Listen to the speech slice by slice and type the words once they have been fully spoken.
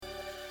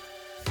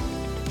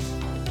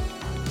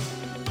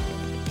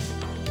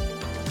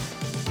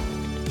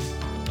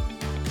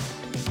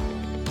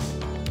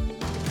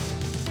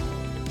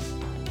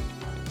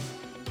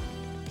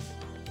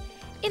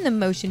In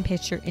the motion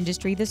picture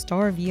industry, the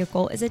star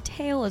vehicle is a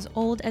tale as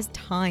old as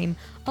time,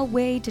 a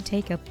way to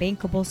take a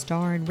bankable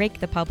star and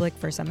rake the public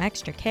for some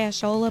extra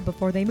cashola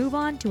before they move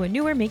on to a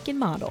newer make and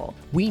model.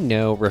 We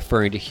know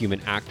referring to human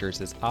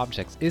actors as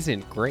objects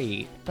isn't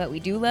great. But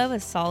we do love a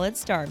solid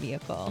star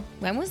vehicle.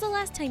 When was the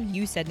last time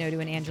you said no to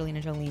an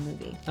Angelina Jolie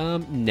movie?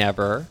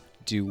 Never.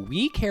 Do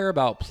we care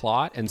about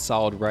plot and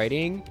solid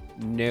writing?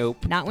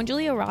 Nope. Not when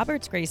Julia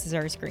Roberts graces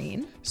our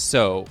screen.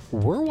 So,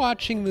 we're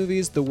watching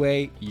movies the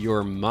way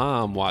your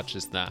mom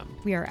watches them.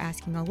 We are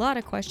asking a lot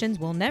of questions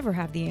we'll never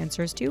have the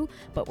answers to,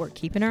 but we're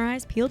keeping our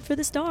eyes peeled for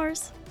the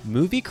stars.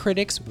 Movie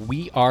critics,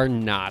 we are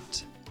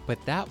not.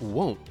 But that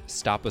won't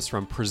stop us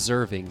from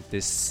preserving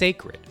this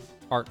sacred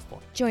art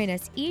form. Join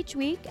us each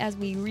week as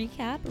we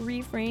recap,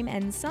 reframe,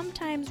 and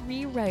sometimes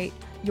rewrite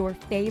your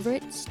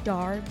favorite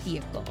star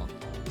vehicle.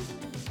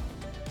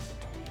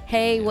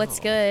 Hey, what's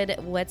good?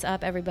 What's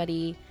up,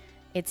 everybody?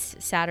 It's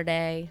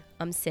Saturday.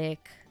 I'm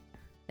sick.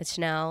 It's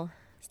Chanel.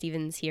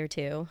 Steven's here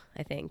too,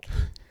 I think.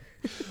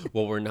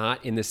 Well, we're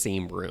not in the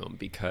same room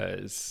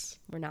because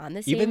we're not in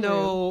the same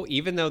room.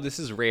 Even though this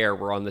is rare,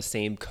 we're on the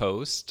same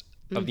coast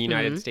of the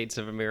United States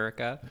of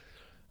America.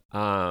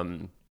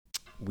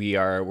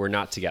 We're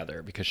not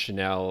together because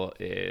Chanel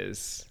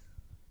is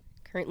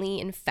currently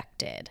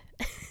infected.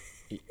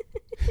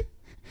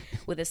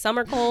 With a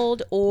summer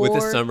cold or with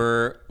a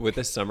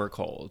summer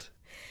cold.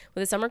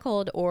 With a summer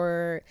cold,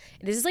 or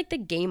this is like the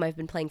game I've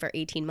been playing for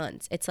 18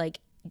 months. It's like,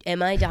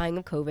 am I dying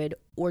of COVID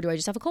or do I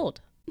just have a cold?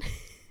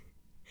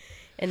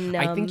 And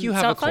I think you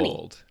have a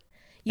cold.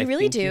 You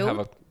really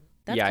do?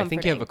 That's comforting. I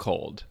think you have a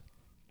cold.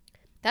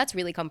 That's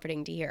really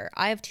comforting to hear.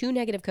 I have 2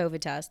 negative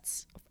COVID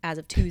tests as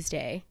of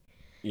Tuesday.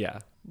 Yeah.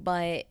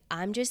 But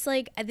I'm just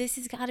like, this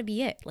has got to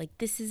be it. Like,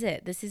 this is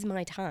it. This is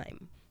my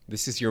time.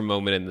 This is your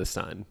moment in the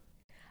sun.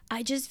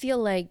 I just feel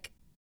like,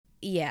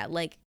 yeah,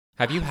 like.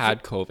 Have you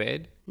had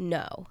COVID?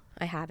 No,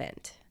 I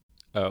haven't.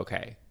 Oh,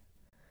 okay.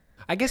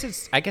 I guess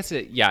it's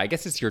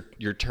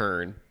your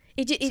turn.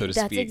 So to that's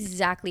speak.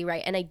 Exactly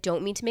right. And I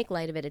don't mean to make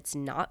light of it. It's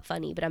not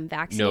funny, but I'm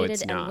vaccinated no,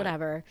 it's not. And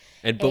whatever.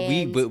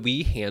 But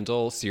we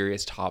handle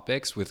serious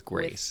topics with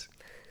grace.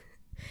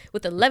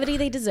 With the levity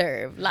they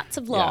deserve. Lots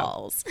of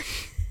lols. Yeah.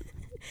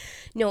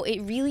 No,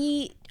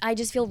 I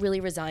just feel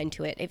really resigned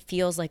to it. It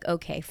feels like,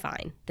 okay,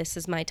 fine. This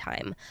is my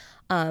time.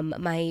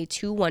 My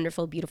 2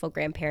 wonderful, beautiful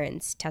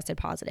grandparents tested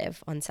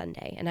positive on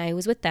Sunday, and I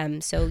was with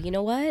them. So you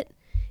know what?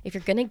 If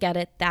you're going to get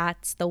it,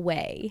 that's the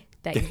way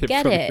that you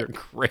get it. From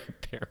your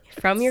grandparents.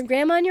 From your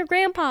grandma and your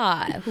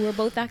grandpa, who are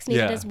both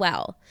vaccinated as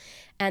well.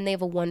 And they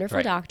have a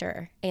wonderful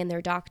doctor, and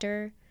their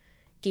doctor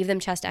gave them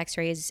chest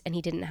x-rays, and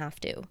he didn't have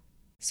to.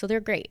 So they're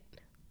great.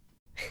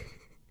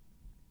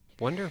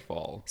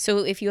 Wonderful.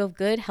 So if you have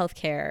good health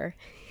care.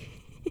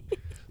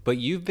 But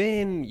you've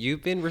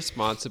been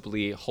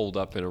responsibly holed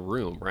up in a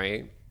room,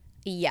 right?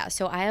 Yeah,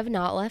 so I have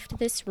not left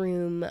this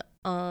room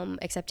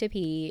except to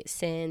pee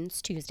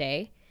since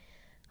Tuesday.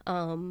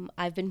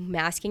 I've been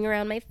masking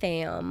around my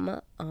fam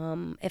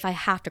if I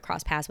have to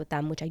cross paths with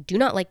them, which I do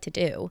not like to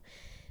do.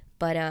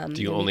 But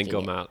do you only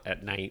go out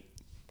at night?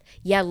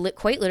 Yeah,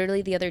 quite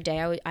literally the other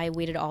day I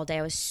waited all day.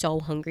 I was so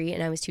hungry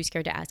and I was too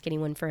scared to ask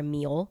anyone for a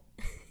meal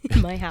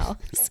in my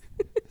house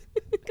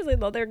because I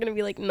thought they were going to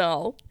be like,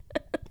 no.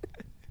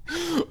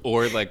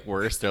 Or like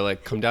worse, they're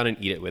like, come down and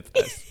eat it with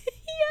us.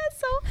 Yeah,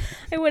 so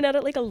I went out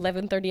at like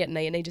 11:30 at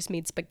night and I just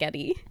made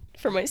spaghetti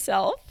for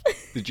myself.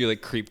 Did you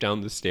like creep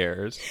down the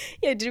stairs?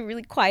 Yeah, I did it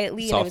really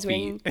quietly. Soft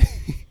and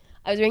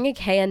I was wearing a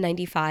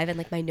KN95 and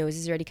like my nose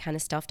is already kind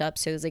of stuffed up,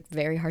 so it was like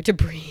very hard to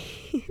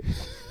breathe.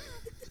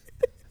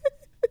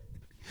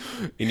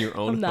 In your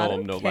own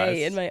home, no less.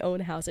 In my own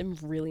house, I'm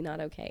really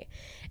not okay.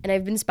 And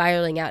I've been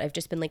spiraling out. I've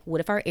just been like,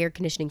 what if our air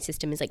conditioning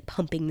system is like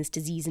pumping this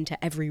disease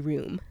into every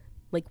room?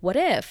 Like, what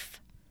if?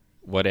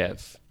 What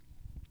if?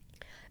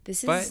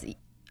 This is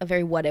a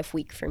very what if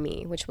week for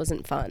me, which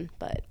wasn't fun,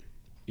 but.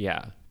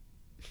 Yeah.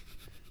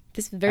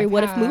 This is a very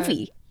what if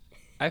movie.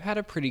 I've had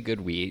a pretty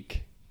good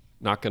week.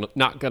 Not gonna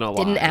lie.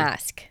 Didn't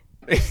ask.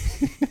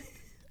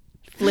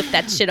 Flip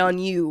that shit on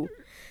you.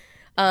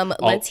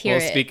 Let's hear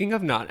it. Speaking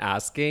of not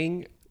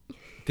asking,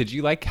 did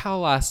you like how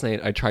last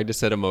night I tried to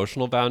set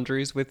emotional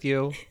boundaries with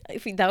you?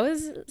 That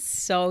was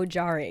so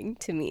jarring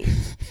to me.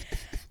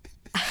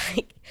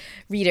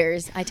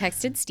 Readers, I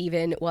texted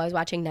Steven while I was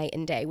watching Night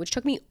and Day, which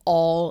took me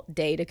all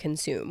day to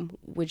consume.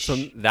 So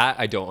that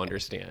I don't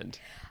understand.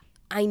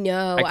 I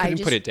know. I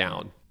couldn't put it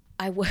down.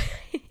 It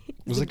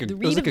was like a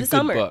good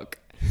book.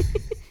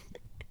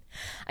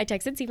 I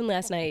texted Steven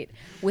last night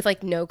with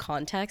like no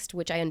context,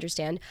 which I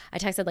understand. I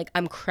texted like,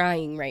 I'm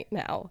crying right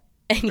now.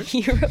 And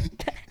he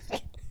wrote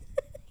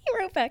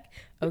back,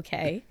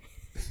 okay.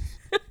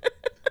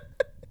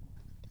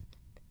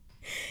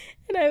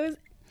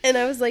 And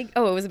I was like,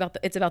 oh,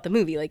 it's about the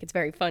movie. Like, it's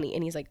very funny.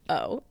 And he's like,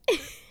 oh.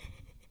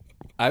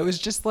 I was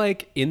just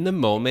like in the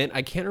moment.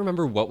 I can't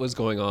remember what was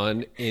going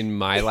on in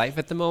my life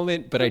at the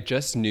moment, but I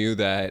just knew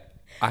that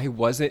I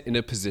wasn't in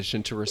a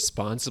position to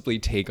responsibly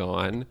take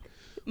on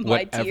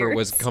whatever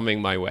was coming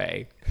my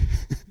way.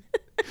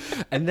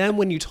 And then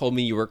when you told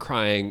me you were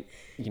crying,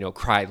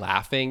 cry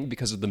laughing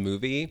because of the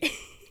movie,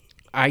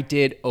 I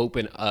did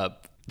open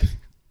up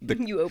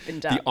You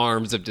opened up. the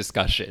arms of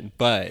discussion.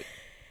 But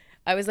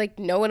I was like,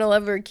 no one will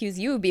ever accuse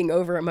you of being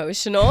over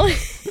emotional.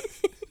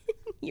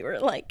 You were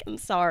like, I'm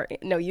sorry.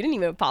 No, you didn't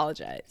even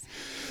apologize.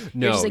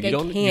 no, just like, you "I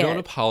don't can't."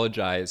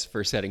 apologize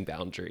for setting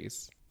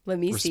boundaries. Let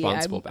me see.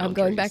 Responsible I'm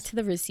going back boundaries. to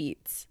the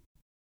receipts.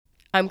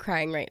 I'm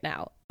crying right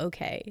now.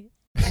 Okay.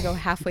 I go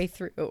halfway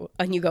through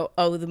and you go,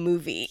 oh, the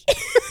movie.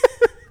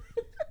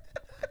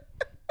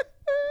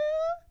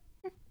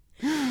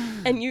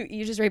 And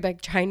you just write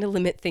back trying to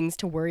limit things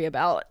to worry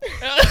about.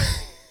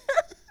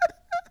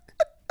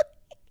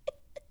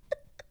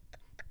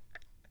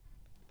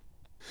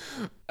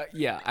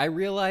 Yeah, I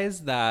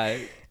realized that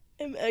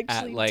I'm at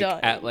actually like done.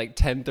 at like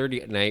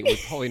 10:30 at night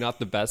was probably not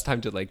the best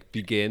time to like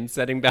begin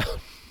setting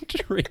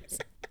boundaries.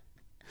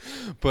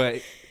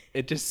 But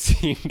it just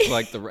seemed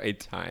like the right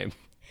time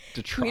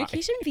to try.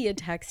 Communication via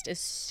text is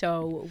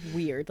so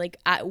weird. Like,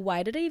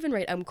 why did I even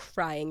write? I'm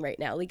crying right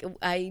now. Like,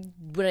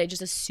 would I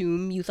just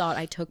assume you thought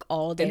I took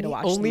all day And to the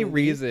watch only the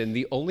movie?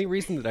 the only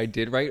reason that I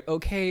did write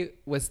okay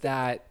was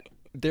that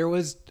there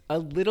was a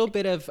little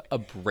bit of a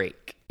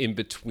break in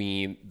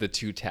between the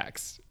two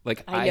texts.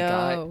 Like I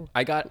know.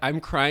 I'm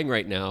crying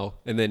right now,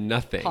 and then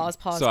nothing. Pause,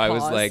 So I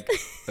was pause. like,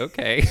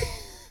 okay.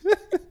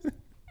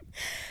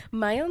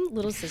 My own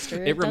little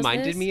sister. It does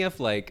reminded this. me of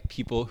like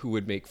people who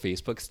would make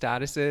Facebook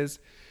statuses,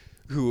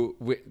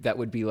 that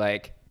would be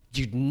like,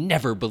 "You'd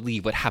never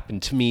believe what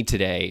happened to me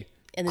today,"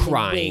 And then they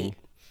crying. wait.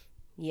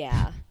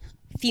 Yeah.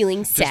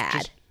 Feeling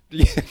sad.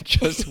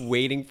 Just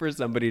waiting for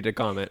somebody to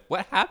comment.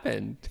 What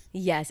happened?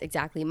 Yes,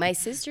 exactly. My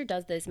sister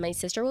does this. My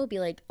sister will be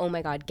like, "Oh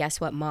my god, guess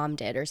what mom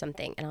did?" or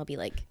something, and I'll be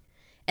like,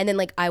 and then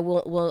like I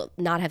will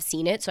not have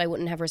seen it, so I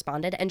wouldn't have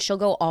responded, and she'll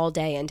go all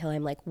day until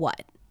I'm like,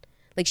 "What?"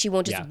 Like she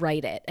won't just Yeah.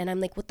 write it, and I'm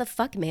like, "What the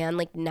fuck, man?"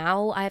 Like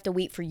now I have to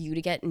wait for you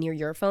to get near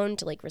your phone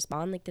to like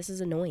respond. Like this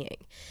is annoying.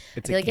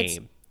 It's I feel a like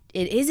game.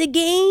 it is a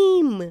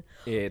game.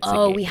 It's a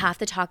Oh, game. we have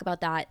to talk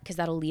about that because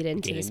that'll lead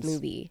into this Games.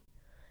 movie.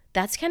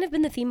 That's kind of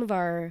been the theme of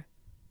our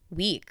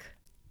week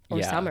or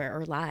Yeah. summer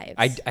or lives.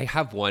 I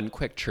have one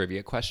quick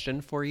trivia question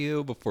for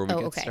you before we Oh,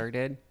 get okay.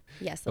 started.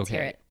 Yes, let's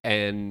hear it.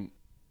 And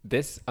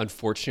this,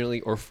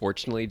 unfortunately or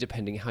fortunately,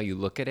 depending how you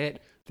look at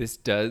it, this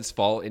does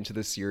fall into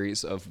the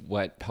series of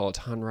what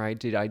Peloton ride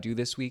did I do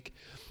this week.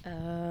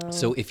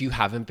 So if you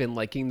haven't been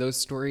liking those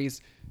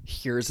stories,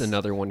 here's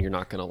another one you're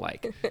not going to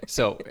like.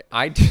 So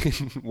I did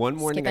one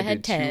morning, I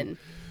ahead did 10.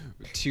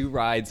 two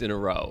rides in a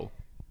row.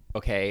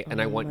 Okay. And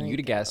I want my you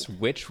to guess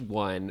which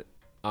one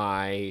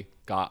I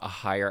got a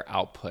higher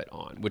output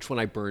on, which one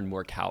I burned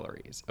more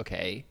calories.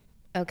 Okay.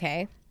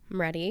 Okay, I'm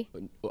ready.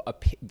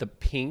 The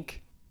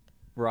Pink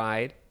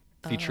ride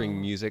featuring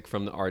music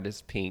from the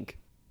artist Pink,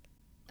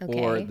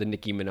 or Okay. the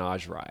Nicki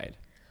Minaj ride.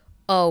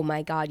 Oh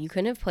my god, you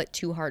couldn't have put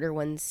two harder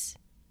ones.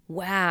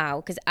 Wow,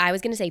 because I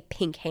was gonna say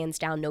Pink, hands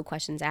down, no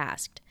questions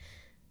asked.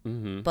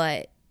 Mm-hmm.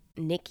 But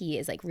Nikki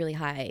is like really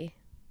high,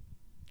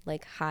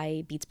 like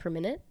high beats per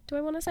minute. Do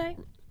I want to say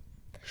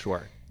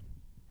Sure.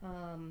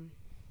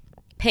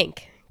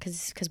 Pink?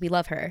 Because we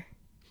love her.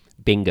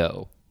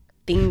 Bingo.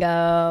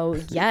 Bingo.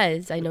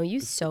 Yes, I know you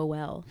so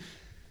well.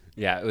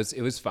 Yeah, it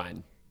was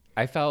fun.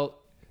 I felt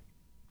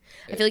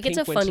I feel like it's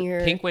a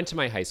funnier. Pink went to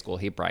my high school.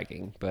 Hate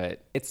bragging,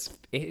 but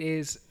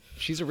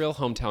she's a real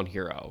hometown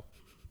hero.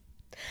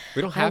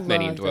 We don't have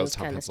many in love those Doylestown,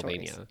 kind of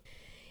Pennsylvania. stories.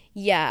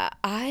 Yeah,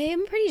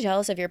 I'm pretty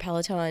jealous of your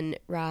Peloton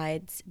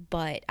rides,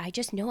 but I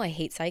just know I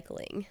hate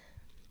cycling.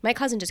 My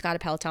cousin just got a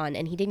Peloton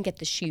and he didn't get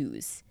the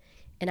shoes.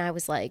 And I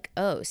was like,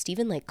 oh,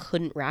 Steven like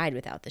couldn't ride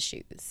without the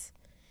shoes.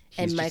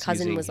 And He's my just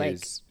cousin using was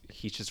like,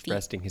 he's just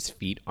resting his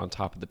feet on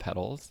top of the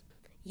pedals.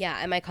 yeah.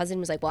 And my cousin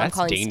was like, well, That's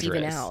I'm calling Steven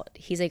dangerous. out.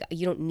 He's like,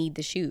 you don't need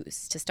the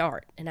shoes to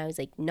start. And I was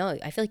like, no,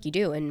 I feel like you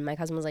do. And my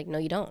cousin was like, no,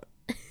 you don't.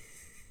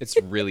 It's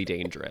really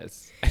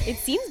dangerous. It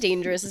seems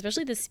dangerous,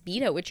 especially the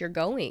speed at which you're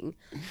going.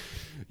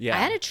 Yeah. I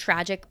had a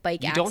tragic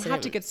bike You accident. don't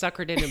have to get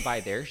suckered in and buy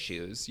their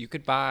shoes. You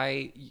could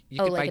buy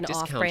like buy an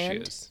discount off-brand?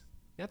 shoes.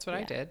 That's what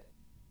I did.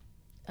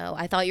 Oh,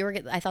 I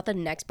thought the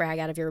next brag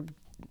out of your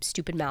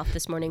stupid mouth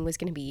this morning was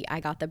going to be, I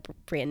got the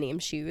brand name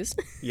shoes.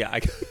 Yeah,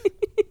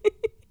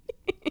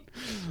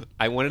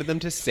 I wanted them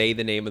to say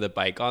the name of the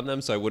bike on them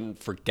so I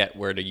wouldn't forget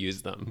where to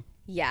use them.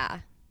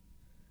 Yeah.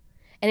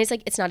 And it's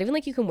like, it's not even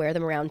like you can wear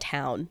them around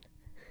town.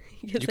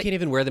 You can't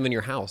even wear them in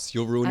your house.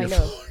 You'll ruin I your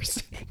know.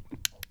 floors.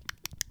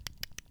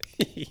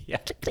 Yeah.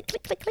 Click,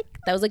 click, click, click.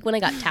 That was like when I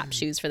got tap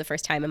shoes for the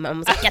first time, and mom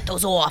was like, get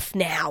those off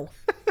now.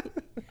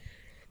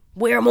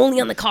 Wear them only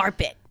on the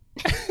carpet.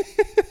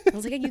 I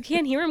was like, you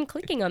can't hear them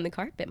clicking on the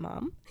carpet,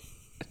 mom.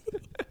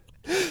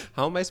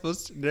 How am I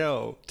supposed to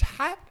know?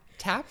 Tap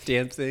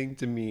dancing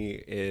to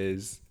me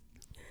is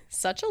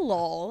Such a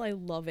lol. I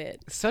love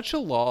it. such a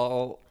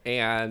lull,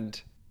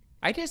 and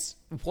I just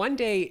one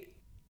day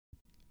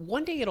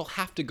it'll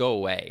have to go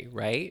away,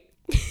 right?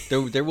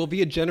 There will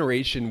be a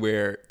generation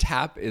where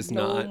tap is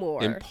No not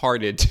more.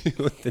 imparted to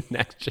the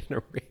next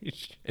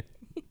generation.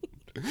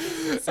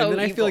 So And then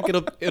I feel like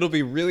evil. it'll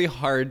be really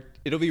hard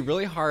it'll be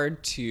really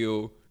hard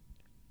to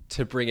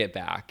bring it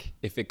back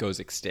if it goes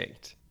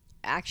extinct.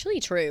 Actually,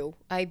 true.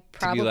 I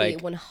probably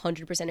like,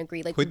 100%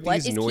 agree. Like, Put what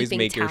these is keeping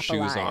noisemaker tap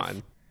shoes alive?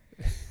 on.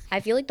 I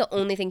feel like the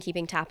only thing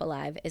keeping tap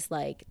alive is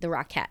like the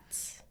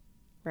Rockettes,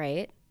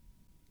 right?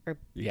 Or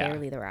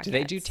barely the Rockettes. Do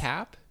they do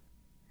tap?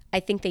 I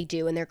think they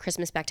do in their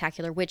Christmas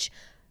Spectacular, which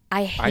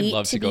I hate. I'd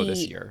love to go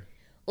this year.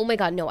 Oh my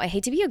God, no, I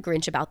hate to be a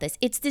Grinch about this.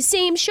 It's the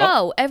same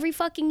show every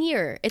fucking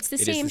year. It's the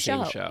It is same the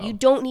same show. show. You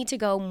don't need to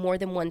go more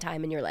than one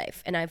time in your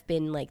life. And I've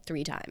been like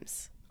 3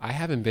 times. I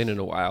haven't been in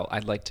a while.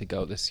 I'd like to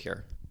go this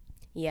year.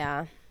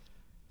 Yeah,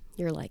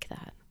 you're like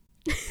that.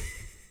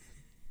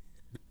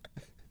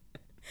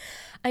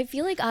 I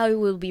feel like I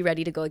will be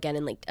ready to go again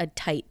in like a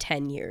tight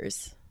 10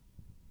 years.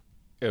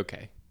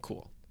 Okay,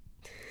 cool.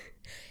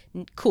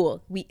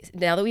 Cool.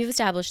 Now that we've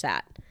established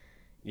that.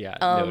 Yeah,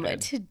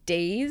 noted.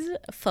 Today's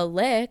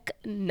flick,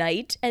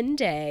 Night and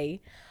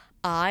Day,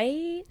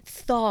 I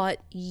thought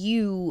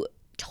you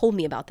told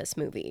me about this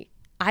movie.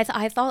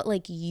 I thought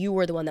like you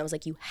were the one that was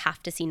like, you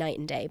have to see Night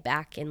and Day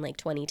back in like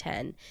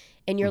 2010.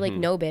 And you're like,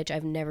 no, bitch,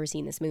 I've never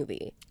seen this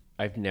movie.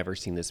 I've never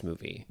seen this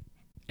movie.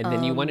 And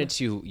then you wanted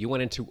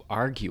to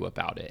argue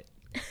about it.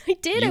 I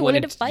did. I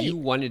wanted to fight. You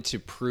wanted to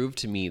prove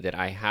to me that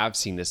I have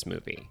seen this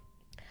movie.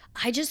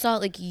 I just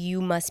thought like you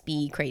must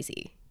be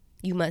crazy.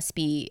 You must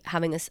be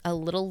having a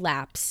little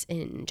lapse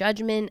in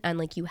judgment, and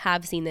like you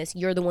have seen this.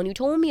 You're the one who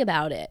told me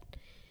about it.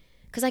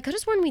 Because I could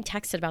have sworn we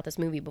texted about this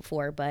movie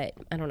before, but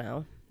I don't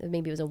know.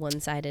 Maybe it was a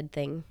one-sided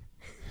thing.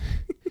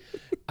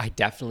 I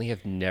definitely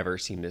have never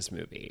seen this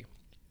movie.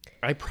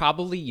 I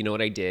probably, you know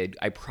what I did?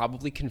 I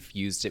probably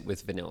confused it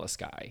with Vanilla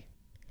Sky.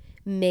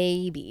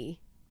 Maybe.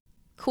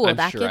 Cool. I'm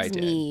that sure I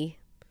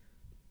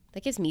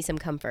gives me some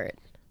comfort.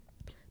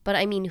 But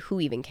I mean,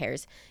 who even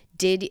cares?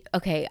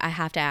 Okay, I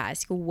have to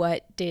ask,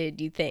 what did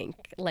you think?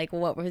 Like,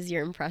 what was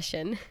your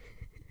impression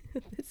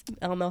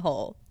on the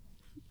whole?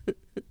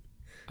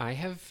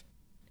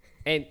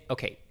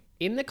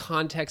 In the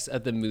context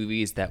of the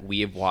movies that we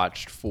have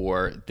watched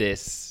for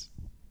this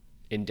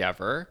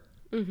endeavor,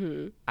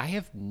 I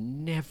have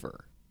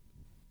never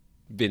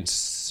been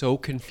so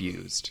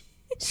confused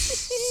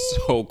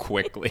so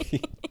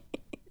quickly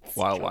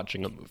while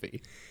watching a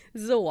movie.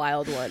 This is a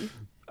wild one.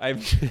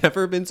 I've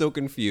never been so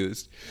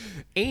confused.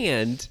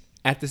 And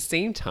at the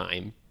same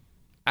time,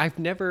 I've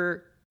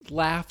never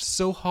laughed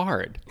so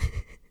hard.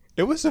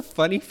 It was a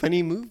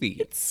funny movie.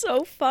 It's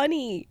so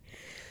funny.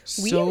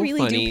 So we really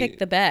funny. do pick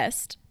the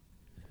best.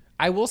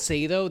 I will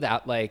say, though,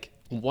 that like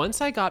once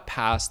I got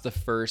past the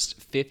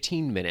first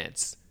 15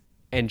 minutes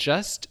and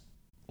just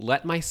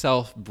let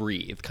myself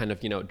breathe, kind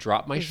of,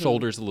 drop my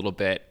shoulders a little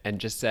bit and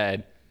just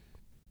said,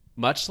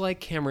 much like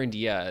Cameron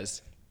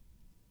Diaz,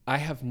 I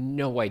have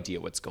no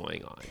idea what's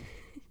going on.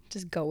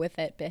 Just go with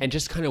it, bitch. And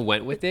just kind of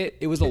went with it.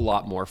 It was a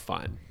lot more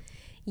fun.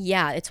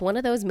 Yeah, it's one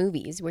of those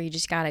movies where you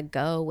just gotta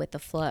go with the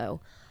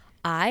flow.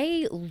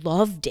 I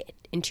loved it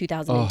in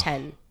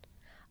 2010.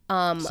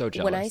 So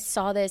jealous. When I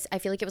saw this, I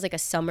feel like it was like a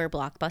summer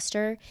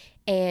blockbuster,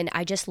 and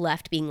I just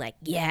left being like,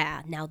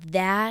 yeah, now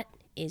that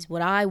is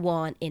what I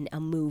want in a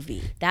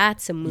movie.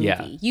 That's a movie.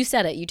 Yeah. You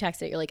said it, you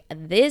texted it, you're like,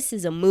 this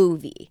is a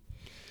movie.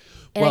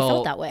 And I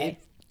felt that way.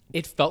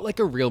 It felt like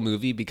a real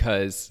movie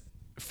because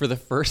for the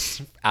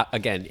first,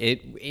 again,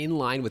 in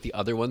line with the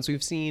other ones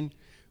we've seen,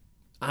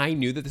 I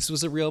knew that this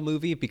was a real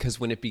movie because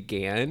when it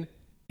began,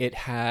 it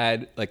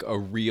had like a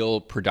real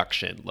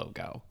production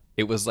logo.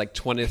 It was like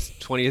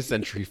 20th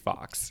Century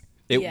Fox.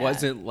 It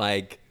wasn't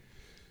like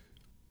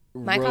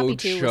My copy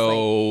too was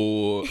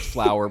Roadshow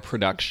Flower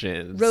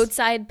Productions.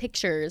 Roadside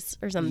Pictures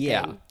or something.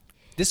 Yeah.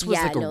 This was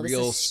like a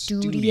real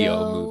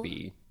studio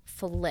movie.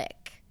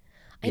 Flick.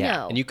 I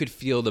know. And you could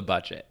feel the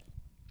budget.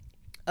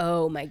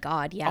 Oh my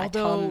God, yeah.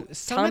 Although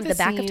Tom, the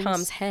back of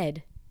Tom's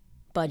head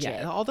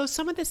budget. Yeah, although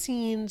some of the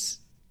scenes,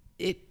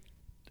 it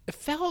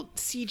felt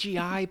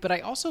CGI, but I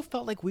also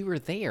felt like we were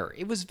there.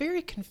 It was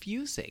very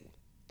confusing.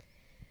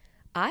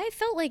 I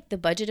felt like the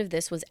budget of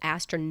this was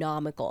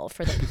astronomical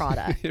for the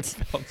product. It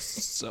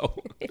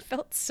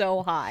felt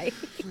so high.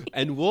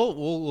 And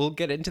we'll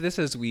get into this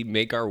as we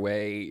make our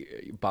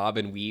way bob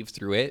and weave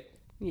through it.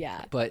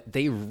 Yeah. But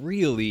they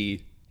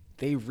really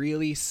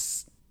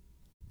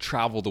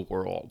travel the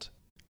world.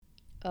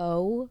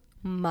 Oh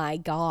my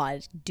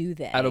God, do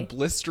they? At a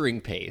blistering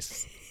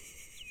pace.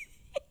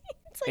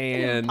 It's like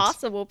an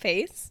impossible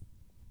pace.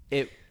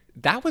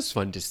 That was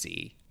fun to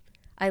see.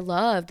 I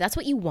loved. That's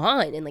what you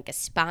want in like a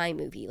spy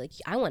movie. Like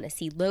I want to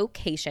see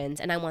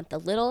locations, and I want the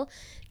little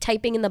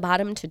typing in the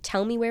bottom to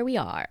tell me where we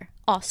are.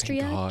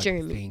 Austria,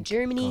 Germany. Thank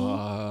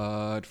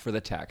God for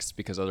the text,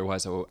 because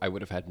otherwise I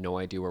would have had no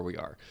idea where we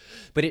are.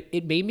 But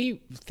it made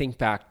me think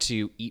back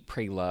to Eat,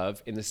 Pray,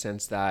 Love in the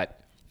sense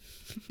that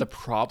the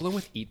problem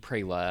with Eat,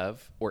 Pray,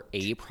 Love, or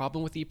a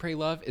problem with Eat, Pray,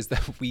 Love, is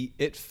that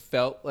it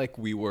felt like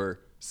we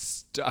were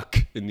stuck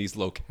in these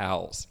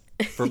locales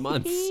for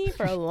months.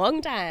 For a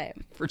long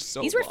time. For so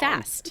long. These were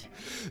fast.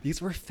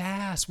 These were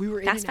fast. We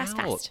were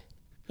fast.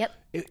 Yep.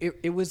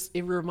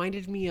 It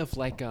reminded me of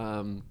like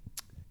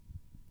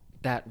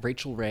that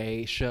Rachel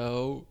Ray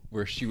show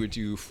where she would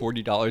do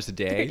 $40 a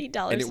day?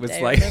 $30 and it a was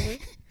day, like,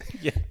 remember?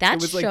 yeah, That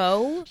it was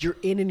show? like, you're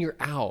in and you're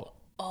out.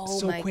 Oh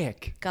so my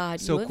quick. God,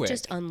 so you have quick.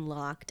 just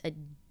unlocked a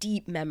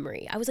deep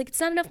memory. I was like, it's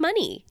not enough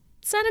money.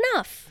 It's not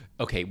enough.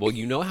 Okay, well,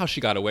 you know how she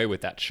got away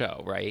with that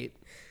show, right?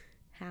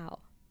 How?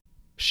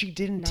 She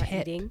didn't Not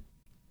tip. eating?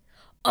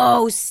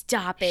 Oh,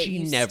 stop it. She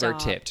You never stop.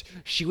 tipped.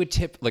 She would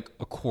tip like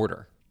a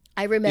quarter.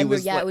 I remember,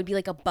 was like- it would be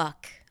like $1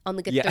 on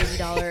like a Yeah.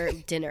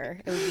 $30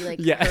 dinner. It would be like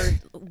Yeah. her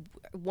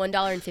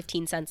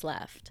 $1.15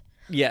 left.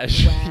 Yeah,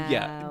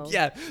 Wow.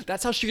 yeah.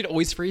 That's how she could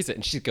always phrase it.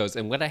 And she goes,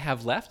 and what I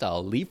have left,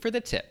 I'll leave for the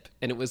tip.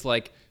 And it was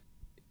like,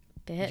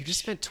 Bitch. you just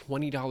spent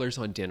 $20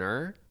 on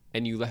dinner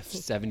and you left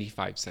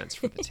 75 cents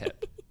for the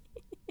tip.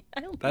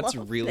 I don't That's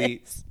love really,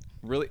 this.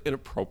 really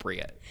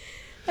inappropriate.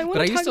 I But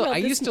wanna I talk used to, about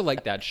I this used to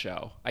like that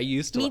show. I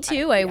used to. Me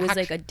too. I was,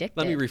 like, addicted.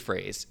 Let me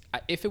rephrase.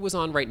 If it was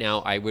on right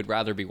now, I would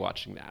rather be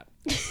watching that.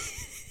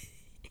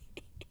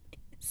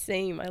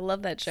 Same. I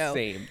love that show.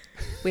 Same.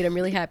 Wait, I'm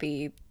really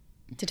happy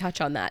to touch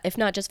on that. If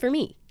not just for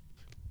me.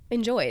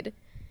 Enjoyed.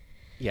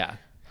 Yeah.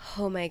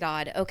 Oh my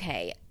God.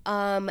 Okay.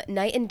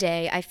 Night and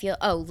Day, I feel,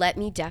 let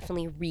me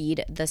definitely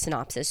read the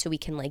synopsis so we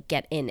can like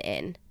get in.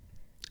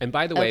 And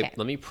by the way, Okay.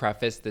 let me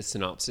preface this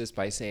synopsis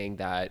by saying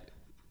that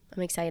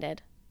I'm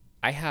excited.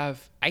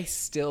 I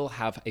still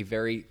have a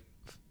very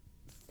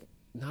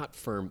not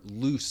firm,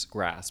 loose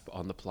grasp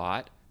on the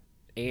plot.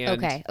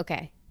 And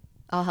Okay.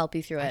 I'll help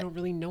you through I it. don't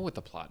really know what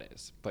the plot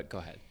is, but go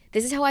ahead.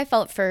 This is how I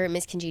felt for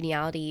Miss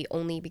Congeniality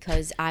only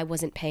because I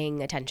wasn't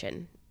paying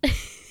attention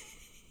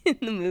in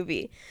the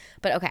movie.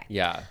 But okay.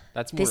 Yeah,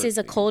 that's more This is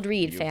a cold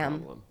read, your fam.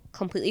 problem.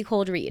 Completely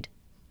cold read.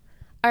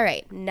 All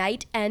right.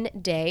 Night and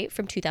Day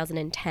from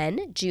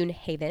 2010. June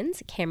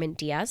Havens, Cameron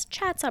Diaz,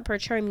 chats up her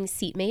charming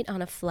seatmate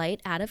on a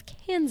flight out of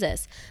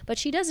Kansas, but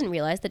she doesn't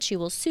realize that she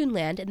will soon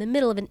land in the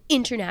middle of an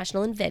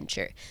international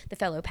adventure. The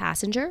fellow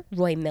passenger,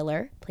 Roy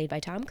Miller, played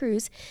by Tom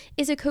Cruise,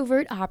 is a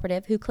covert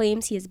operative who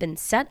claims he has been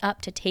set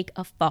up to take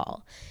a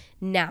fall.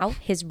 Now,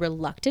 his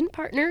reluctant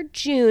partner,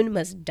 June,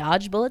 must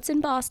dodge bullets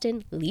in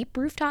Boston, leap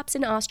rooftops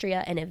in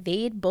Austria, and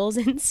evade bulls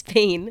in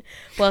Spain,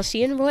 while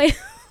she and Roy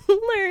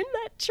learn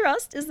that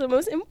trust is the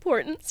most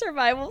important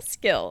survival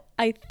skill,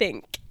 I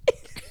think.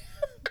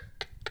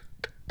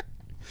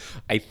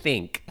 I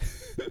think.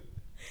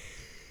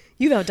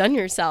 You've outdone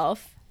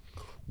yourself.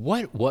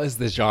 What was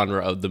the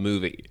genre of the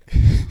movie?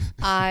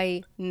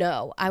 I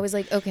know. I was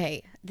like,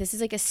 okay, this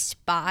is like a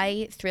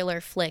spy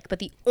thriller flick, but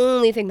the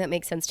only thing that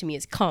makes sense to me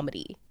is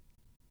comedy.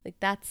 Like,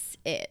 that's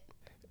it.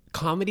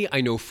 Comedy,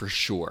 I know for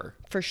sure.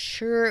 For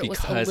sure, it was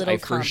a Because little I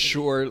for comedy.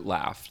 sure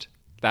laughed.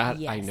 That I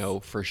Yes. know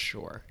for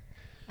sure.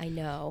 I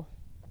know.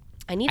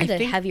 I needed a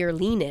think- heavier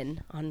lean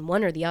in on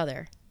one or the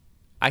other.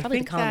 I Probably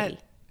think the comedy.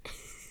 that.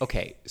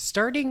 Okay,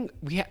 starting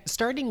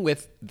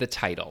with the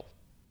title.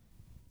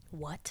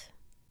 What?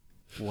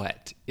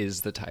 What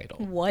is the title?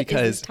 What is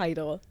because this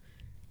title?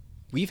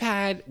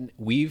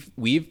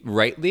 we've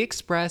rightly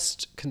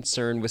expressed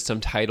concern with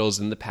some titles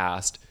in the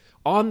past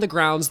on the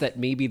grounds that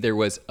maybe there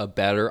was a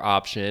better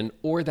option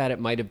or that it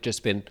might have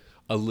just been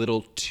a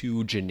little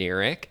too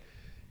generic.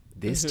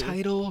 This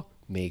title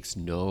makes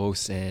no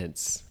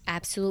sense.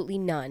 Absolutely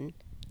none.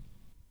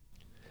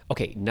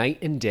 Okay, Night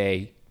and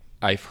Day,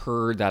 I've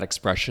heard that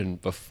expression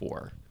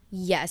before.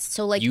 Yes.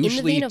 So, like,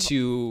 Usually in the vein of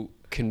to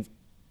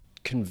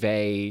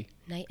convey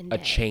night and a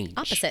day. change.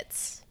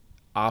 Opposites.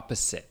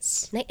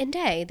 Opposites. Night and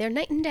day. They're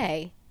night and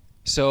day.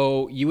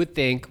 So you would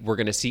think we're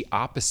going to see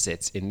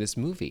opposites in this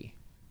movie.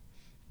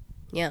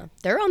 Yeah.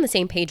 They're on the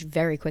same page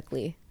very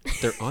quickly.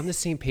 They're on the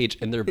same page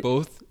and they're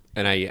both,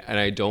 and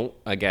I don't,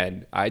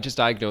 again, I just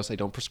diagnose, I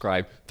don't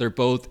prescribe. They're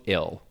both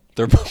ill.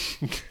 They're both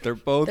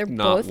They're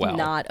not both well.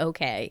 not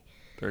okay.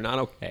 They're not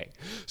okay.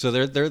 So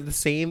they're the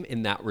same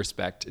in that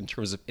respect in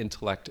terms of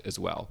intellect as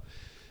well.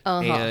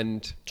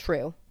 And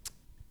True.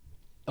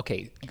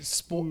 okay,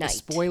 Knight.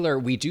 spoiler,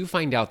 we do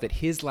find out that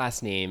his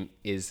last name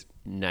is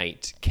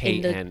Knight,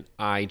 Knight.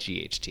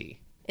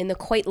 In the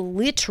quite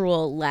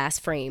literal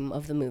last frame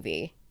of the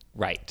movie,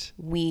 Right.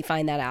 we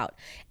find that out.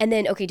 And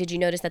then, okay, did you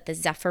notice that the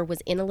Zephyr was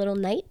in a little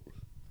knight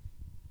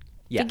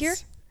Yes. figure?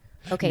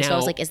 Okay, so I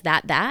was Now- like, is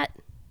that? Knight,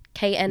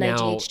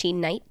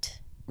 Knight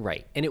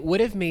Right. And it would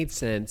have made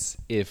sense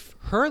if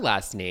her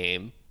last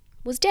name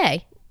was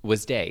Day.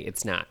 was Day.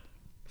 It's not.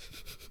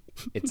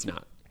 It's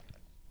not.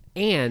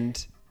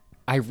 And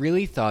I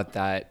really thought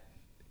that,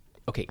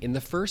 okay, in the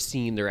first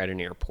scene, they're at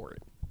an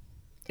airport.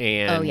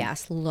 And Oh,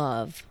 yes,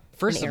 love.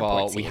 first an of all,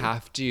 airport we scene.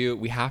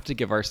 have to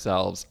give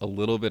ourselves a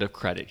little bit of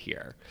credit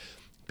here.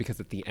 Because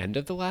at the end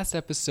of the last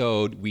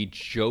episode, we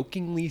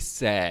jokingly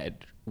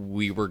said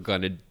we were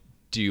going to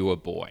do a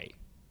boy.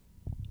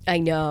 I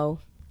know.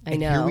 I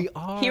know. Here we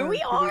are. Here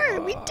we are.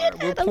 We did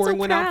it. We're I'm so pouring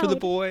one out for the proud.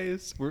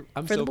 boys.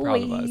 I'm For so the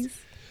proud of boys. us.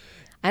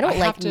 I don't I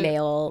like have to-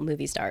 male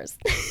movie stars.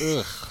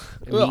 Ugh,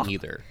 Ugh. me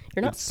either.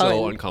 You're not It's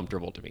so fun.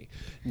 uncomfortable to me.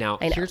 Now,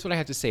 I know. here's what I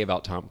have to say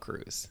about Tom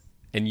Cruise,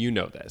 and you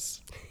know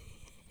this.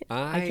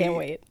 I can't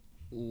wait.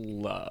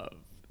 Love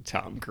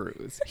Tom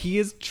Cruise. He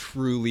is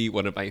truly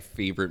one of my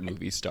favorite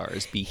movie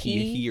stars, be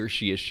he or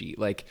she is she.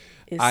 Like,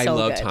 I so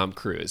love good. Tom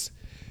Cruise.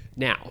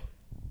 Now,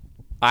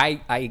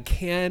 I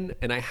can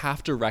and I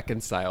have to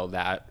reconcile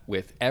that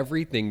with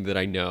everything that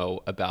I know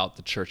about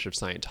the Church of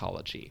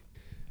Scientology.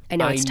 I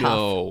know it's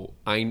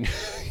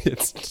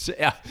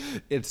tough.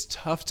 It's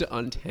tough to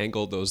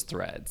untangle those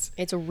threads.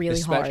 It's really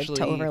hard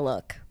to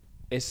overlook.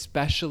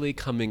 Especially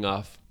coming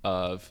off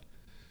of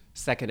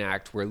second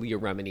act where Leah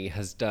Remini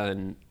has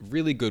done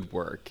really good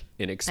work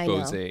in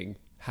exposing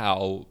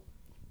how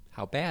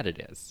bad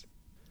it is.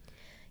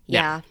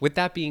 Yeah. Now, with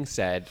that being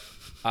said,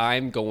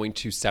 I'm going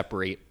to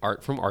separate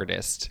art from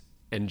artist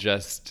and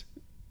just,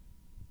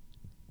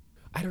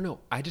 I don't know.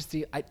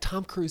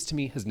 Tom Cruise to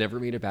me has never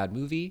made a bad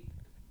movie.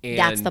 And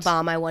that's the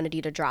bomb I wanted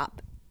you to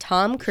drop.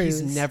 Tom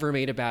Cruise he's never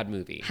made a bad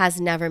movie. Has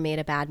never made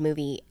a bad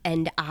movie.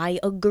 And I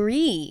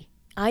agree.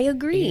 And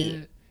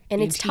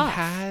it's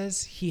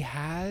tough. He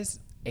has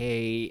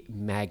a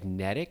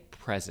magnetic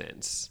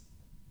presence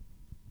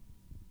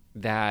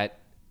that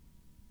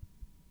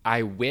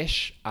I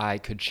wish I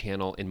could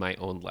channel in my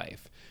own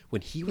life.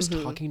 When he was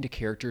talking to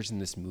characters in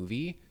this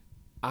movie,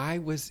 I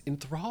was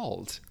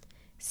enthralled.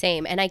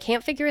 Same. And I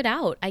can't figure it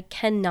out. I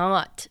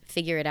cannot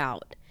figure it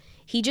out.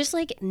 He just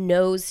like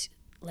knows,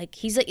 like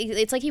he's like,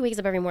 it's like he wakes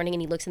up every morning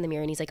and he looks in the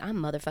mirror and he's like, I'm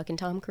motherfucking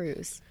Tom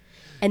Cruise.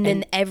 And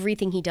then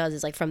everything he does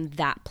is like from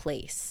that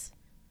place.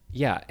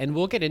 Yeah. And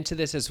we'll get into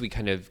this as we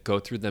kind of go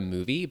through the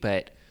movie.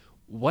 But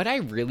what I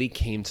really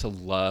came to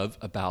love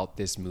about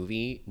this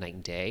movie, Night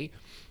and Day,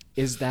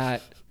 is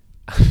that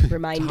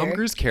Reminder Tom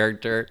Cruise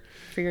character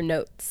for your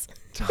notes.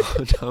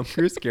 Tom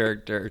Cruise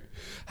character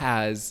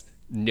has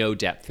no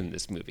depth in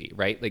this movie,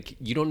 right? Like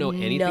you don't know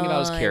anything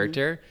about his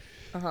character.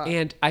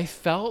 And I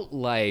felt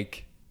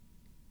like,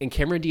 and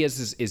Cameron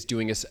Diaz is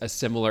doing a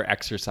similar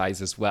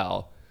exercise as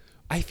well.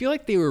 I feel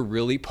like they were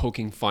really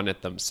poking fun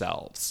at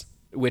themselves,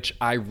 which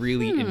I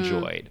really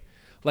enjoyed.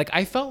 Like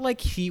I felt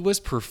like he was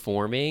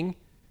performing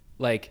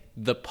like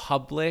the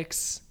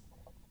public's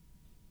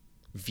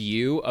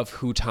view of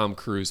who Tom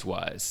Cruise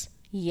was.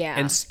 Yeah.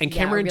 And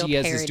Cameron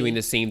Diaz parody. is doing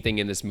the same thing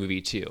in this movie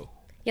too.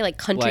 Yeah, like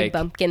Country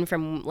Bumpkin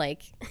from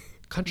like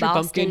Country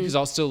Boston. Bumpkin, who's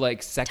also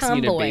like sexy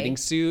in a bathing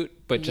suit,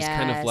 but just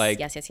kind of like,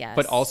 yes.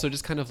 but also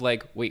just kind of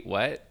like, wait,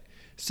 what?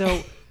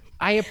 So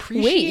I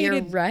appreciated. Wait,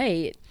 you're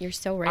right. You're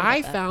so right.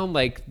 I found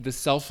like the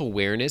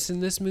self-awareness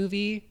in this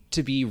movie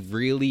to be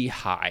really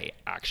high,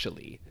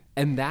 actually.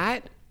 And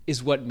that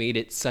is what made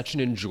it such an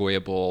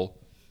enjoyable,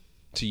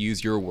 to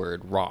use your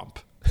word, romp.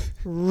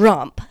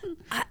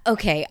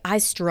 Okay, I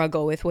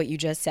struggle with what you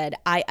just said.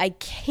 I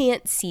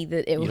can't see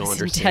that it was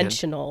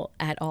intentional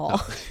at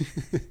all. Oh.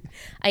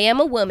 I am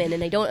a woman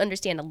and I don't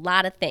understand a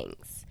lot of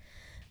things.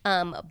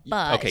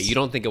 But okay, you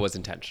don't think it was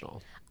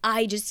intentional?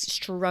 I just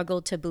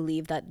struggle to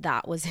believe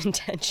that was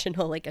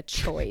intentional, like a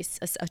choice,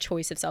 a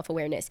choice of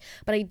self-awareness.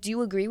 But I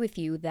do agree with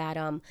you that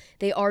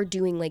they are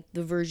doing like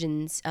the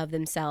versions of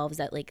themselves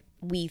that like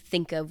we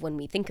think of when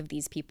we think of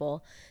these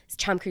people.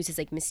 Tom Cruise is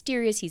like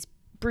mysterious. He's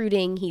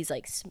brooding. He's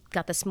like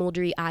got the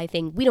smoldery eye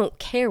thing. We don't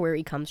care where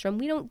he comes from.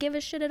 We don't give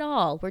a shit at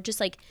all. We're just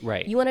like,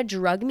 right. You want to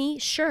drug me?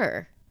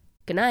 Sure.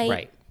 Good night.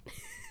 Right.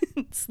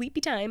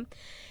 Sleepy time.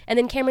 And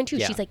then Cameron too.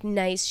 Yeah. She's like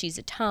nice. She's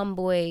a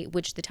tomboy,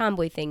 which the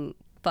tomboy thing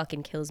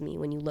fucking kills me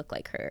when you look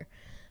like her.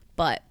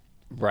 But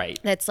right.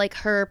 That's like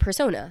her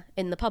persona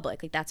in the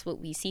public. Like that's what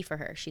we see for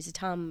her. She's a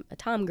tom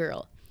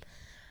girl.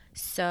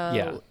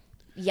 So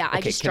yeah, okay,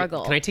 I just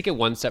struggle. Can I take it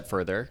one step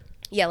further?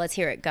 Yeah, let's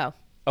hear it. Go.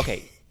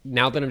 Okay.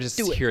 Now that I'm just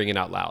hearing it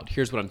out loud,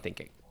 here's what I'm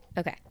thinking.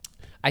 Okay.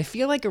 I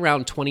feel like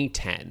around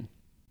 2010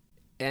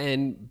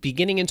 and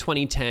beginning in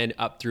 2010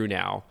 up through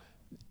now,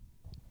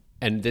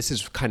 and this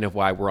is kind of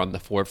why we're on the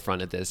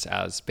forefront of this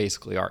as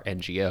basically our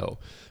NGO,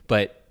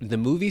 but the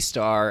movie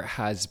star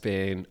has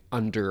been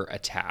under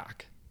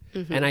attack.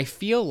 Mm-hmm. And I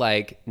feel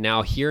like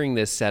now hearing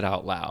this said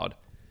out loud,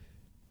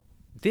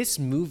 this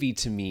movie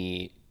to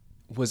me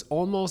was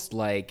almost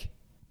like,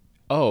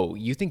 oh,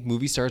 you think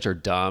movie stars are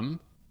dumb?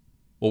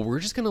 Well,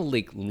 we're just going to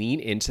like lean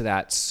into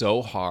that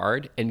so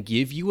hard and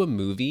give you a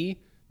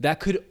movie that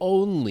could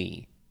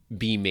only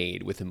be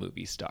made with a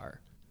movie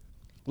star.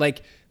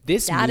 Like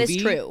this movie. That is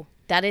true.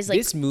 That is like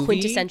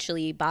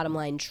quintessentially bottom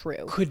line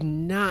true. Could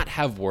not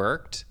have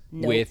worked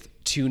with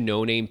two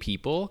no-name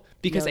people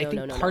because I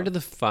think part of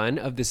the fun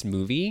of this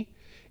movie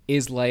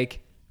is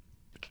like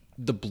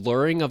the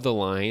blurring of the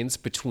lines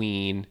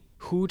between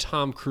who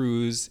Tom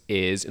Cruise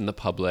is in the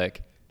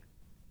public,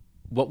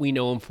 what we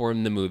know him for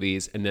in the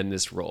movies, and then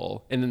this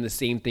role. And then the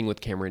same thing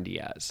with Cameron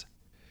Diaz.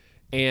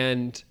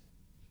 And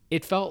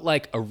it felt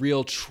like a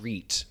real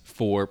treat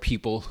for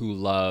people who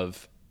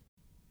love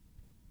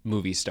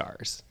movie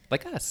stars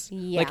like us.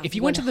 Yeah, like if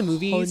you went to the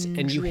movies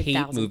and you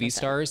hate movie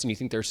stars and you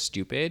think they're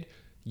stupid,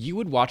 you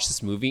would watch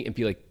this movie and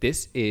be like,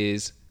 this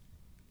is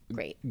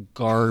great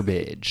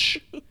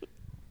garbage.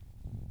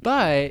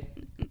 But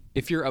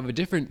if you're of a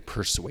different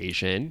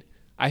persuasion,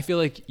 I feel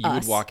like you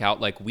would walk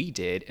out like we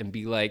did and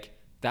be like,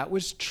 that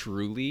was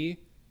truly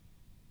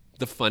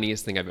the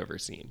funniest thing I've ever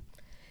seen.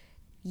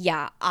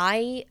 Yeah,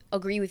 I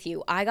agree with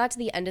you. I got to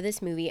the end of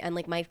this movie and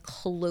like my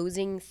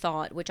closing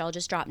thought, which I'll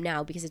just drop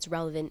now because it's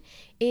relevant,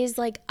 is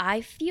like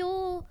I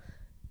feel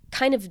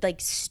kind of like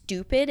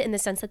stupid in the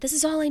sense that this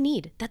is all I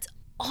need. That's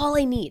all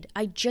I need.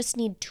 I just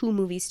need 2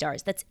 movie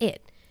stars. That's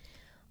it.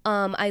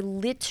 I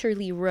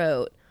literally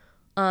wrote,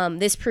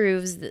 this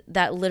proves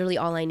that literally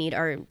all I need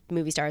are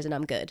movie stars and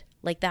I'm good.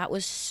 Like that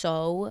was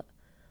so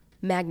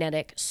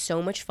magnetic,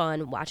 so much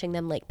fun watching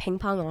them like ping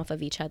pong off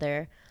of each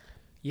other.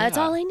 Yeah. That's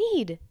all I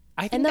need.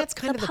 I think And that's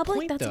kind of the public,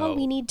 point, that's though. all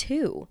we need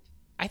too.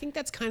 I think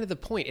that's kind of the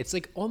point. It's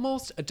like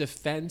almost a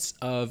defense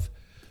of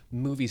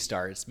movie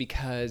stars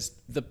because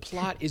the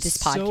plot is This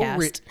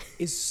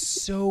podcast.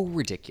 so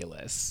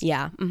ridiculous.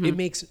 Yeah. It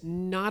makes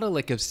not a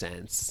lick of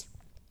sense.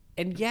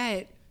 And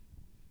yet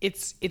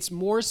it's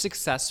more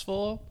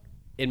successful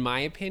in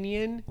my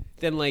opinion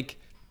than like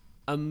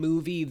a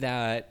movie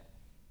that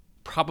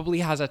probably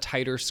has a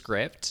tighter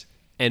script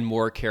and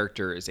more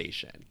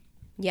characterization.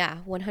 Yeah,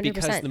 100%.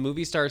 Because the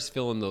movie stars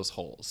fill in those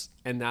holes,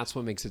 and that's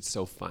what makes it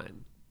so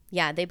fun.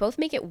 Yeah, they both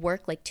make it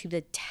work like to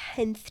the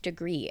 10th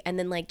degree. And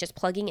then like just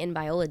plugging in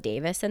Viola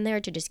Davis in there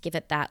to just give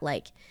it that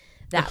like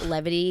that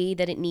levity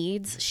that it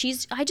needs.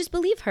 I just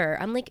believe her.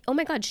 I'm like, oh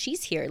my God,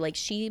 she's here. Like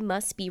she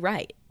must be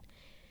right.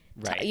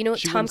 Right. You know,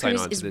 She Tom wouldn't sign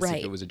Cruise on to is this right.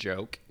 if it was a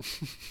joke.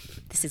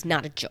 This is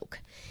not a joke.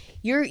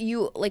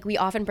 You like we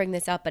often bring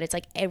this up, but it's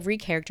like every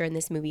character in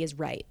this movie is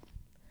right.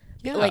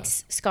 Yeah. Like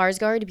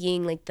Skarsgård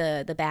being like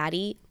the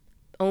baddie.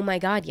 Oh my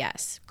God,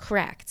 yes,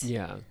 correct.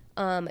 Yeah.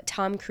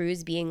 Tom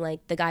Cruise being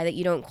like the guy that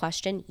you don't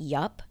question.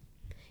 Yup.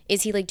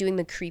 Is he like doing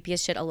the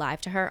creepiest shit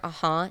alive to her?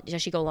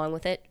 Does she go along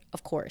with it?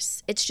 Of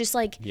course. It's just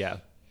like Yeah.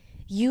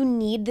 you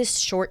need this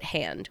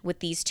shorthand with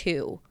these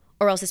two,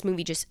 or else this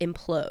movie just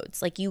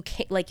implodes. Like you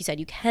can't, like you said,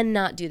 you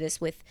cannot do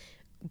this with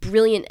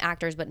brilliant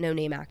actors but no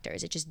name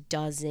actors. It just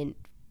doesn't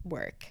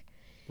work.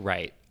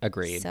 Right.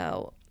 Agreed.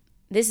 So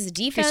this is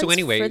defense so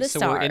anyway, for the so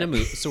star.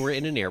 we're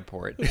in an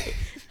airport.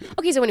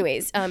 Okay, so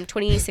anyways,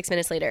 26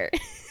 minutes later,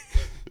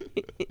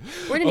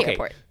 we're in an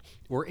airport.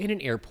 We're in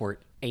an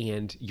airport,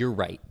 and you're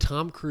right.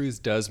 Tom Cruise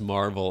does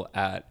marvel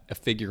at a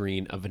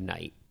figurine of a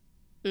knight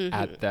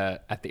at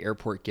the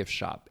airport gift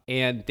shop,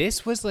 and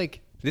this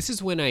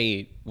is when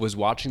I was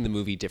watching the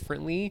movie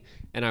differently,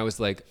 and I was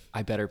like,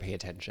 I better pay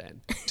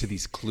attention to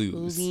these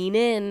clues, Lean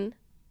in.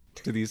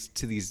 to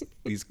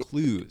these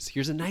clues.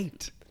 Here's a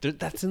knight.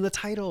 That's in the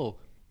title.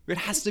 It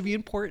has to be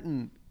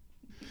important.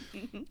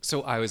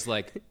 So I was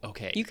like,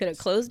 okay. You could have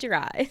closed your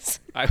eyes.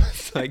 I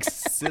was like,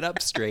 sit up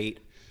straight,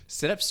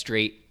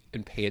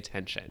 and pay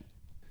attention.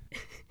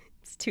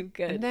 It's too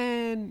good.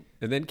 And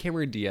then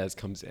Cameron Diaz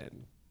comes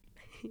in.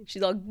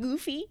 She's all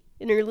goofy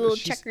in her little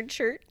She's- checkered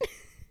shirt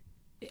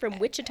from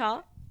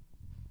Wichita.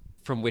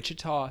 From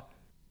Wichita,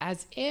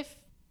 as if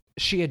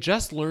she had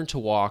just learned to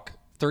walk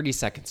 30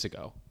 seconds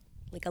ago.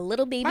 Like a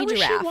little baby Why was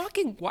giraffe. she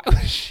walking? Why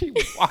was she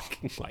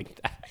walking like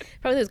that?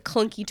 Probably those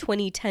clunky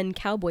 2010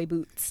 cowboy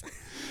boots.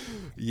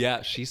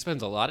 Yeah, she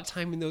spends a lot of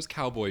time in those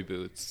cowboy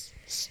boots,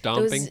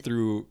 stomping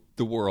through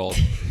the world.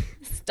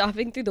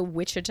 Stopping through the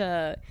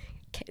Wichita,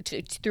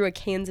 through a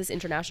Kansas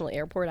International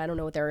Airport. I don't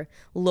know what their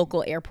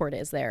local airport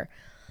is there.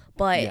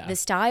 But Yeah. the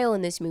style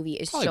in this movie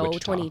is Probably so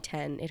Wichita.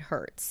 2010. It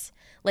hurts.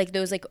 Like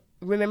those like,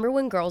 remember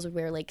when girls would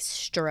wear like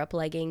stirrup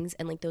leggings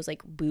and like those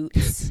like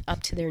boots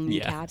up to their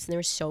kneecaps and they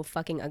were so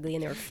fucking ugly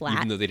and they were flat.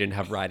 Even though they didn't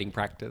have riding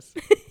practice.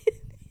 They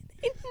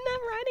didn't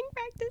have riding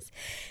practice.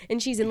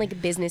 And she's in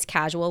like business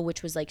casual,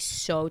 which was like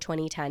so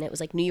 2010. It was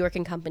like New York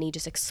and Company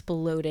just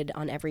exploded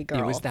on every girl.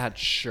 It was that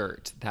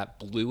shirt, that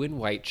blue and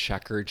white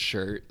checkered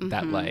shirt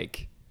that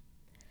like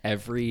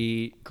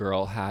every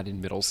girl had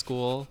in middle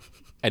school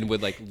and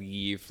would like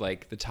leave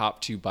like the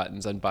top 2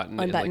 buttons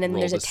unbuttoned and like and then roll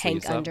there's a the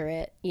tank sleeves up. under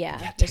it. Yeah,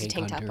 Yeah, there's a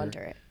tank tank top under.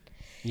 under it.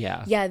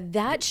 Yeah. Yeah,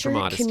 that shirt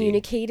modesty.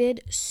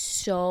 communicated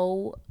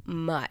so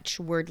much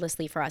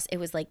wordlessly for us. It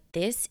was like,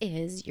 this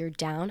is your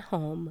down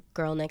home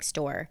girl next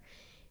door.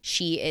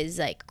 She is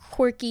like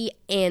quirky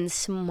and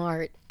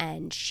smart,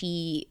 and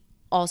she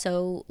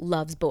also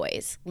loves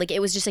boys. Like it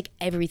was just like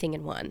everything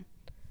in one.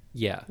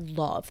 Yeah.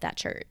 Love that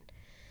shirt.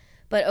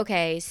 But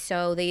okay,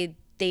 so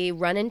they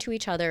run into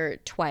each other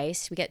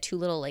twice. We get 2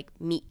 little like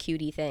meet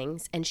cutie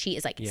things, and she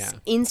is like Yeah.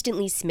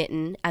 instantly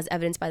smitten, as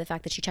evidenced by the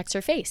fact that she checks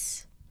her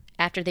face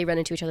after they run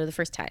into each other the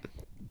first time.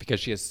 Because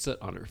she has soot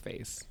on her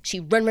face. She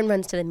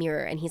runs to the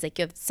mirror, and he's like,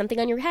 you have something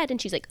on your head, and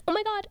she's like, oh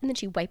my God, and then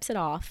she wipes it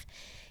off.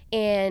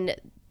 And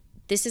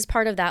this is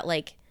part of that,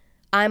 like,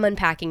 I'm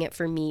unpacking it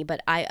for me,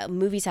 but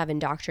movies have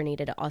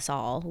indoctrinated us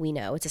all. We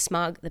know it's a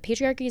smog. The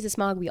patriarchy is a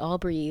smog we all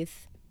breathe,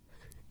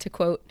 to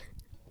quote.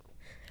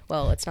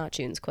 Well, it's not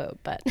June's quote,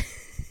 but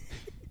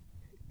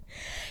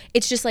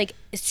it's just like,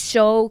 it's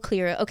so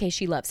clear. Okay,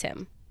 she loves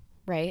him,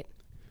 right?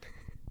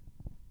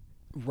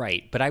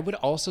 Right. But I would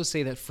also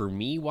say that for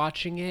me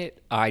watching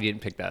it, I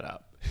didn't pick that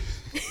up.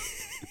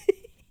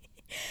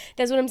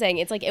 That's what I'm saying.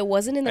 It's like, it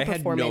wasn't in the I had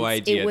performance. no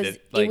idea it was,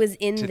 that, like, it was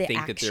in to the think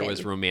action. that there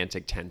was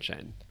romantic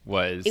tension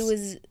was. It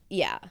was,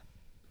 yeah.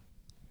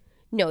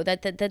 No,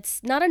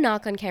 that's not a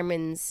knock on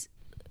Cameron's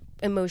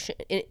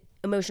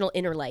emotional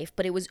inner life,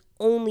 but it was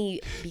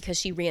only because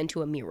she ran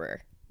to a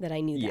mirror that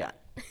I knew that.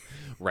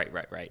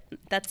 Right.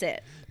 That's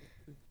it.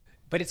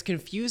 But it's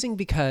confusing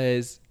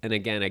because, and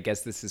again, I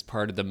guess this is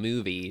part of the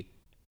movie.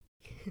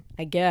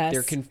 I guess.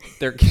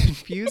 They're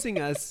confusing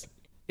us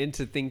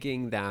into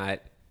thinking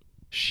that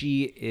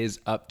she is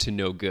up to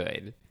no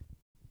good.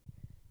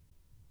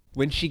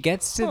 When she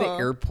gets to the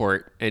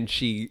airport and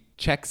she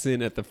checks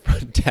in at the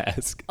front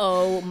desk.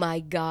 Oh my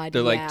God.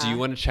 They're like, do you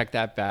want to check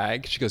that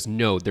bag? She goes,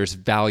 no, there's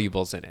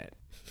valuables in it.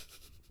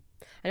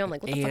 I know, I'm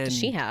like, what the fuck does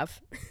she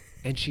have?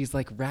 And she's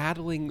like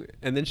rattling,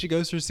 and then she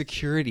goes through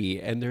security,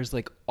 and there's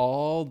like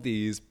all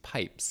these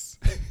pipes.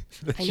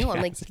 I know,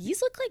 I'm like,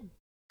 these look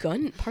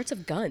like parts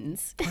of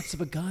guns. Parts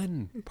of a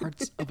gun.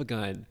 Parts of a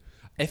gun.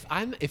 If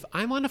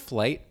I'm on a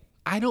flight,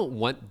 I don't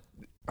want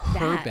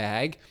her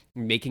bag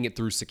making it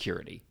through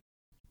security.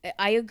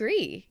 I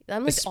agree.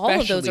 I'm like, especially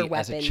all of those are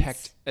weapons.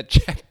 As a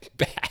checked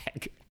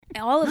bag.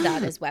 All of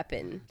that is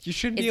weapon. You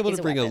shouldn't be able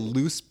to bring a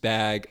loose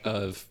bag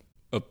of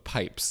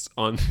pipes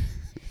on.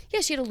 Yeah,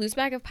 she had a loose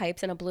bag of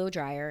pipes and a blow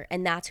dryer,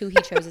 and that's who he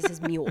chose as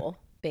his mule,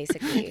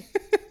 basically.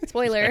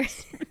 Spoiler,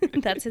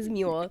 that's his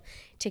mule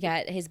to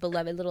get his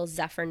beloved little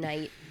Zephyr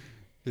Knight.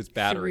 His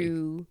battery.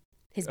 Through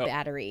his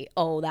battery.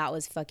 Oh, that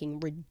was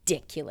fucking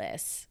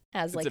ridiculous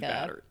as like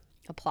a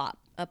plot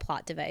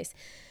device.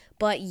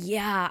 But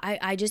yeah,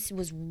 I just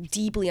was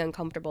deeply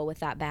uncomfortable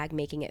with that bag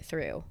making it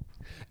through.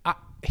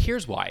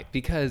 Here's why.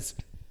 Because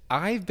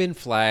I've been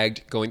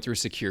flagged going through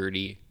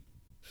security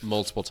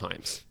multiple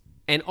times.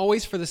 And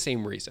always for the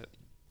same reason.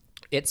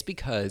 It's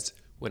because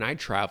when I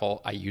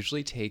travel, I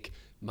usually take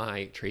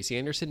my Tracy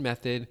Anderson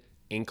method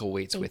ankle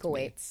weights with me. Ankle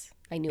weights.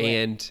 I knew it.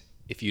 And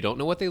if you don't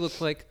know what they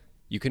look like,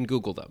 you can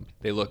Google them.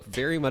 They look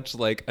very much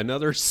like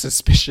another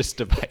suspicious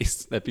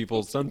device that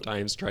people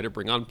sometimes try to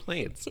bring on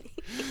planes.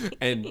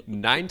 And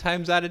 9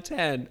 times out of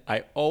 10,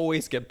 I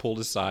always get pulled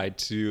aside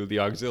to the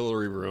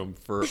auxiliary room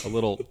for a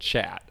little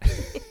chat.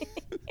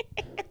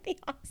 The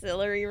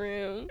auxiliary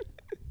room.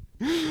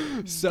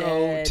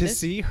 So to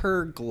see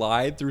her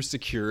glide through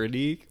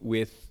security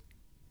with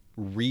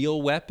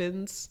real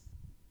weapons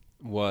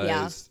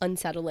was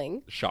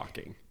unsettling.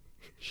 Shocking.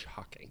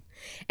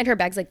 And her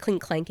bag's like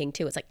clink clanking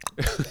too. It's like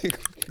clink.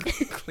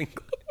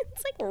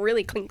 It's like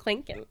really clink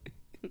clanking.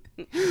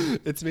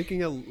 It's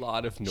making a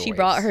lot of noise. She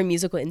brought her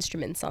musical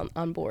instruments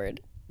on board.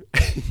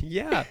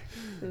 Yeah.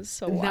 It was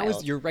so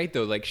wild. You're right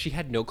though. Like she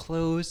had no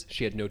clothes,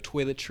 she had no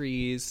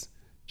toiletries,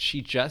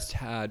 she just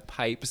had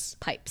pipes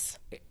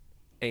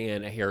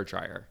and a hair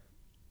dryer.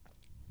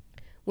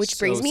 Which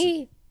brings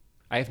me,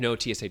 I have no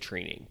TSA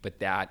training, but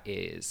that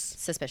is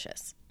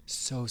suspicious.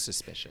 So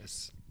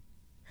suspicious.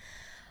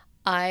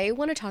 I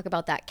want to talk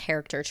about that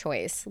character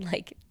choice.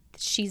 Like,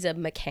 she's a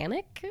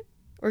mechanic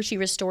or she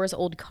restores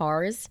old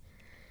cars.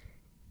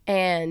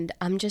 And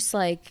I'm just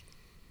like,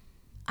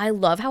 I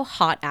love how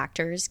hot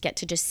actors get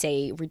to just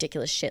say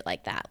ridiculous shit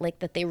like that. Like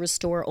that they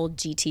restore old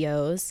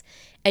GTOs.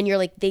 And you're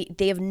like,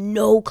 they have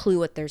no clue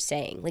what they're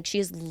saying. Like she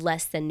has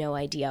less than no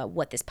idea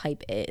what this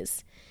pipe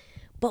is.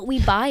 But we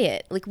buy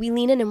it. Like we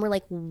lean in and we're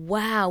like,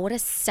 wow, what a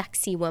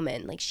sexy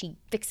woman. Like she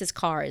fixes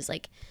cars.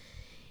 Like,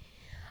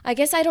 I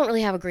guess I don't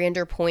really have a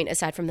grander point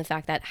aside from the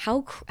fact that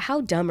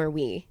how dumb are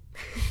we?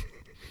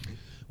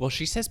 Well,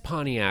 she says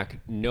Pontiac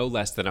no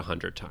less than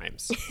 100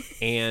 times.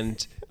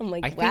 And I'm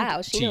like, I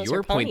wow, think she knows to your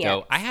her point,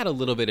 though, Pontiacs. I had a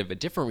little bit of a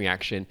different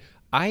reaction.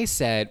 I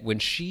said when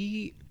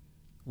she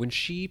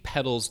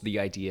peddles the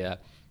idea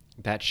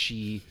that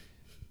she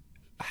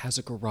has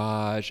a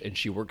garage and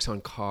she works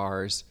on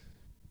cars,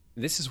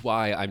 this is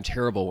why I'm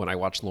terrible when I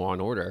watch Law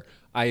and Order.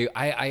 I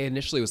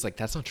initially was like,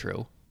 that's not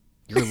true.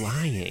 You're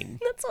lying.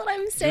 That's what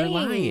I'm saying.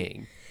 You're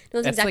lying.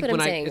 No, that's exactly what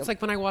I'm saying. It's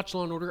like when I watch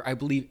Law and Order, I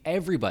believe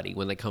everybody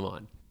when they come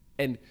on.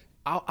 And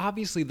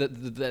obviously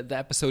the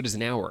episode is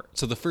an hour.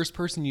 So the first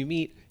person you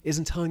meet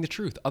isn't telling the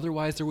truth.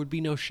 Otherwise there would be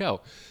no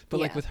show.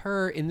 But like with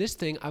her in this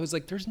thing, I was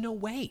like, there's no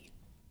way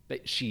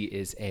that she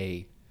is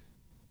a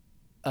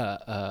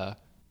car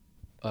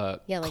I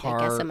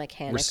guess a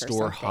mechanic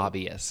restore or something.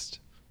 hobbyist.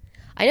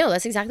 I know,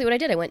 that's exactly what I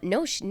did. I went,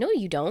 no,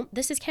 you don't.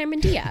 This is Cameron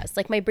Diaz.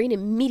 Like my brain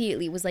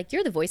immediately was like,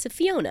 you're the voice of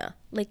Fiona.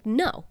 Like,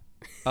 no.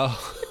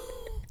 Oh.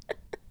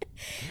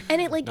 And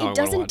it No, it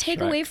doesn't take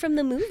Shrek. away from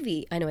the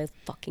movie. I know, I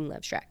fucking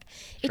love Shrek.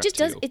 It just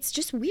does. It's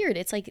just weird.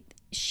 It's like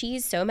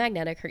she's so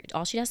magnetic.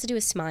 All she has to do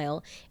is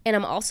smile. And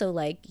I'm also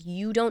like,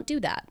 you don't do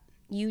that.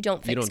 You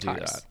don't fix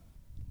cars.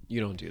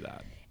 You don't do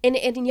that. And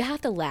you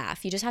have to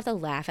laugh. You just have to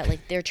laugh at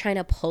like they're trying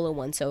to pull a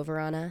once over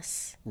on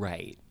us.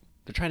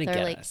 They're trying to They're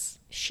get like, us.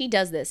 she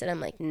does this, and I'm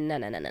like, no.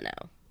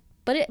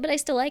 But I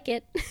still like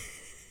it.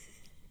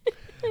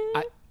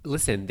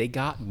 Listen, they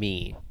got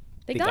me.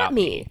 They got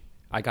me.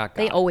 I got.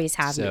 They always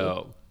have me.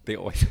 So they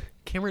always.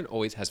 Cameron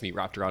always has me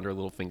wrapped around her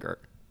little finger.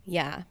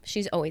 Yeah,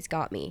 she's always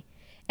got me.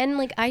 And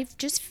like I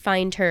just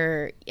find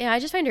her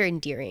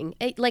endearing.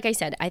 Like I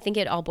said, I think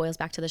it all boils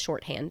back to the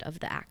shorthand of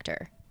the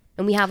actor.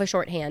 And we have a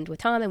shorthand with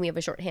Tom and we have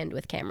a shorthand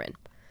with Cameron.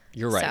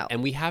 You're right. So.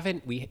 And we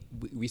haven't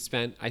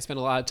I spent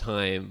a lot of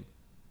time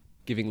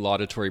giving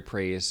laudatory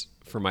praise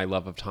for my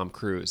love of Tom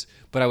Cruise,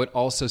 but I would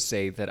also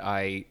say that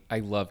I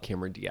love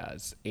Cameron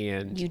Diaz,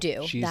 and You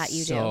do. she's That you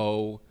do.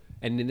 so,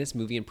 and in this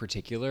movie in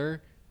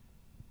particular,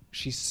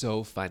 she's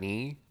so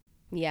funny.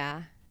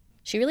 Yeah.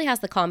 She really has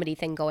the comedy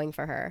thing going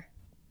for her.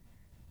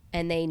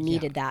 And they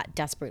needed that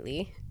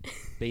desperately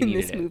They in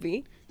needed this it.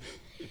 movie.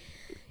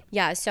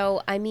 Yeah,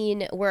 so I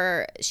mean,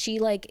 where she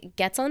like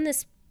gets on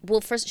this,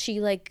 well, first she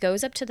like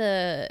goes up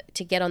to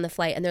get on the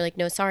flight, and they're like,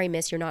 "No, sorry,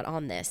 miss, you're not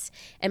on this."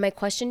 And my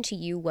question to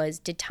you was,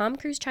 did Tom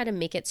Cruise try to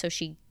make it so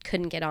she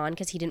couldn't get on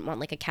because he didn't want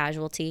like a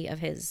casualty of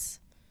his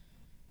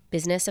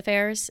business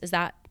affairs? Is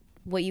that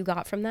what you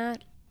got from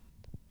that?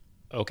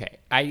 Okay,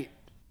 I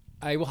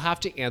will have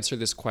to answer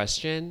this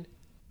question.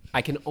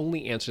 I can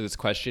only answer this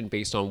question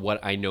based on what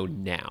I know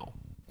now,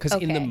 because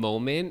in the Okay.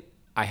 moment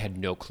I had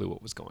no clue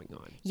what was going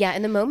on. Yeah,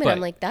 in the moment, But- I'm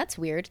like, that's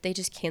weird. They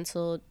just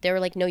canceled. They were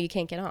like, "No, you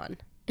can't get on."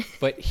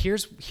 But here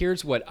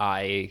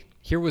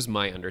was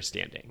my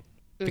understanding.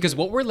 Because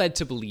what we're led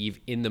to believe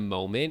in the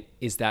moment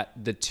is that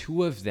the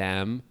two of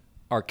them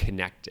are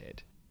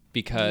connected.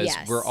 Because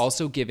Yes.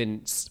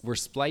 we're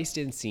spliced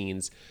in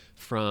scenes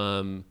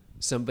from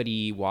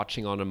somebody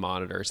watching on a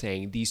monitor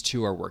saying these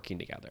two are working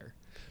together.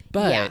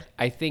 But Yeah.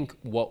 I think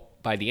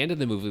what by the end of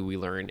the movie we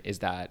learn is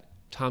that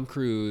Tom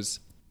Cruise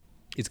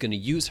is going to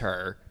use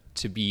her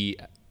to be,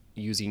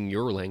 using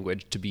your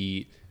language, to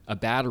be a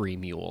battery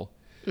mule.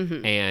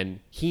 And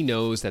he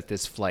knows that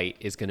this flight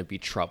is going to be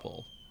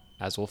trouble,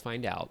 as we'll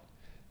find out.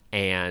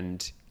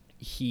 And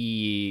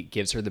he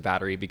gives her the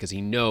battery because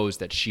he knows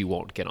that she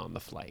won't get on the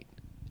flight.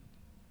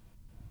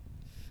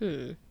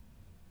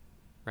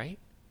 Right?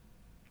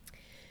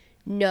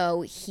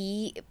 No,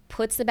 he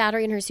puts the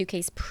battery in her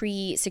suitcase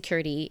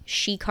pre-security.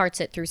 She carts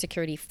it through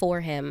security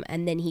for him,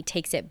 and then he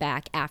takes it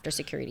back after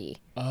security.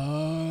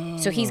 Oh.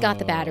 So he's got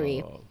the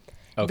battery.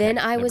 Okay, Then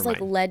I was never like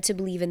mind. led to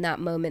believe in that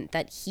moment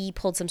that he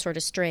pulled some sort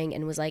of string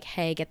and was like,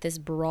 "Hey, get this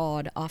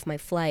broad off my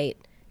flight,"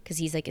 because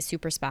he's like a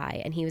super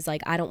spy, and he was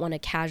like, "I don't want a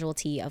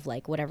casualty of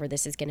like whatever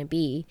this is going to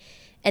be."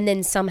 And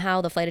then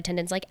somehow the flight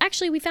attendant's like,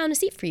 "Actually, we found a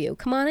seat for you.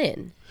 Come on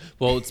in."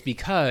 Well, it's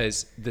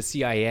because the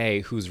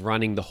CIA, who's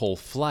running the whole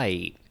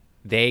flight,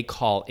 they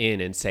call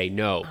in and say,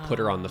 no, put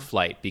her on the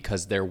flight,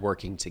 because they're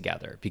working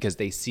together, because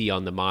they see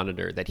on the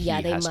monitor that he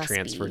Yeah, they has must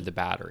transferred be. the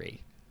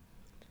battery.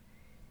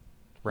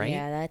 Right?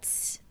 Yeah,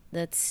 that's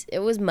it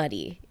was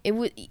muddy. It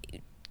was,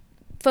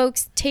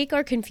 folks, take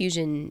our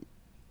confusion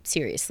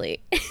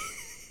seriously.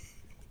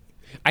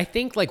 I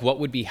think like what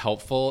would be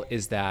helpful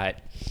is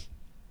that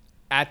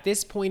at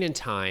this point in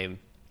time,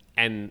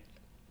 and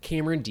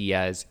Cameron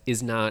Diaz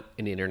is not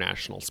an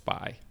international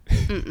spy.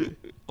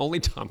 Only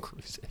Tom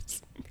Cruise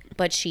is.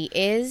 But she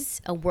is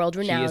a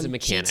world-renowned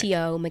mechanic.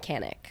 GTO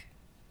mechanic,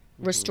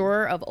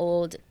 restorer of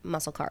old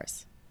muscle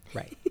cars.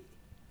 Right.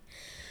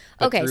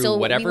 But Okay, through so we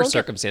whatever won't get-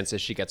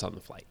 circumstances, she gets on the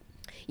flight.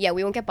 Yeah,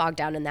 we won't get bogged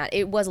down in that.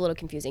 It was a little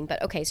confusing, but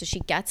okay, so she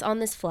gets on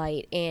this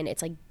flight and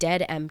it's like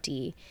dead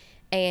empty,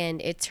 and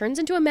it turns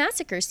into a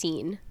massacre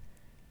scene.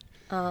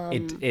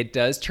 It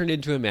does turn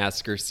into a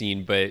massacre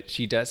scene, but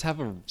she does have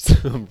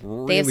some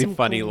They have really some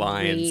funny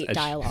lines great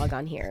dialogue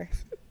on here.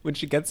 when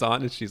she gets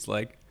on, and she's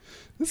like,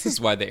 "This is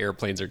why the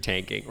airplanes are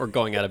tanking or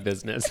going out of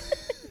business."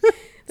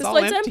 This all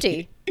flight's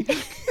empty.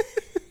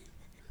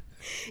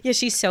 Yeah,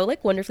 she's so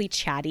like wonderfully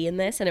chatty in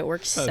this, and it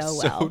works so well.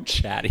 So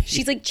chatty.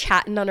 She's like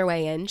chatting on her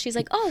way in. She's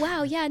like, "Oh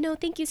wow, yeah, no,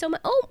 thank you so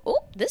much.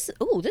 This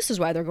is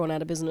why they're going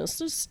out of business.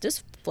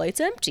 This flight's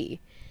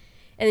empty."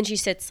 And then she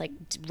sits like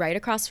right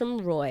across from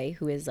Roy,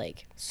 who is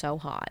like so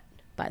hot,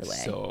 by the way.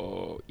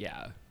 So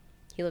yeah,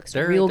 He looks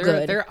they're real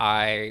good. They're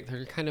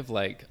kind of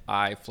like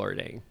eye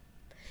flirting.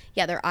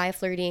 Yeah, they're eye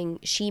flirting.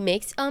 She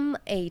makes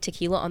a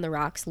tequila on the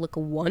rocks look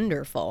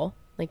wonderful.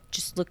 Like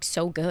just looks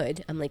so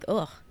good. I'm like,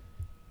 ugh.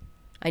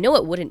 I know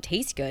it wouldn't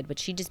taste good, but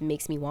she just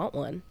makes me want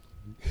one.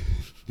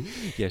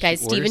 Yeah, Guys,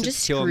 she Steven orders a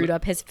just tequila- screwed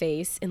up his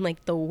face in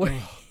like the worst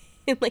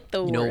in like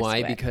the worst. You know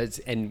why? way. Because,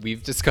 and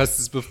we've discussed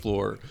this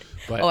before,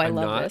 but Oh, I I'm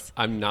love not. this.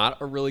 I'm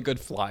not a really good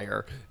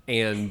flyer,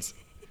 and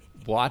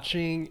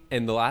watching.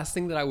 And the last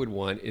thing that I would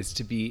want is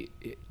to be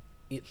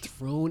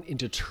thrown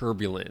into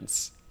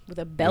turbulence with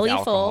a with belly full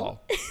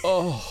alcohol.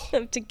 Oh,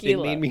 of it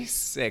tequila. made me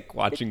sick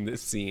watching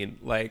this scene.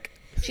 Like,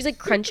 She's like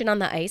crunching on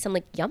the ice. I'm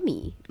like,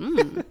 yummy.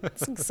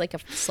 This looks like a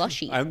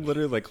slushy. I'm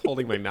literally like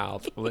holding my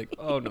mouth. I'm like,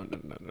 oh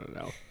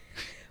no.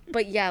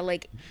 But yeah,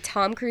 like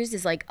Tom Cruise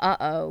is like,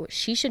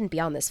 she shouldn't be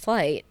on this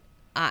flight.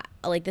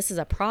 Like this is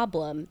a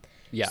problem.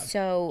 Yeah.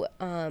 So,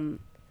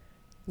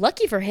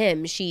 lucky for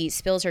him, she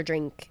spills her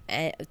drink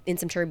in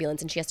some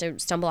turbulence, and she has to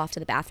stumble off to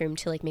the bathroom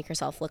to like make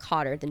herself look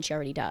hotter than she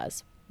already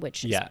does.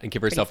 Which is Yeah, and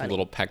give pretty herself a funny.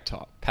 little pep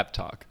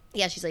talk.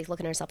 Yeah, she's like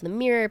looking at herself in the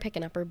mirror,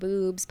 picking up her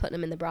boobs, putting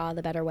them in the bra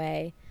the better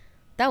way.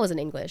 That wasn't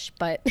English,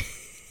 but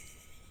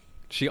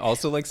She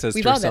also like says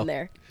we've to all herself, been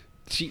there.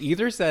 she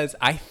either says,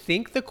 I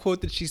think the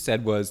quote that she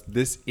said was,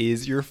 "This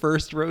is your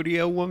first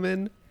rodeo,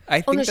 woman."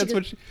 I think no, she that's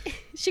what did- she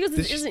She goes,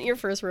 "This This- isn't your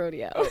first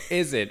rodeo."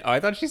 is it. Oh, I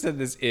thought she said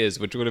this is,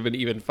 which would have been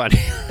even funnier.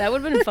 That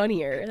would have been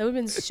funnier. That would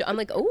have been. I'm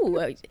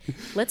like,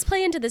 let's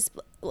play into this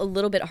a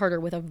little bit harder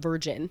with a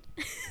virgin.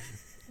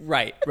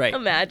 Right.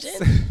 Imagine.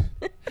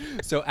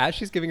 So as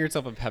she's giving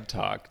herself a pep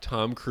talk,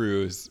 Tom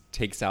Cruise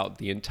takes out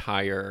the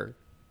entire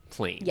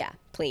plane. Yeah,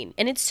 plane.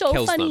 And it's so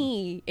Kills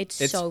funny.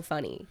 It's so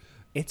funny.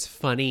 It's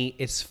funny.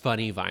 It's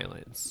funny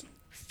violence.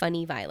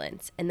 Funny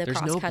violence. And the There's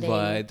cross-cutting. no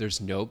blood.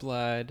 There's no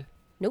blood.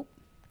 Nope.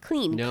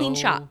 Clean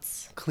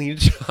shots. Clean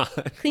shots.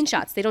 Clean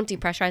shots. They don't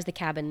depressurize the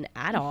cabin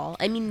at all.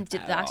 I mean, the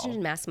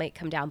oxygen mask might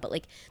come down, but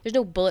like there's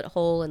no bullet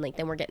hole and like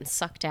then we're getting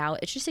sucked out.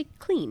 It's just like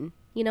clean,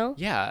 you know?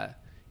 Yeah.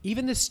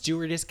 Even the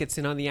stewardess gets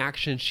in on the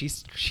action. She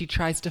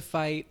tries to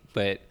fight,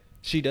 but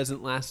she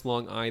doesn't last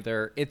long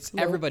either.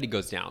 Everybody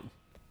goes down.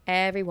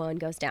 Everyone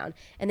goes down.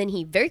 And then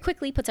he very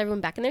quickly puts everyone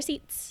back in their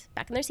seats.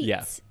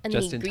 Yeah, And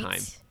just then he in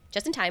time.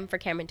 Just in time for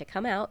Cameron to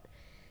come out.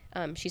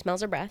 She smells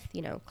her breath,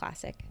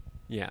 classic.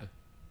 Yeah.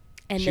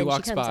 And she then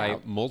walks she comes by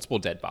out. multiple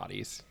dead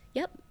bodies.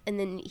 Yep. And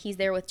then he's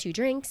there with 2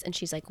 drinks and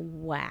she's like,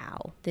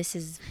 wow, this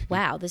is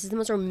the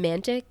most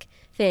romantic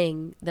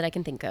thing that I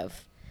can think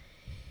of.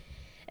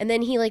 And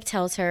then he like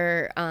tells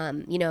her,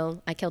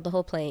 I killed the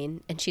whole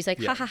plane. And she's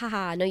like, ha ha ha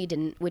ha, no you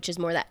didn't, which is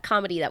more that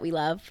comedy that we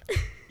love.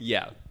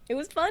 Yeah. It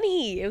was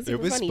funny. It was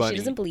super funny. She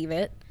doesn't believe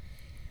it.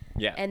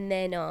 Yeah. And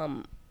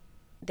then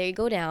they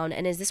go down.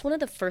 And is this one of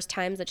the first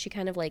times that she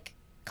kind of like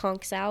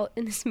conks out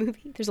in this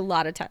movie? There's a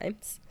lot of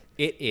times.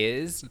 It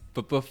is,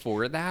 but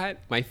before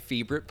that, my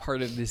favorite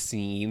part of the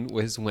scene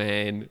was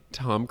when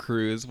Tom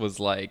Cruise was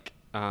like,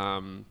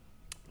 I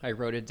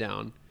wrote it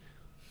down.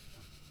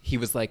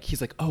 He's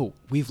like, oh,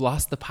 we've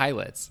lost the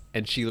pilots.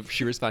 And she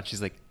responds,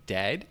 she's like,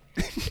 dead?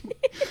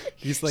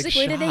 He's like,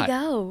 where did they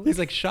go? He's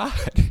like, shot.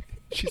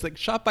 She's like,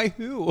 shot by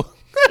who?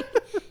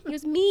 It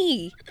was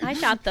me. I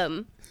shot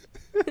them.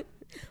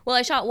 Well,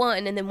 I shot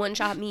one and then one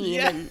shot me.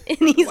 Yeah. And he's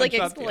One like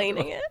shot the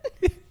explaining other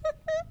it.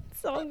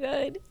 So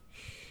good.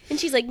 And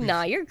she's like,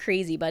 nah, you're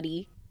crazy,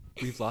 buddy.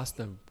 We've lost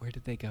them. Where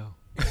did they go?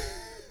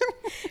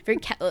 Very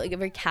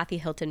Kathy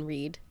Hilton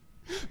read.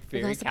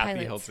 Very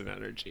Kathy Hilton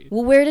energy.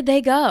 Well, where did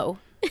they go?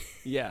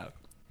 Yeah.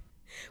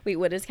 Wait,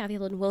 what is Kathy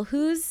Hilton? Well,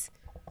 Who is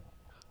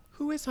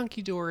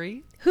Hunky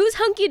Dory? who's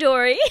Hunky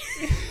Dory?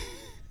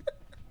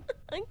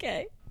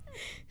 Okay.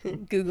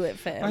 Google it,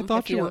 fam. I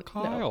thought if you were don't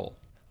know. Kyle.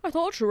 I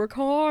thought you were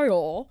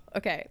Kyle.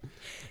 Okay.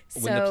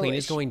 When the plane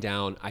is going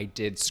down, I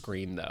did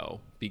scream though,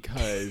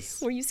 because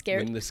Were you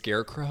scared? when the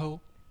scarecrow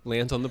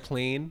lands on the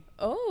plane,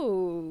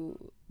 Oh.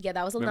 Yeah,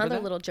 that was Remember another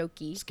that? little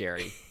jokey.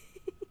 scary.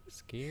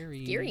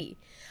 Scary. Scary.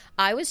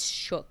 I was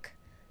shook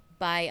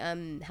by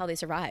how they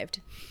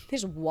survived. They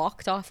just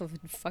walked off of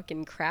a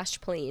fucking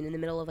crashed plane in the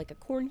middle of like a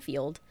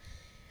cornfield.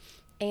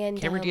 And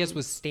Cameron Diaz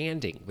was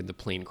standing when the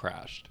plane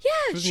crashed.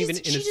 yeah, she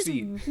wasn't even in a just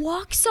seat.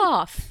 walks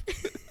off.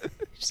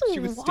 She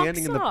was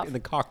standing in the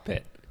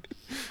cockpit.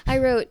 I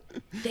wrote,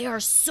 they are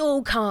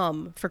so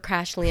calm for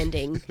crash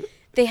landing.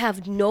 They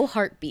have no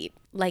heartbeat.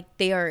 Like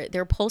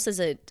their pulse is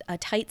a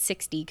tight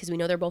 60 because we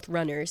know they're both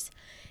runners.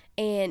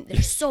 And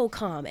they're so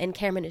calm. And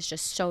Cameron is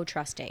just so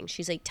trusting.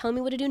 She's like, tell me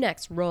what to do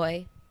next,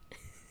 Roy.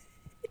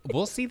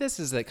 We'll see this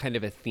as a kind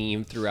of a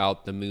theme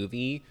throughout the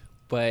movie,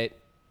 but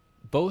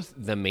both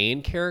the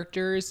main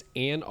characters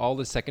and all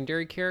the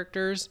secondary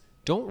characters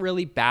don't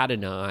really bat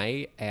an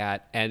eye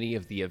at any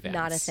of the events.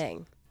 Not a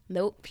thing.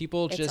 Nope.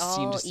 People It's just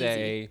seem all to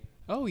say,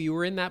 "Oh, you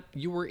were in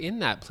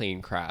that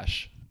plane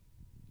crash.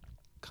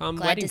 Come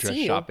Glad wedding to dress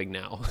see you." shopping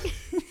now."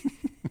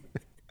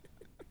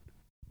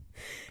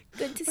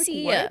 Good to Like, see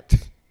you. what?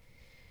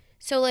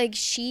 So like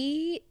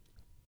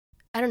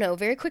I don't know,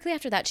 very quickly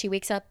after that she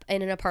wakes up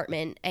in an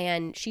apartment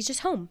and she's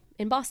just home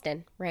in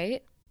Boston,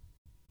 right?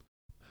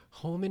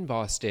 Home in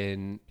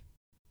Boston,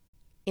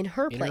 In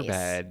her in place. her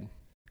bed.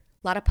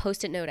 A lot of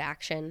post-it note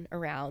action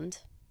around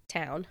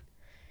town.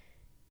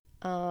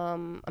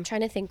 I'm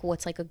trying to think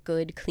what's like a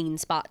good clean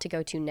spot to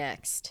go to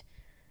next.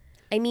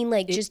 I mean,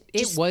 like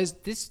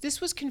This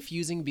was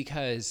confusing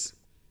because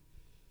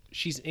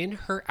she's in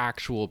her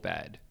actual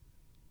bed.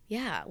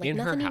 yeah, like in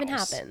her nothing even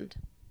house. happened.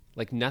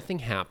 Like nothing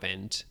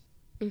happened.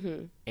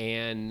 Mm-hmm.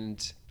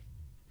 And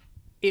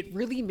it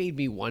really made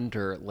me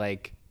wonder,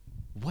 like,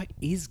 what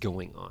is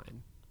going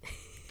on?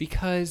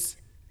 Because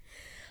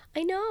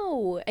I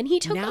know, and he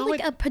took Now like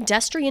it- a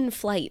pedestrian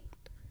flight,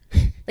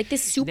 like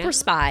this super Now-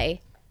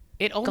 spy.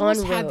 it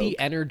almost Gone had rogue. the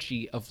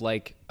energy of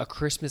like a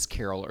Christmas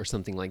Carol or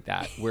something like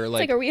that, where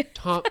like, like, are we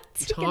Tom about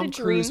to get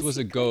a Cruise dream was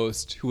a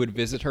ghost who would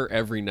visit her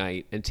every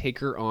night and take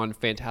her on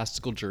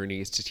fantastical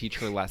journeys to teach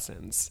her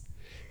lessons.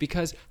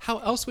 Because how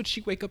else would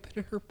she wake up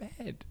in her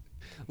bed?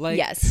 Like,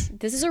 Yes,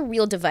 this is a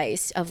real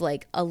device of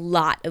like a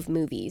lot of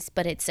movies,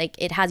 but it's like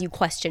it has you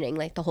questioning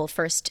like the whole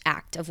first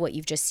act of what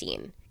you've just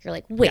seen. You're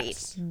like, wait,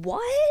 Yes.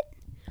 what?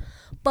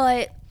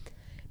 But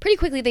pretty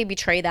quickly they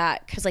betray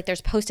that because like there's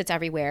post-its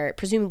everywhere,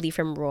 presumably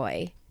from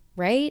Roy,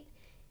 right?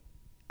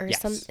 Or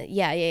Yes.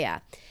 yeah.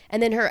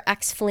 And then her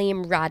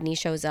ex-flame Rodney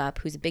shows up,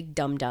 who's a big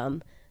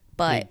dum-dum.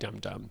 But big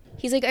dum-dum.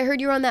 he's like, I heard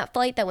you were on that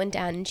flight that went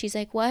down. And she's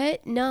like,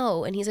 what?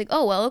 No. And he's like,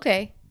 oh, well,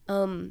 okay. You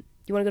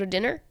want to go to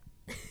dinner?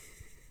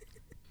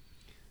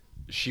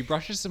 She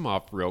brushes him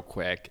off real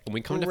quick, and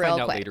we come to Real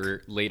find out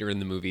quick. later in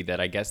the movie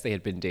that I guess they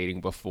had been dating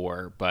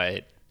before,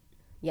 but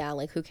Yeah,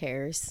 like who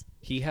cares?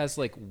 He has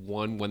like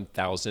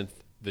 1/1000th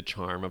the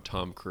charm of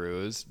Tom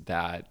Cruise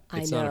that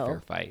it's I not a know. fair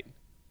fight.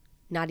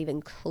 Not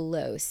even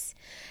close.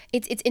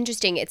 It's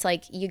interesting. It's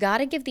like you got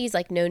to give these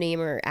like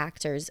no-namer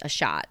actors a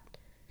shot.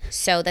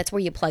 So that's where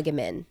you plug them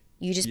in.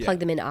 You just plug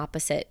them in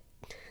opposite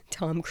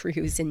Tom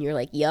Cruise and you're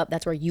like, "Yep,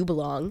 that's where you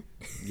belong."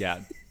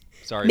 Yeah.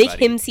 Sorry, Make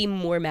buddy. him seem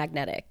more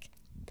magnetic.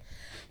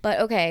 But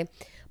okay,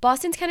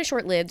 Boston's kind of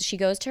short-lived. She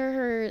goes to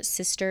her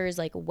sister's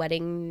like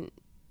wedding.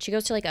 She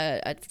goes to like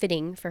a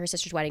fitting for her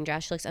sister's wedding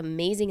dress. She looks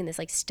amazing in this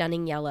like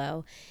stunning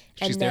yellow.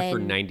 She's there for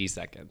 90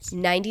 seconds.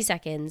 90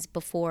 seconds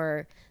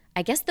before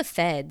I guess the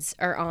feds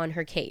are on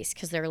her case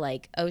because they're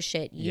like, oh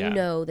shit, you Yeah.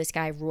 know this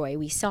guy Roy.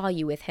 We saw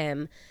you with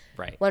him.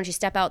 Right. Why don't you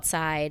step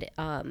outside?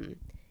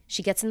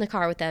 She gets in the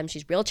car with them.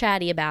 She's real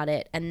chatty about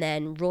it. And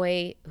then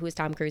Roy, who is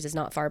Tom Cruise, is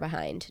not far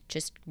behind,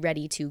 just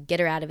ready to get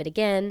her out of it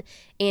again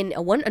in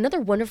another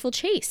wonderful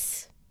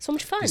chase. So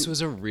much fun. This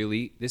was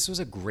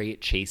a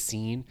great chase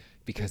scene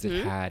because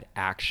it had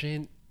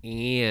action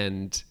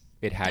and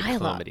it had Dialogue.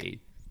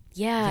 comedy.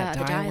 Yeah,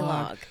 the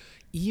dialogue.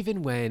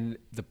 Even when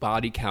the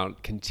body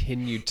count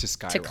continued to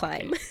skyrocket,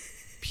 climb.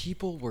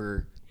 people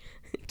were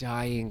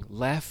dying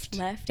left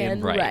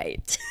and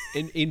right.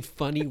 in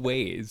funny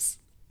ways.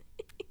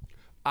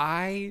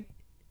 I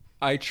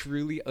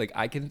truly like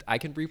I can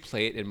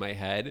replay it in my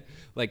head,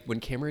 like when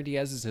Cameron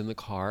Diaz is in the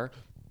car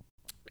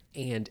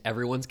and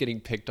everyone's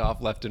getting picked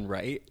off left and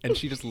right and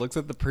she just looks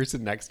at the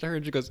person next to her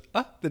and she goes,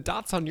 the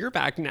dot's on your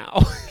back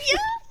now.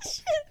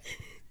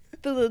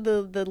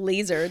 The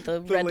laser,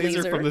 the red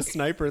laser from the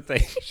sniper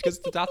thing. She goes,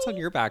 the dot's on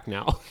your back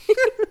now.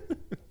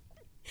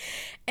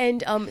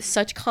 And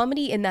such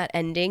comedy in that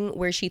ending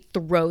where she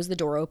throws the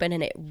door open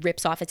and it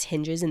rips off its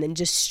hinges and then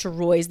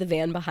destroys the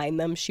van behind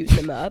them, shooting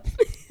them up.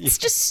 It's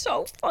just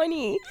so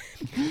funny.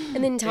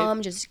 And then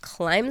Tom just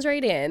climbs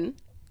right in.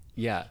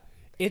 Yeah.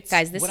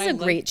 Guys, this is a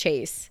great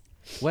chase.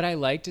 What I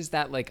liked is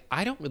that, like,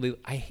 I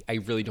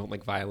really don't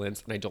like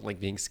violence and I don't like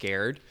being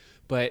scared,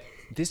 but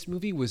this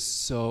movie was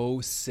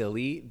so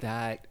silly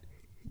that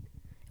It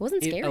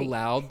wasn't scary. it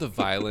allowed the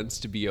violence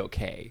to be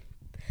okay.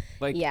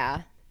 Like,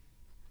 Yeah,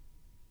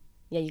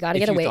 you got to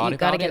if get away. thought You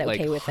got to about get it,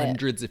 okay like, with it.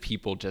 hundreds of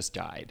people just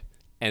died,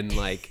 and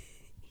like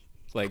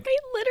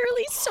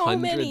Literally so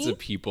hundreds many. of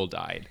people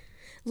died.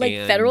 Like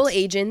And federal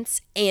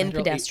agents and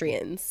federal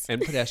pedestrians.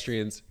 and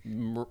pedestrians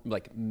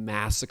like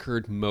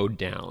massacred, mowed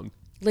down.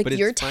 Like But it's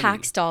your funny.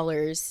 tax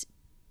dollars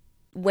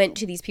went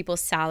to these people's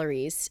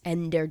salaries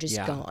and they're just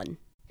gone.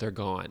 They're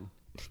gone,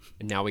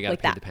 and now we got to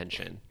Like pay that. the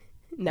pension.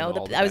 No, And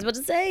all the I was ben- about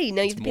to say,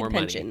 no, you have to pay more the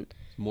pension.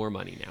 More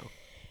money now.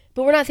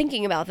 But we're not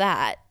thinking about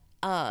that.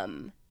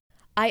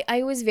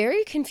 I was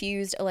very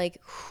confused. Like,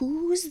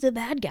 who's the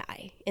bad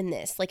guy in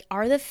this? Like,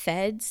 are the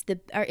feds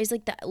is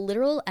like the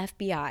literal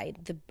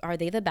FBI? Are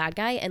they the bad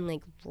guy? And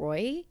like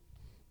Roy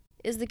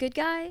is the good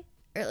guy?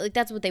 Or like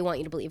that's what they want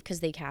you to believe because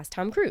they cast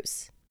Tom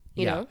Cruise.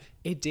 You know?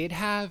 It did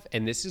have,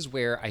 and this is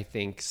where I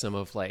think some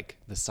of like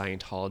the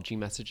Scientology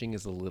messaging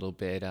is a little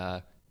bit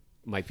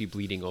might be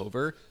bleeding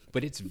over,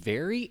 but it's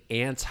very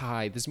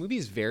this movie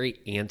is very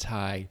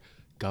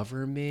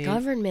anti-government,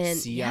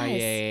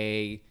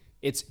 CIA.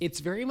 Yes. It's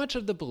very much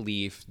of the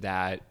belief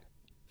that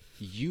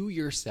you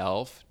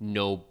yourself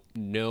know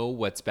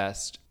what's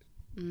best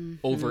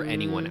over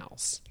anyone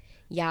else.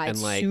 Yeah, it's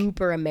And, like,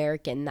 super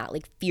American, that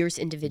like fierce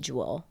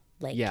individual.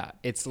 Like, Yeah,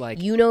 it's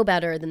like you know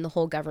better than the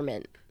whole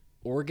government.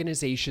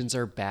 organizations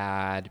are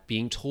bad,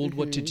 being told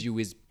what to do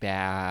is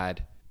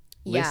bad,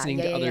 Mm-hmm. Yeah, listening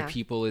yeah, to yeah, other yeah.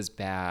 people is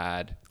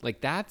bad. Like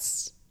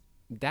that's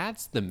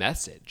the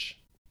message.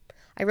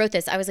 I wrote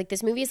this. I was like,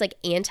 this movie is like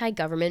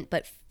anti-government,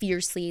 but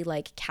fiercely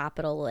like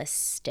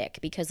capitalistic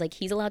because like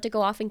he's allowed to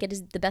go off and get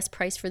the best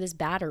price for this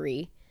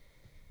battery.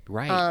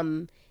 Right.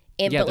 And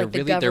yeah, but like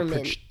the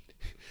government.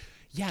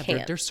 they're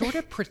can't. sort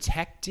of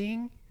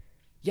protecting.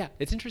 Yeah,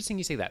 it's interesting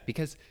you say that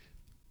because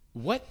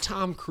what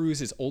Tom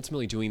Cruise is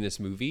ultimately doing in this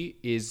movie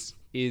is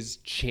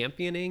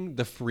championing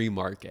the free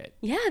market.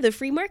 Yeah, the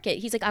free market.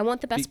 He's like, I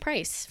want the best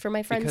price for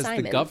my friend Because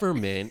Simon. the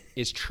government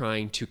is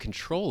trying to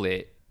control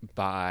it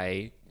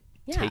by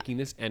taking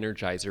this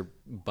Energizer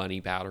bunny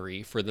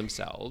battery for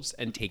themselves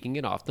and taking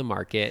it off the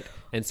market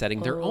and setting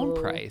their own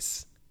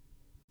price.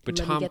 But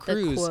Let me Tom get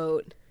Cruise, the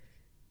quote.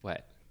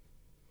 what?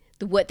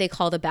 What they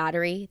call the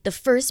battery, the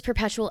first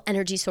perpetual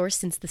energy source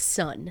since the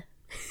sun.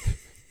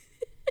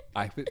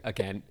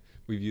 Again,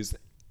 we've used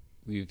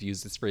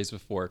this phrase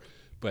before,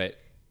 but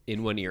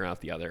in one ear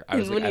out the other. I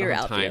was like, I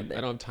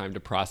don't have time to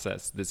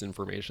process this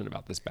information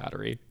about this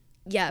battery.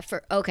 Yeah,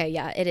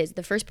 it is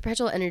the first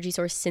perpetual energy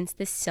source since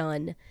the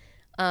sun.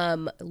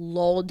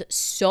 Lulled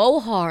so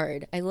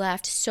hard. I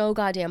laughed so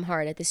goddamn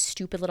hard at this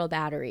stupid little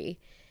battery.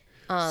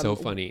 So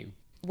funny.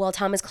 While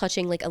Tom is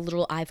clutching like a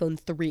little iPhone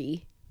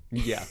 3.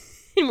 Yeah.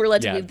 And we're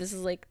led to Yeah. believe this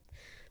is like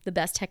the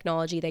best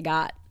technology they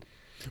got.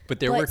 But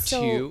there were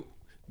two.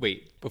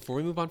 Wait, before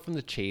we move on from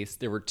the chase,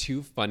 there were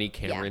two funny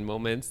Cameron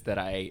moments that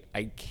I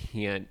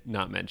can't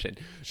not mention.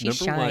 She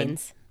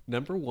shines.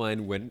 Number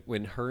one,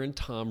 when her and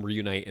Tom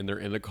reunite and they're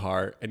in the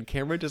car, and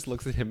Cameron just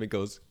looks at him and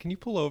goes, "Can you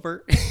pull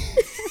over?"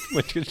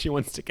 when she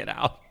wants to get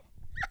out.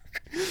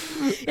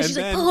 And she's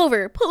like, pull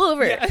over, pull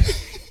over. Yeah.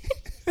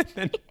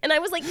 And I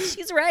was like,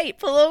 she's right,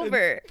 pull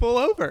over. Pull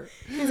over.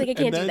 He's like, I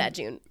can't do that,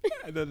 June.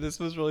 And then this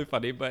was really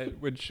funny, but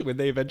when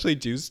they eventually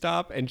do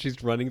stop and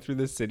she's running through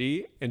the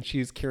city and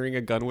she's carrying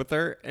a gun with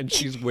her and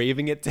she's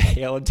waving it to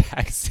hail a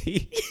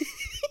taxi.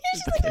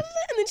 She's like, and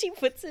then she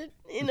puts it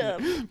in a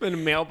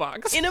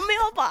mailbox. In a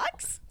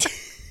mailbox.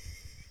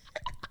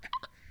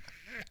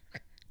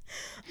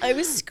 I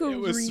was screaming.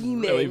 It was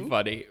really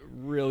funny.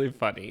 Really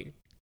funny.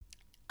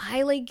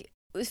 I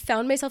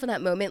found myself in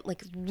that moment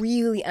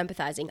really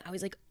empathizing. I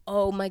was like,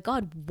 oh my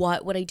God,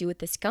 what would I do with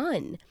this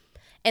gun?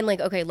 And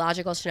okay,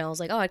 logical Chanel's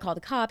like, oh, I'd call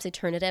the cops, I'd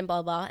turn it in,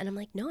 blah, blah. And I'm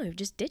like, no,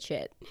 just ditch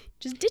it.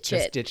 Just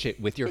ditch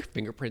it with your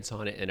fingerprints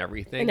on it and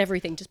everything. And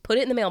everything. Just put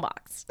it in the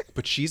mailbox.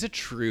 But she's a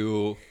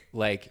true,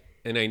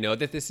 and I know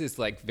that this is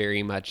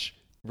very much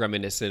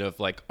reminiscent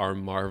of our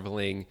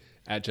marveling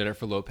at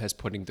Jennifer Lopez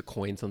putting the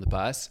coins on the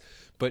bus.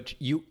 But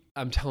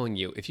I'm telling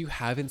you, if you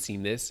haven't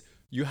seen this,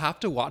 you have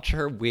to watch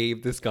her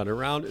wave this gun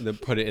around and then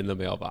put it in the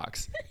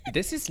mailbox.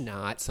 This is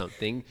not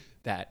something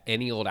that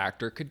any old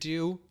actor could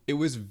do. It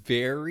was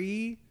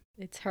very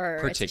It's her.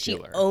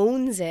 particular. She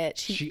owns it.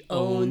 She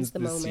owns the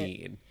moment.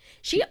 Scene.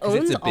 She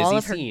owns all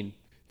of her.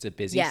 It's a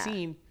busy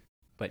scene,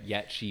 but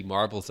yet she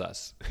marbles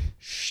us.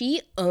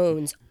 She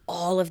owns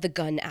all of the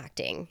gun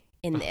acting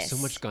in this. So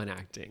much gun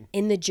acting.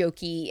 In the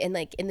jokey in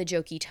the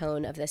jokey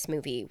tone of this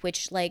movie,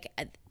 which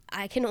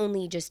I can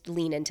only just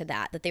lean into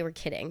that they were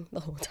kidding the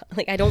whole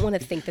time. I don't want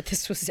to think that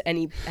this was at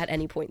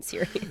any point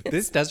serious.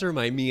 This does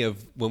remind me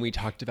of when we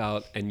talked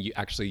about, and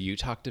you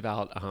talked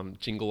about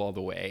Jingle All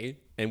the Way,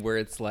 and where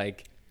it's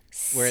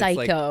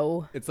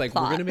psycho. It's we're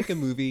gonna make a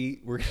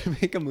movie. We're gonna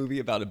make a movie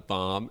about a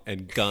bomb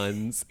and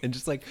guns, and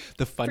just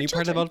the funny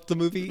part about the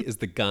movie is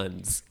the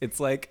guns.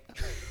 It's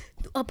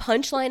a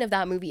punchline of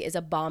that movie is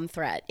a bomb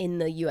threat in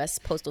the U.S.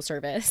 Postal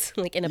Service,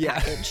 in a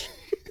package.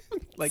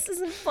 This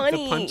isn't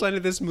funny. The punchline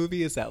of this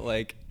movie is that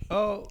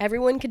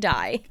everyone could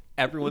die.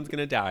 Everyone's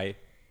gonna die.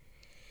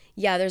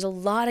 Yeah, there's a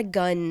lot of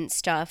gun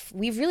stuff.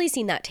 We've really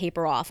seen that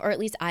taper off, or at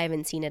least I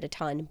haven't seen it a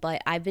ton,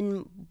 but I've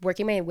been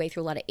working my way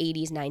through a lot of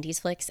 80s, 90s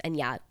flicks, and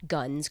yeah,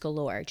 guns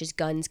galore. Just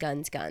guns,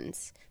 guns,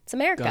 guns. It's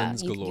America.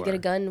 You get a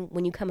gun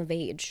when you come of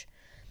age.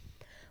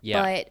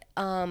 Yeah.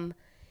 But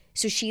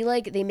so she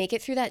they make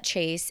it through that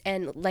chase,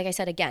 and like I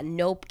said again,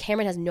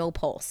 Cameron has no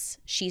pulse.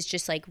 She's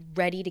just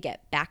ready to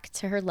get back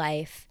to her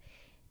life.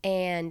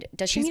 And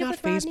does she meet up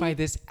with Rodney? She's not fazed by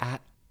this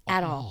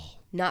at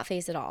all. Not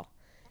fazed at all.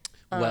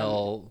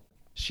 Well,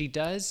 she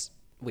does.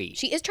 Wait.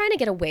 She is trying to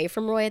get away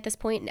from Roy at this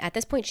point. And at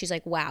this point, she's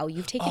like, wow,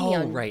 you've taken me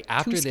on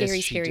After two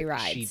this, scary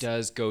rides. She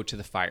does go to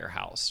the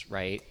firehouse,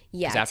 right?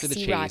 Yeah, after the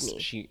see chase,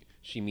 Rodney.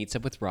 She meets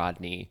up with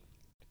Rodney,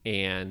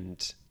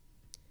 and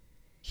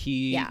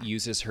he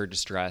uses her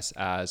distress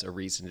as a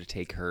reason to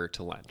take her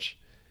to lunch.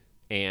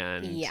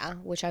 And yeah,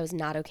 which I was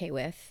not okay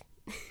with.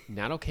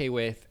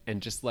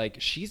 And just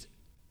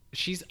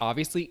she's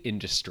obviously in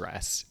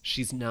distress.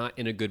 She's not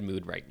in a good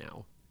mood right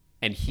now.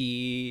 And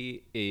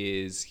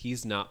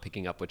he's not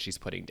picking up what she's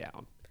putting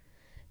down.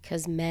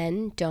 Because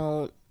men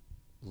don't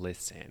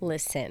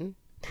listen.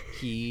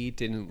 He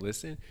didn't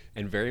listen.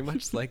 And very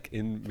much like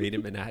in Made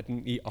in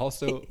Manhattan, he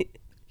also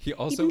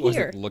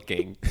wasn't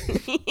looking.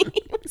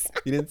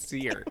 He didn't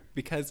see her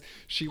because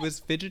she was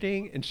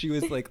fidgeting and she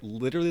was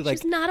literally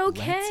she's not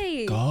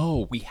okay. Let's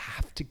go. We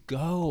have to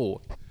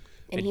go.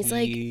 And he's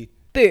like,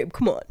 babe,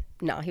 come on.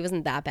 No, he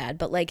wasn't that bad.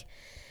 But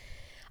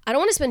I don't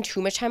want to spend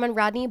too much time on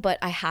Rodney, but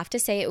I have to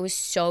say it was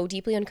so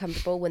deeply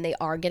uncomfortable when they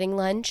are getting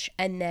lunch.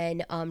 And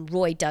then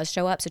Roy does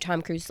show up. So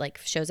Tom Cruise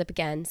shows up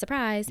again.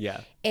 Surprise.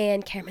 Yeah.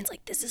 And Cameron's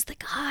like, this is the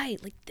guy.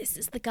 This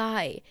is the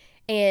guy.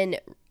 And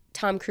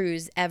Tom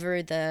Cruise,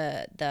 ever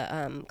the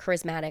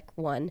charismatic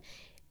one,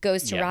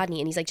 goes to Rodney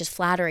and he's just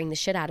flattering the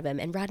shit out of him.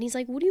 And Rodney's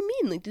like, what do you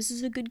mean? This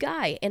is a good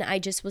guy. And I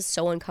just was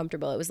so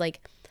uncomfortable. It was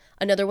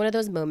another one of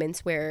those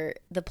moments where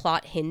the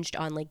plot hinged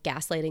on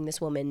gaslighting this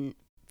woman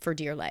for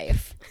dear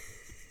life.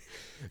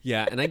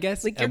 Yeah, and I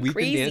guess and we've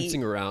crazy.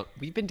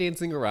 been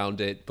dancing around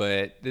it,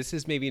 but this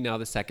is maybe now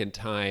the second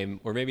time,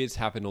 or maybe it's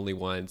happened only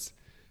once.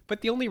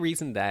 But the only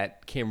reason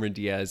that Cameron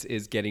Diaz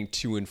is getting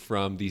to and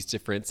from these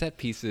different set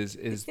pieces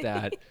is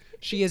that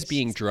she is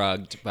being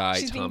drugged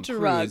by Tom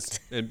Cruise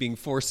and being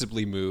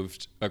forcibly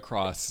moved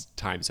across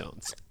time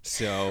zones.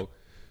 So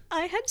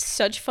I had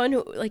such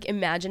fun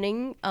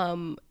imagining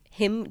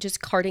him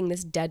just carting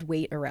this dead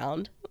weight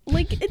around.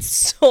 It's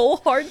so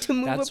hard to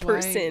move a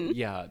person.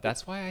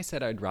 That's why I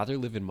said I'd rather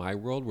live in my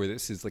world where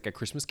this is a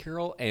Christmas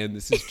Carol and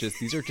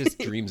these are just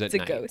dreams at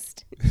night. It's a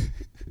ghost.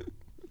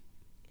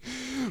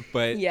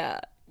 But yeah.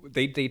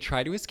 They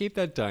try to escape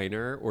that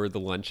diner or the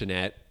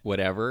luncheonette,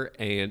 whatever,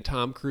 and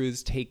Tom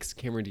Cruise takes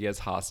Cameron Diaz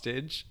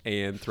hostage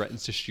and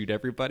threatens to shoot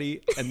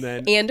everybody, and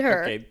then and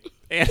her. Okay,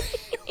 and,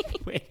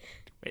 wait.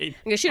 I'm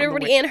gonna shoot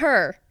everybody and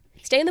her.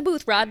 Stay in the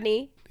booth,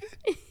 Rodney.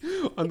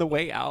 On the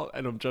way out,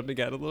 and I'm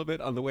jumping out a little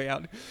bit. On the way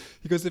out,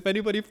 he goes, "If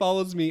anybody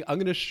follows me, I'm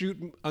gonna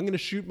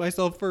shoot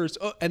myself first,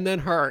 and then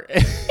her."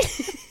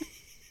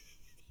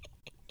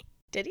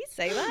 Did he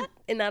say that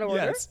in that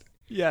order?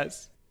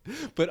 Yes.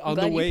 But on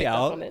the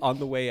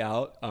way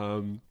out,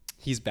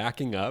 he's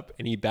backing up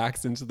and he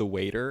backs into the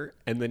waiter,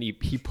 and then he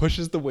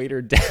pushes the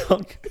waiter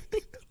down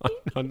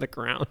on the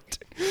ground.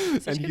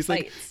 And he's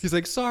like,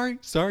 sorry,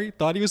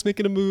 thought he was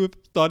making a move.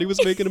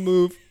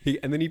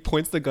 And then he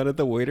points the gun at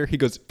the waiter. He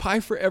goes, pie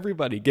for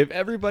everybody. Give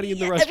everybody in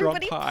the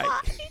restaurant pie.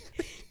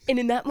 And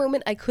in that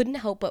moment, I couldn't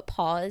help but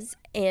pause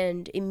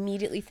and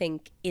immediately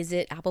think, is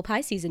it apple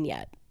pie season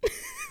yet?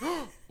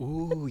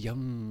 Ooh,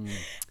 yum.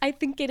 I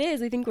think it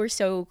is. I think we're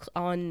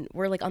on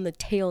the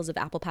tails of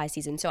apple pie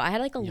season. So I had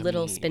like a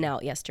little spin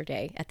out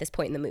yesterday at this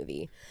point in the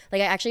movie.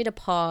 Like I actually had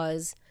to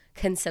pause,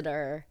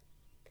 consider,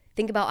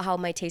 think about how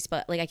my taste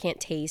bud, like I can't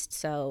taste,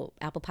 so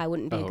apple pie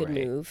wouldn't be a good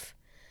move.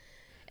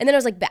 And then I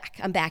was like,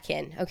 I'm back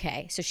in.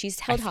 Okay, so she's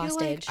held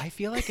hostage. I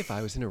feel like if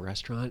I was in a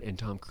restaurant and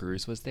Tom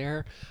Cruise was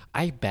there,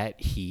 I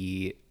bet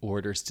he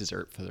orders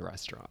dessert for the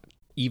restaurant,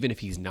 even if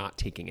he's not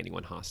taking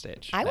anyone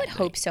hostage. I would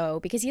hope so,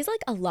 because he has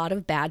like a lot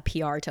of bad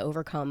PR to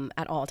overcome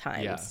at all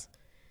times. Yeah.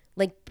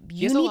 Like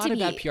he has a lot of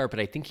bad PR, but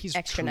I think he's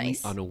truly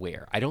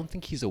unaware. I don't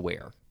think he's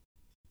aware.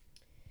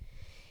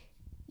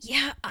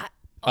 Yeah.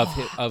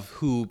 Of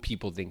who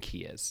people think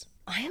he is.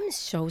 I am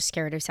so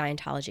scared of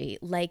Scientology.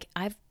 Like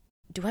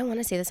do I want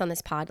to say this on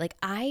this pod? Like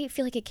I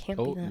feel like it can't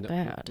be that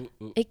bad.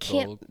 It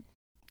can't.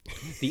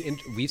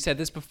 We've said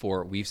this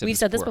before. We've said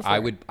this before. I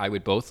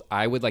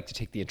would like to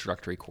take the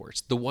introductory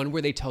course, the one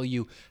where they tell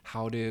you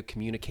how to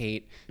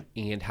communicate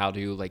and how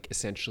to like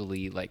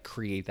essentially like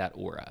create that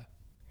aura.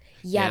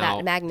 Yeah, now,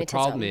 that magnetism.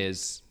 The problem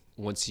is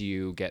once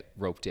you get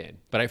roped in.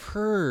 But I've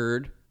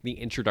heard the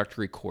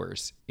introductory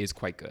course is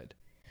quite good.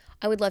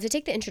 I would love to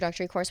take the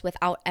introductory course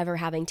without ever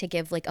having to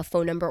give like a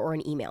phone number or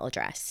an email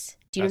address.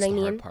 Do you know what I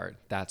mean? That's the hard part.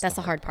 That's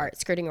the hard part,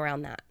 skirting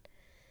around that.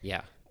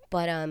 Yeah.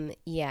 But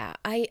yeah,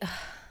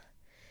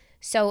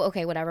 so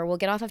okay, whatever. We'll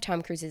get off of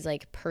Tom Cruise's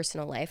like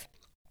personal life.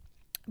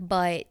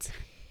 But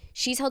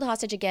she's held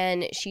hostage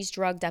again. She's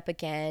drugged up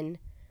again.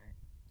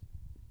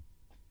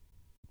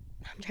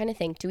 I'm trying to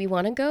think. Do we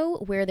want to go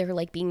where they're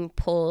like being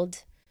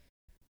pulled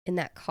in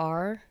that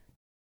car?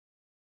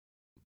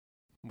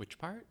 Which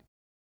part?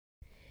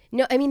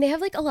 No, I mean, they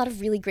have like a lot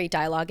of really great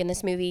dialogue in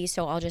this movie.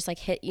 So I'll just like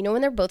hit,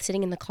 when they're both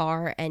sitting in the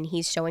car and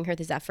he's showing her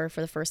the Zephyr for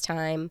the first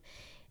time.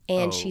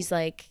 And she's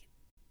like,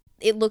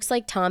 it looks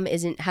like Tom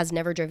has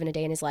never driven a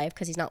day in his life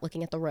because he's not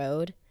looking at the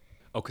road.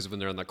 Oh, because when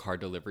they're on the car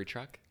delivery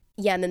truck?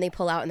 Yeah, and then they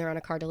pull out and they're on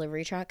a car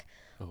delivery truck.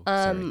 Oh,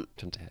 sorry.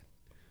 Jumped ahead.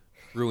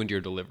 Ruined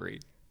your delivery.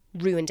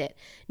 Ruined it.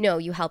 No,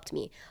 you helped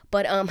me.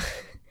 But I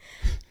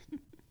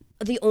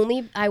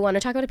want to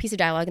talk about a piece of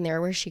dialogue in there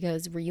where she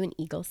goes, "Were you an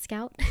Eagle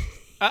Scout?"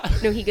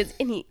 No, he goes,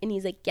 and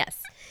he's like,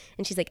 "Yes."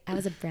 And she's like, "I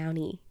was a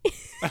brownie."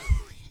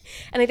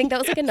 And I think that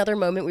was like another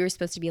moment we were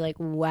supposed to be like,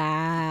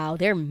 wow,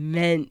 they're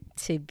meant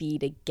to be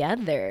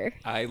together.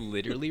 I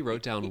literally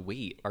wrote down,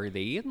 wait, are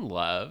they in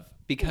love?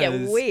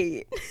 Because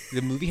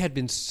the movie had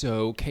been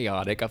so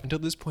chaotic up until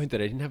this point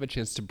that I didn't have a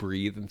chance to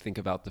breathe and think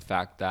about the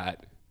fact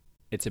that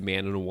it's a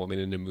man and a woman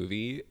in a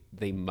movie.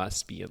 They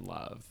must be in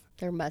love.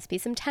 There must be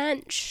some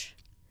tension.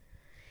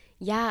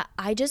 Yeah,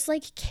 I just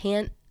like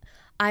can't.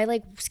 I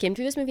like skimmed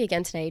through this movie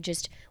again today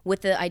just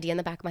with the idea in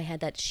the back of my head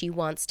that she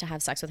wants to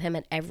have sex with him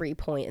at every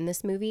point in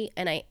this movie.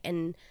 And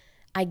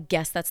I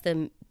guess that's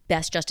the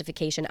best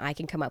justification I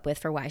can come up with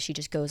for why she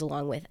just goes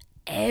along with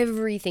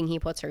everything he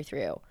puts her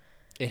through.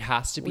 It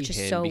has to be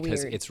him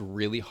because it's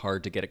really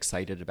hard to get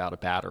excited about a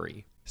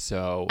battery.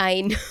 So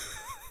I know.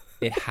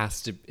 It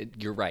has to,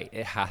 you're right.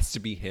 It has to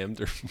be him.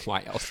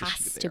 Why else is she there?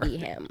 It has to be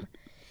him.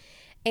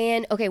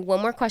 And okay,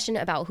 one more question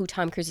about who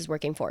Tom Cruise is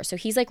working for. So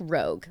he's like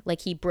rogue,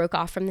 like he broke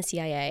off from the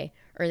CIA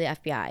or the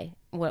FBI,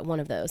 one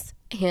of those.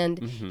 And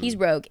he's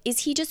rogue. Is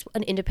he just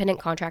an independent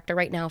contractor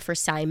right now for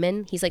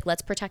Simon? He's like,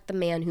 let's protect the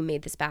man who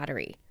made this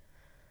battery.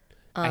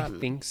 I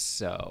think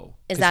so.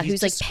 Is that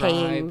who's like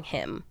paying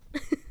him?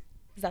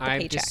 Is that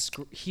the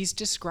paycheck? He's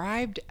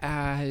described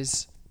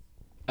as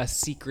a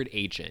secret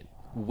agent,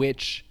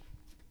 which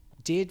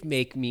did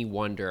make me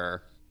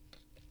wonder.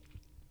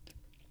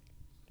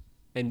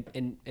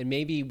 And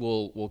maybe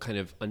we'll kind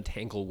of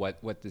untangle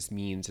what this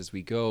means as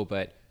we go,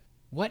 but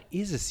what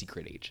is a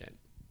secret agent?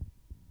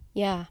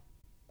 Yeah,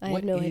 I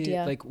have no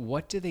idea. Like,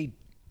 what do they...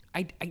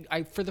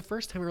 I for the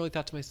first time, I really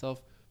thought to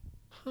myself,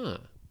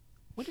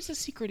 what does a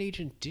secret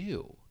agent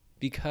do?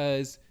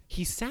 Because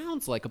he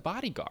sounds like a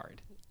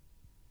bodyguard.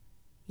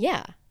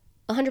 Yeah,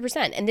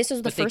 100%. And this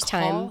was the first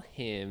time... But they call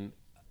him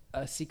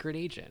a secret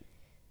agent.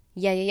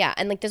 Yeah.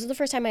 And like, this was the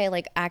first time I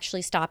like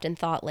actually stopped and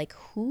thought, like,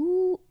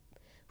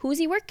 who's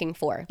he working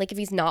for? Like, if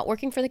he's not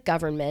working for the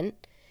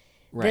government,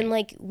 then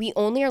like we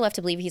only are left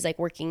to believe he's like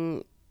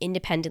working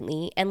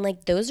independently. And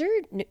like those are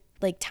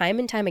like time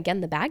and time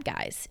again the bad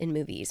guys in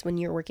movies when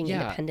you're working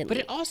independently.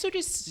 But it also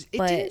just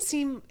didn't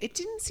seem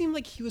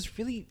like he was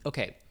really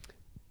okay.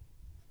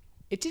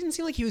 It didn't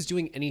seem like he was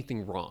doing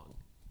anything wrong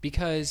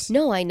because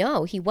no, I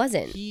know he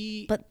wasn't.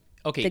 But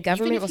the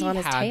government was on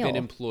his tail. He had been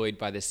employed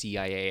by the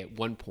CIA at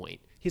one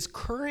point. His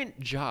current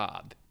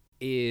job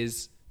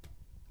is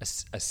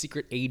a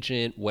secret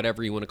agent,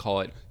 whatever you want to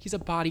call it. He's a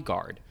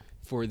bodyguard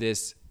for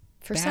this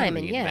For battery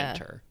Simon, yeah.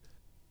 inventor.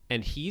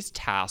 And he's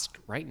tasked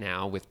right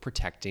now with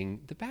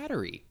protecting the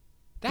battery.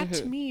 That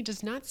to me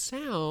does not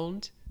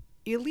sound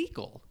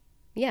illegal.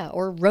 Yeah,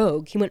 or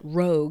rogue. He went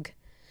rogue.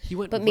 He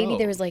went But maybe rogue.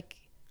 there was like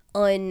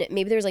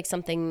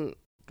something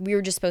we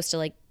were just supposed to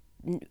like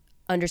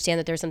understand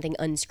that there was something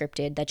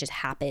unscripted that just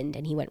happened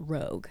and he went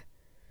rogue.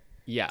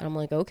 Yeah. And I'm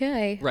like,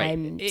 okay, Right.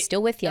 I'm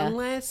still with you.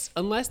 Unless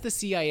the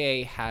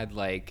CIA had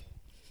like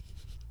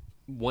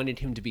wanted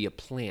him to be a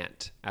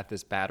plant at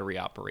this battery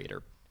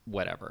operator,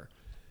 whatever.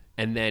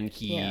 And then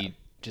he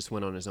just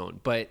went on his own.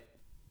 But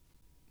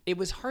it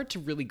was hard to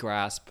really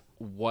grasp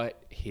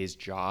what his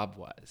job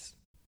was.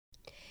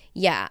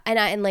 Yeah,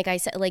 and like I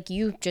said, like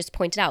you just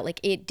pointed out, like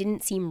it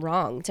didn't seem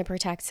wrong to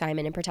protect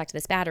Simon and protect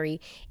this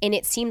battery, and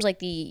it seems like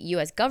the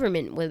U.S.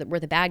 government were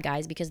the bad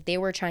guys because they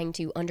were trying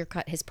to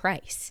undercut his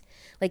price.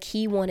 Like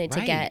he wanted to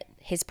Right. get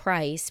his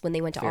price when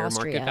they went to Fair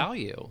Austria, market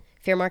value.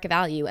 fair market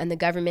value, and the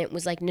government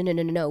was like,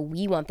 no,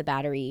 we want the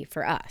battery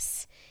for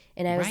us.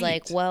 And I was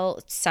like, Right.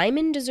 well,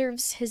 Simon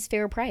deserves his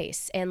fair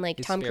price, and like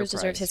His Tom fair Cruise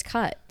deserves price. his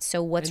cut.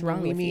 So what's And when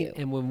wrong we with meet, you?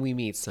 And when we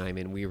meet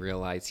Simon, we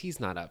realize he's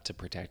not up to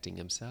protecting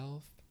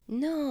himself.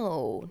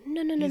 No.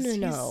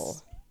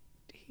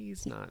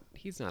 He's not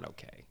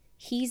okay.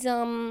 He's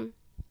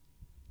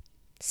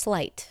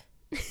slight.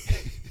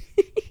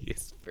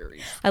 He's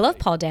very. I love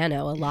Paul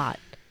Dano a lot.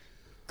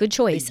 Good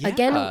choice. Yeah,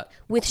 Again,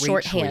 with great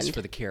shorthand. choice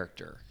for the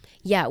character.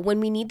 Yeah, when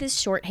we need this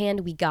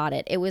shorthand, we got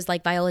it. It was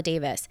like Viola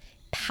Davis,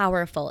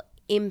 powerful,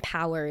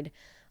 empowered.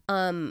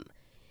 Because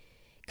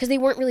they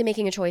weren't really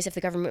making a choice if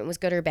the government was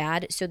good or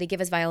bad, so they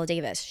give us Viola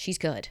Davis. She's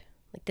good.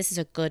 Like, this is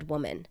a good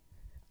woman.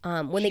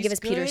 When they give us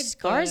Peter good,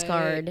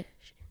 Skarsgård,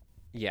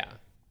 Yeah.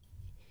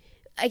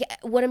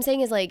 what I'm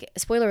saying is, like,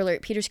 spoiler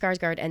alert, Peter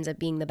Skarsgård ends up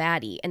being the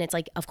baddie, and it's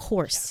like, of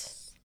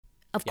course.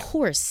 Of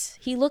course.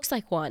 He looks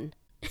like one.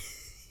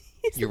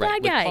 He's You're the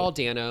right. bad guy.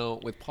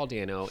 With Paul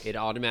Dano, it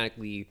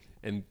automatically,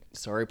 and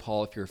sorry,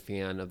 Paul, if you're a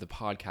fan of the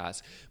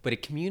podcast, but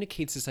it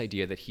communicates this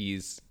idea that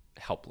he's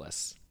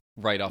helpless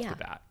right off the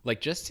bat. Like,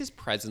 just his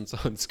presence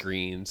on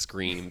screen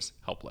screams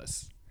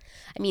helpless.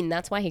 I mean,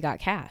 that's why he got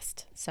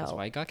cast. So That's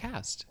why he got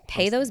cast.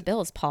 pay those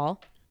bills,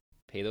 Paul.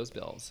 Pay those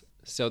bills.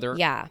 So they're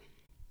Yeah.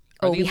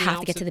 Are Oh, they we have to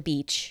announced get to the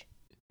beach.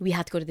 We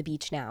have to go to the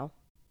beach now.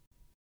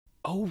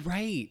 Oh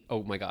right.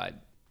 Oh my god.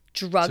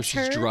 Drugs So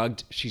she's her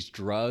drugged. She's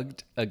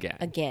drugged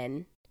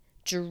again.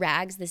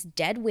 drags this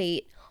dead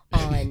weight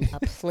on a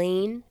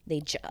plane.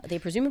 They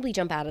presumably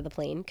jump out of the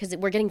plane because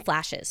we're getting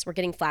flashes. We're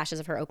getting flashes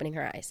of her opening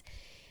her eyes.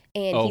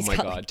 And Oh he's my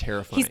got, God, like,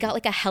 terrifying. He's got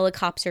like a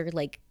helicopter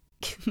like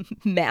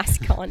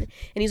mask on, and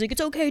he's like,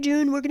 "It's okay,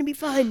 June. We're gonna be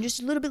fine.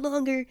 Just a little bit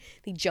longer."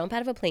 They jump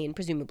out of a plane,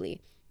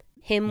 presumably.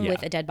 Him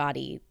with a dead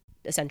body,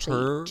 essentially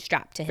Her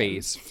strapped to him.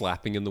 face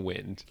flapping in the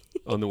wind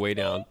on the way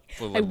down.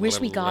 I wish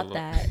we got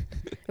that.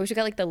 I wish we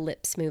got like the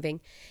lips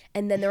moving.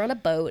 And then they're on a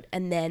boat,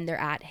 and then they're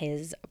at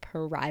his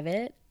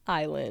private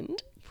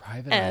island.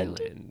 Private And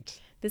island.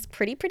 This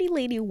pretty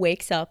lady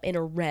wakes up in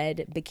a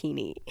red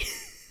bikini.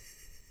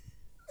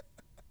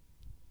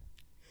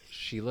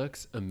 She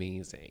looks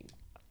amazing.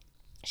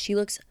 She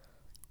looks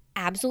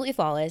absolutely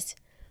flawless.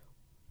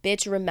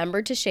 Bitch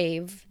remembered to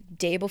shave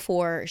day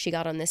before she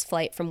got on this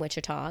flight from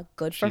Wichita.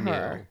 Good for She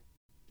her.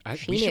 knew.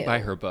 She We should knew. buy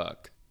her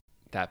book.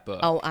 That book.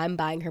 Oh, I'm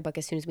buying her book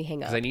as soon as we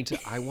hang up. Because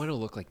I want to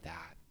look like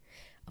that.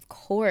 Of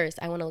course,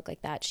 I want to look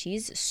like that.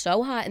 She's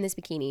so hot in this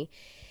bikini.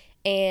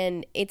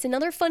 And it's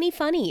another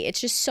funny.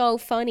 It's just so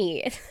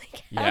funny. It's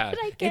like, how did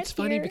I get It's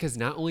funny here? because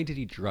not only did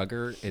he drug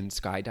her and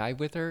skydive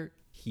with her,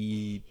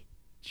 he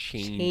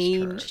changed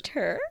her. Changed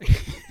her.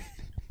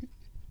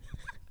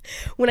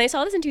 When I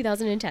saw this in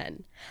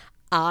 2010,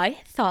 I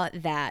thought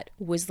that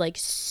was like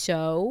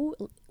so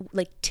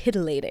like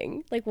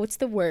titillating. Like, what's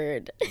the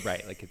word?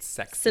 Right, like it's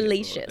sexy. a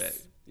little Salacious.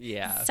 bit.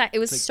 Yeah. It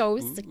was It's so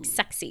like, ooh.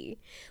 sexy,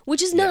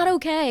 which is not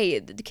okay.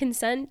 The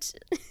consent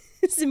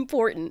is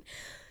important.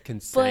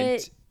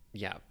 Consent.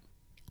 Yeah.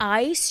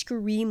 I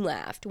scream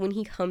laughed when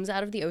he comes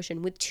out of the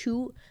ocean with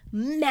two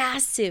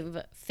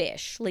massive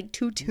fish, like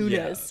two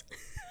tunas. Yeah.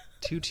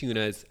 Two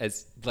tunas,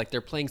 as like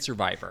they're playing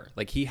Survivor.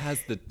 Like he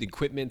has the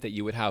equipment that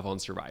you would have on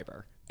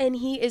Survivor. And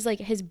he is like,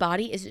 his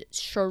body is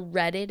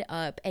shredded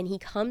up, and he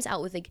comes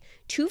out with like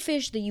two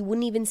fish that you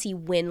wouldn't even see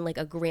win like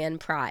a grand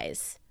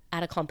prize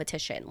at a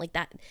competition. Like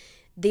that,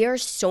 they are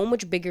so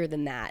much bigger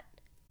than that.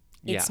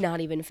 It's Yeah.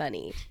 not even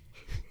funny.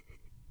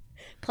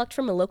 Plucked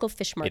from a local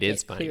fish market, It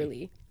is funny.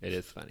 clearly. It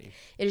is funny.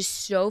 It is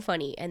so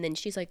funny. And then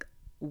she's like,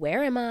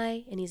 "Where am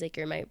I?" And he's like,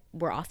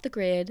 we're off the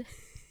grid,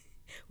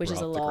 which We're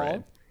is a off the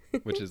lol.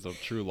 grid, which is a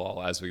true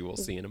lol, as we will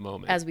see in a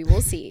moment. As we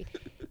will see.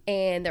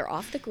 And they're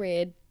off the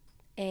grid,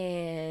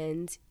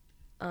 and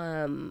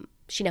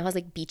she now has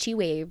like beachy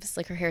waves,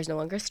 like her hair is no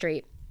longer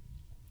straight.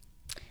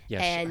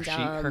 yeah, and,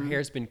 her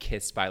hair's been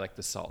kissed by like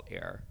the salt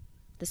air.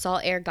 The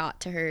salt air got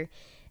to her.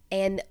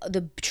 And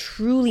the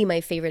truly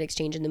my favorite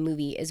exchange in the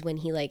movie is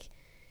when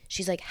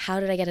she's like, "How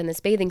did I get in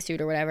this bathing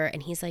suit or whatever?"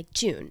 And he's like,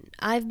 "June,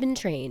 I've been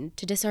trained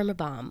to disarm a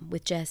bomb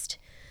with just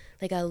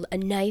like a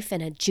knife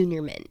and a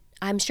junior mint.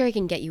 I'm sure I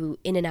can get you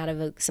in and out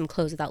of some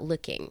clothes without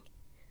looking.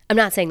 I'm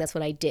not saying that's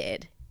what I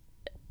did.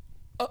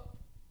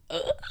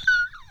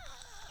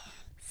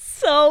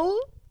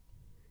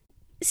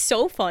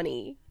 So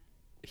funny.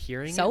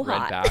 Hearing So it read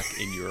hot. back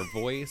in your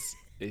voice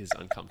is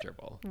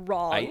uncomfortable.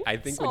 Wrong. I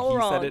think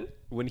So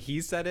when he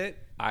said it,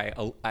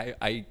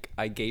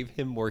 I gave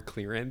him more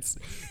clearance.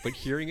 But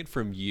hearing it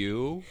from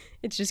you,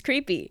 It's just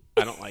creepy.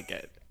 I don't like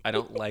it. I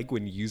don't like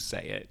when you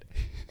say it.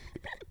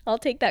 I'll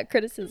take that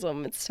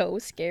criticism. It's so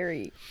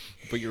scary.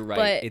 But you're right.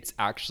 But- It's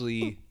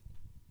actually,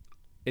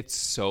 it's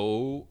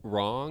so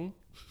wrong.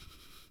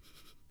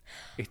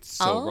 It's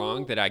so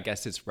wrong that I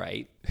guess it's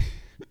right.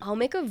 I'll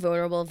make a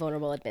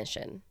vulnerable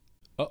admission.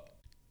 Oh,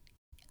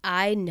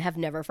 I have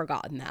never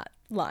forgotten that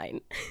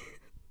line.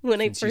 When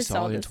since I you first saw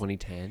saw it in this,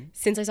 2010.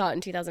 since I saw it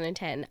in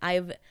 2010,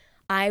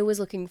 I was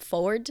looking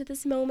forward to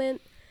this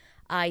moment.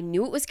 I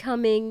knew it was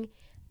coming,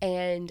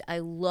 and I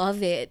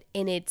love it.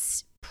 And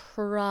it's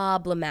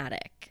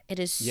problematic. It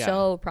is Yeah.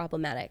 so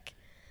problematic.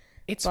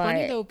 It's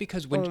funny But- though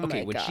because when oh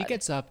my when she God.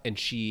 gets up and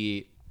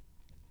she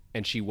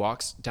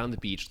walks down the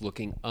beach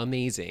looking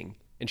amazing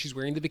and she's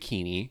wearing the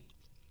bikini,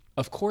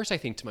 of course I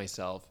think to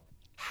myself,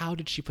 how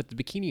did she put the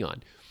bikini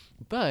on?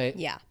 But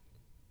Yeah.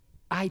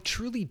 I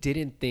truly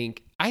didn't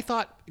think. I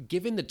thought,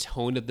 given the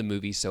tone of the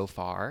movie so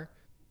far,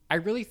 I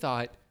really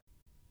thought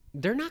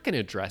they're not going to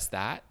address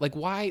that. Like,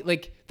 why?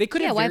 Like, they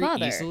could have why very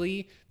bother?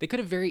 easily. They could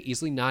have very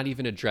easily not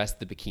even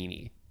addressed the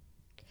bikini,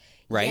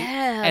 right?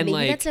 Yeah, and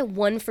maybe that's a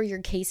one for your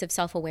case of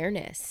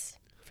self-awareness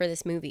for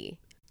this movie.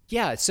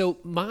 yeah. So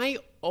my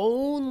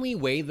only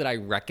way that I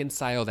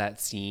reconcile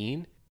that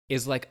scene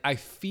is like I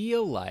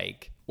feel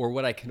like, or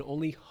what I can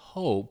only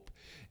hope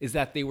is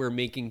that they were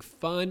making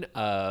fun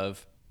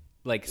of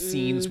like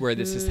scenes where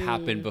this has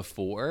happened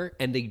before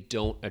and they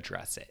don't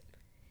address it.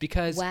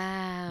 Because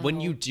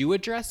when you do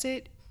address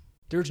it,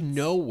 there's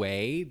no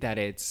way that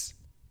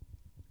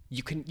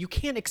you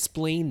can't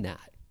explain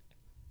that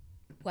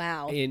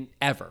Wow. in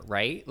ever,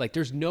 right? Like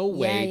there's no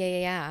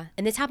way. Yeah.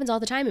 And this happens all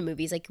the time in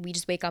movies. Like we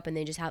just wake up and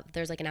they just have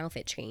there's like an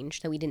outfit change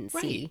that we didn't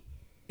Right. see.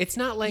 It's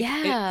not like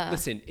Yeah.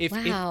 listen,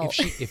 Wow.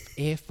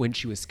 if when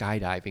she was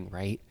skydiving,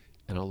 right?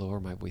 And I'll lower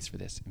my voice for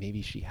this,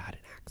 maybe she had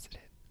an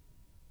accident.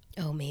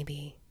 Oh,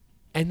 maybe.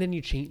 And then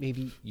you change,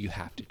 maybe you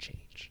have to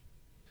change.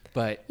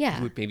 But Yeah.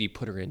 you would maybe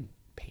put her in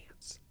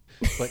pants.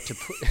 But to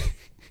put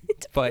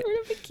but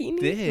Wear a bikini.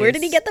 this, Where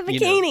did he get the you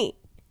know,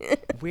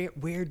 bikini?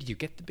 where do you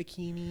get the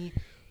bikini?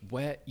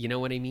 What, you know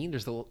what I mean?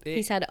 There's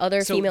He's had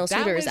other female that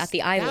suitors at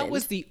the island. That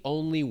was the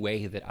only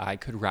way that I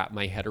could wrap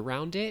my head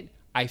around it.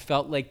 I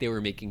felt like they were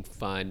making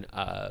fun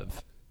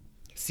of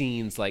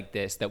scenes like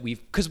this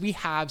because we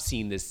have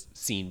seen this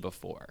scene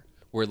before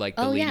where like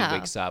the lady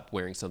wakes up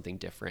wearing something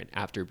different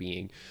after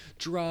being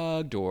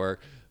drugged or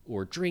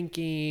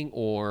drinking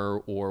or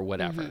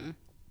whatever. Mm-hmm.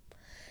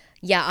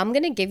 Yeah, I'm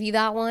going to give you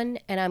that one,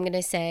 and I'm going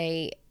to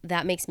say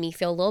that makes me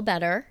feel a little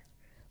better.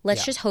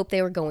 Let's just hope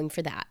they were going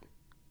for that.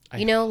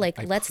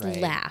 Let's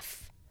pray.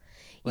 laugh.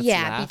 Let's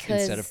laugh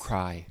because instead of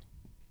cry.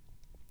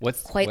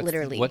 What's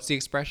literally. What's the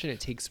expression? It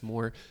takes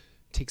more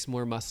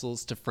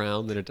muscles to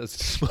frown than it does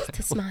to smile.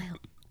 to smile.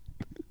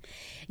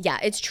 Yeah,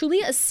 it's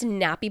truly a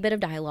snappy bit of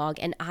dialogue,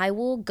 and I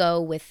will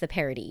go with the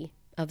parody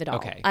of it all.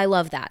 Okay. I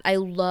love that. I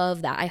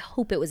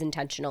hope it was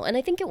intentional, and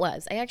I think it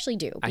was. I actually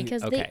do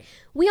because okay.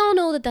 we all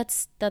know that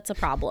that's a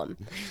problem.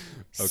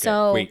 Okay.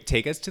 So Wait,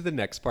 take us to the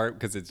next part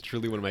because it's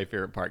truly one of my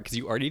favorite parts because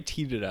you already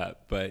teed it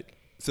up. But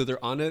so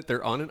they're on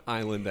an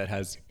island that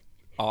has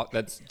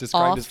that's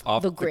described as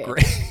off the grid.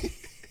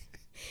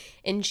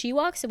 And she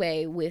walks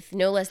away with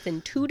no less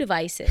than 2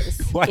 devices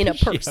Why in a does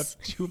she purse.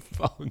 have 2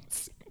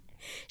 phones?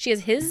 She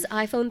has his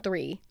iPhone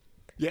 3,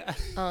 Yeah.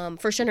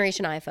 first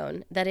generation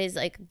iPhone, that is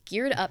like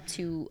geared up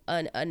to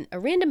a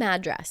random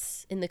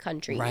address in the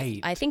country. Right.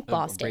 I think A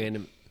Boston.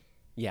 random.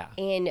 Yeah.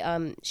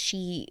 And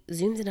she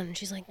zooms in on it and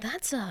she's like,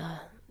 that's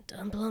a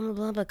blah, blah,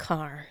 blah, blah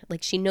car.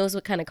 Like she knows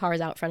what kind of car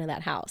is out front of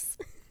that house,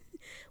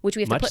 which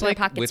we have to Much put in like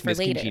our pockets with for Miss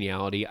later.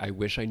 Congeniality, I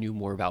wish I knew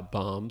more about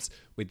bombs.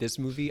 With this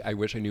movie, I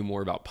wish I knew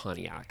more about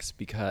Pontiacs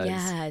because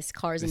Yes,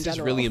 cars in this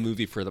general. is really a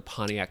movie for the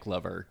Pontiac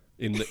lover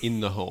in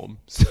the home.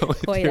 So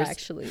if Quite there's-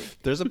 actually.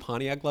 there's a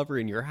Pontiac lover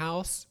in your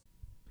house.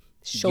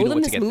 Show you know them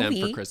what this to get movie.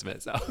 them for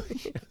Christmas. Oh,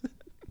 yeah.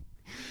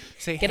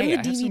 Say, Get hey,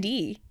 them the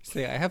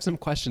DVD. I have some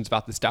questions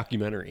about this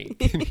documentary.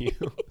 Can you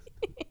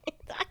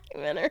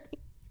Documentary.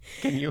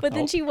 But then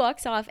help? she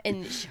walks off,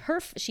 and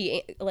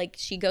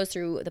she goes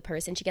through the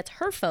purse, and she gets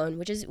her phone,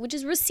 which is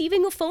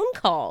receiving a phone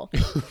call.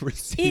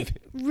 receive It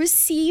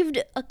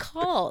received a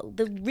call.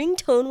 The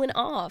ringtone went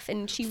off,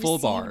 and she Full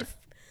received bar.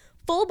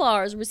 full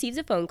bars. Receives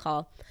a phone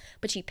call,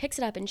 but she picks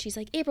it up, and she's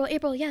like, "April,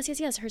 yes," because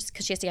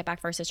she has to get back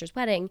for her sister's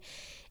wedding,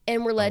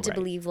 and we're led to right.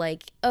 believe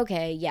like,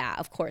 okay, yeah,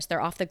 of course they're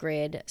off the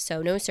grid,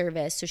 so no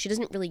service, so she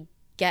doesn't really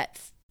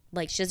get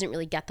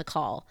the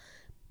call,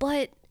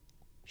 but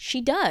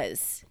she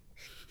does.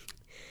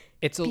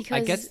 It's I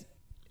because-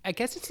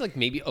 guess it's like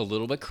maybe a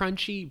little bit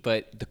crunchy,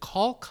 but the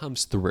call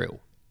comes through.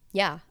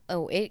 Yeah.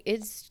 Oh,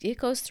 it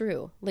goes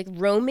through. Like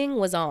roaming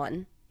was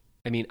on.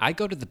 I mean, I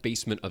go to the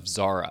basement of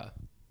Zara,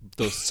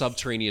 the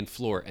subterranean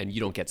floor, and you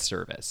don't get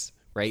service,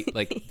 right?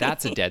 Like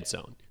that's a dead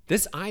zone.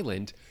 This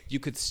island, you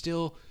could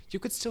still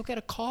get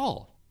a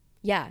call.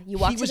 Yeah, you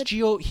walk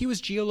to He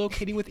was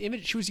geolocating with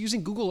image. She was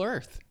using Google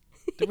Earth.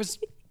 There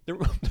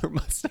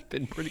must have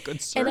been pretty good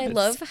service. And I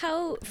love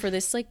how for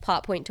this like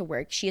plot point to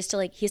work, he has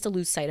to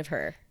lose sight of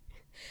her.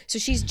 So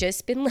she's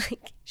just been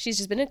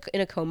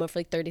in a coma for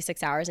like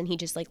 36 hours, and he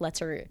just like lets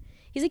her.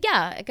 He's like,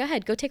 yeah, go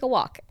ahead, go take a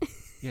walk.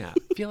 Yeah,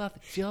 feel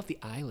out the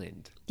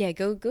island. Yeah,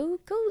 go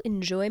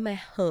enjoy my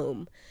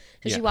home.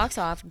 So she walks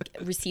off,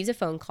 receives a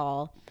phone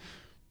call.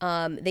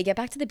 They get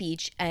back to the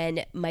beach,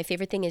 and my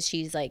favorite thing is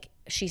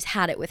she's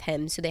had it with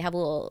him, so they have a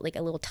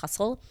little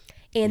tussle,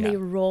 and they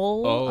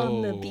roll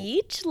on the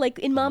beach like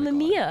in Mamma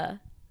Mia.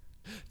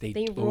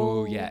 They roll.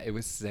 Oh yeah, it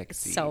was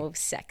sexy. It's so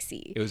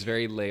sexy. It was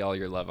very lay all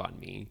your love on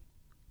me.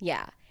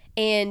 Yeah,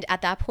 and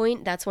at that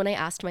point, that's when I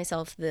asked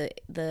myself the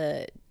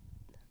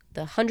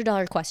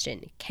 $100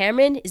 question: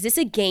 Cameron, is this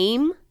a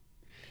game?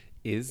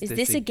 Is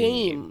this a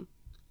game?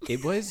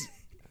 It was,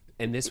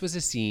 and this was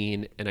a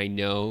scene, and I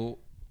know.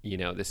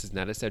 This is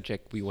not a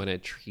subject we want to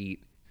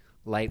treat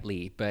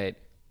lightly, but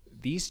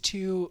these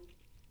two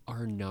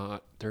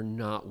they're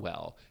not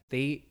well.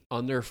 They,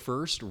 on their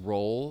first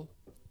roll,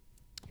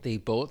 they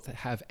both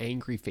have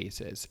angry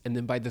faces. And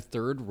then by the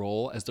third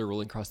roll, as they're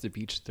rolling across the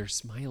beach, they're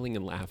smiling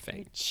and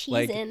laughing.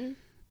 Cheesing.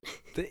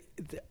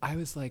 I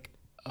was like,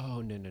 oh,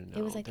 no.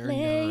 It was like,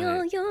 lay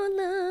all your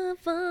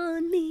love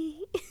on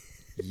me.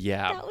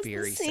 Yeah, that was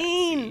very the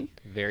scene.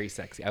 Sexy. Very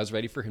sexy. I was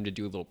ready for him to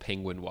do a little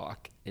penguin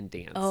walk and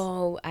dance.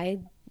 Oh,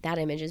 that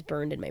image is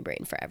burned in my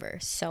brain forever.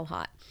 So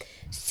hot.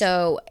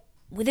 So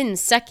within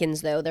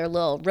seconds, though, their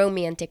little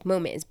romantic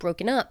moment is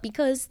broken up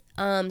because,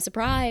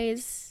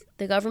 surprise,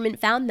 the government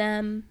found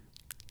them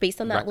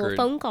based on that little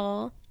phone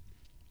call.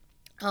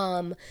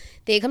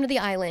 They come to the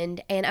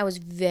island, and I was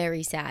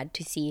very sad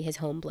to see his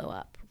home blow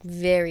up.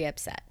 Very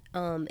upset.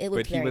 It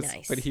looked very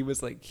nice. But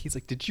he's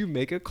like, did you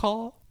make a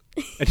call?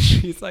 And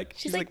she's like,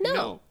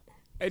 no.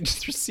 I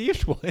just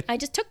received one. I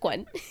just took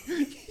one.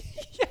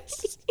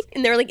 Yes.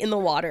 And they're like in the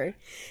water.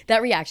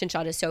 That reaction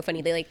shot is so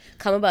funny. They like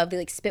come above, they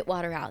like spit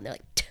water out, and they're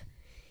like,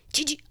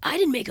 did you? I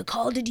didn't make a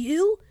call, did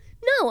you?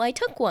 No, I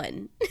took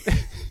one.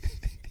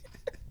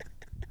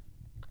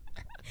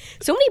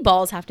 So many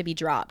balls have to be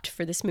dropped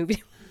for this movie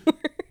to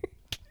work.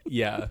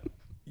 Yeah,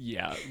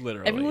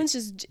 literally.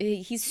 Everyone's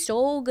he's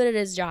so good at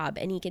his job,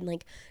 and he can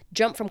like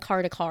jump from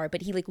car to car,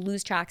 but he like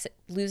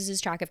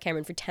loses track of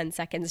Cameron for 10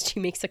 seconds. She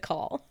makes a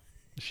call.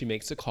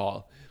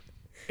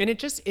 And it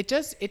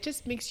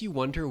just makes you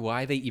wonder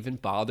why they even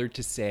bothered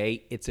to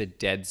say it's a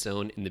dead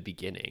zone in the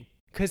beginning.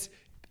 Because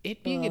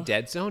it being a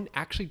dead zone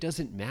actually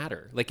doesn't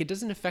matter. Like, it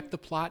doesn't affect the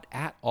plot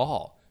at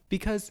all.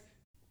 Because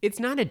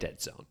it's not a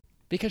dead zone.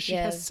 Because she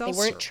has cell They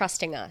weren't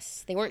trusting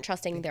us. They weren't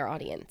trusting their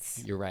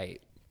audience. You're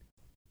right.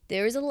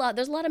 There's a lot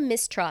of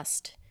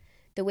mistrust.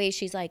 The way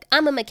she's like,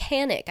 I'm a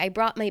mechanic. I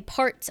brought my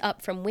parts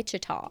up from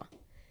Wichita.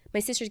 My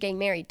sister's getting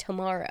married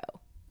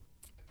tomorrow.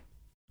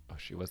 Oh,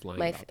 she was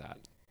lying about that.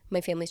 My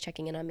family's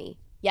checking in on me.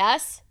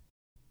 Yes?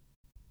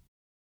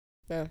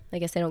 No, I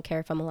guess they don't care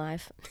if I'm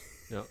alive.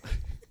 No.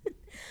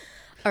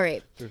 All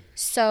right.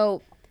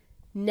 So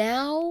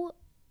now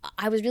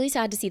I was really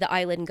sad to see the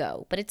island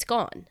go, but it's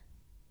gone.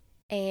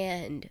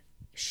 And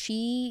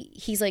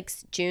he's like,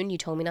 June, you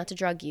told me not to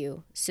drug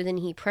you. So then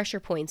he pressure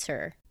points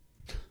her,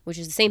 which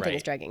is the same thing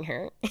as drugging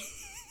her.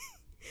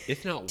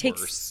 If not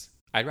worse.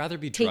 I'd rather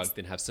be drugged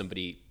than have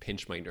somebody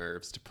pinch my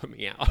nerves to put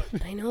me out.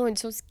 I know,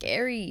 it's so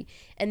scary.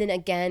 And then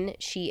again,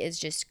 she is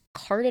just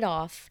carted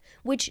off,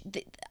 which,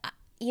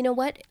 you know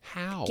what?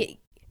 How?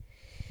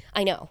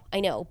 I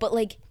know. But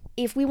like,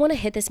 if we want to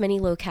hit this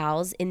many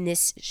locales in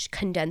this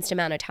condensed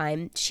amount of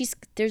time,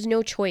 there's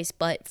no choice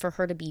but for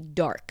her to be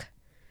dark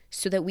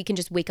so that we can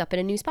just wake up in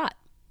a new spot.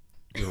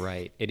 You're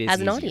right. It is as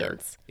easier. An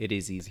audience. It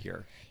is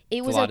easier.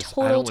 It was a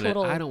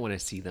total. I don't want to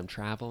see them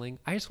traveling.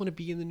 I just want to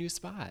be in the new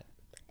spot.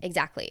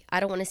 Exactly.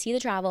 I don't want to see the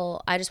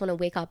travel. I just want to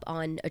wake up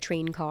on a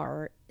train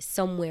car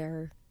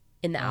somewhere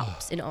in the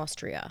Alps in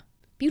Austria.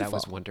 Beautiful. That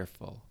was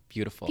wonderful.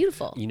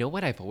 Beautiful. You know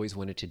what I've always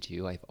wanted to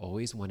do? I've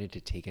always wanted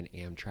to take an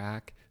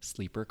Amtrak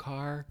sleeper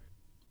car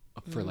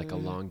for like a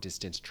long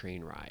distance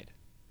train ride.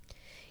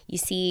 You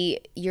see,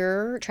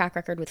 your track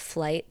record with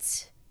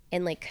flights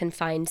and like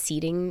confined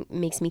seating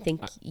makes me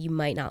think you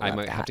might not love I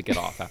might have to get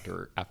off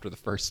after the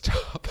first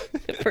stop.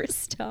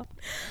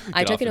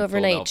 I took an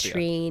overnight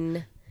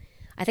train.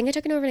 I think I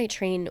took an overnight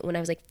train when I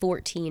was like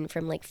 14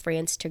 from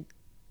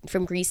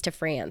Greece to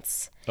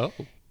France. Oh.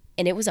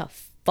 And it was a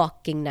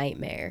fucking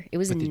nightmare. It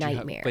was a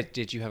nightmare. But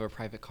did you have a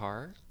private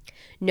car?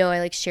 No, I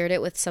like shared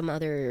it with some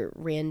other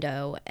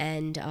rando,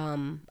 and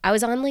I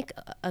was on like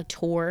a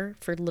tour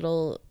for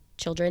little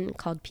children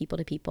called People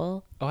to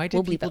People. Oh, I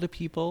did People to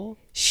People?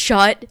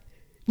 Shut.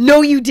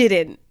 No, you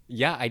didn't.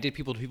 Yeah, I did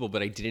People to People,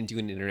 but I didn't do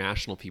an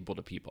international People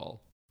to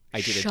People.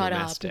 I did a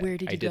domestic. Up. Where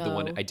did you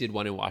go? I did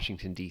one in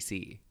Washington,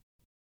 D.C.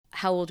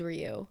 How old were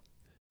you?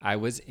 I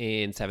was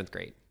in 7th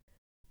grade.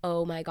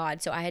 Oh my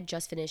God. So I had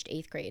just finished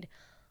 8th grade.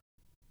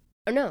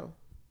 Oh no.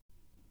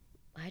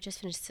 I just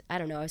finished, I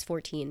don't know, I was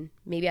 14.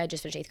 Maybe I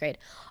just finished 8th grade.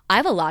 I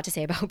have a lot to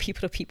say about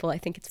People to People. I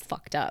think it's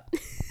fucked up.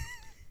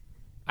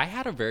 I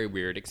had a very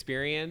weird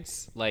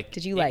experience. Like,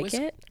 Did you like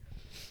it?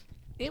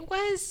 It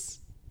was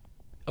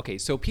okay.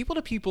 So People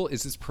to People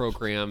is this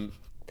program.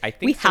 I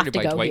think We have started to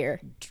by go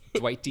here.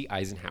 Dwight D.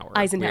 Eisenhower.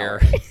 Eisenhower.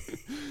 where-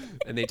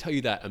 and they tell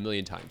you that a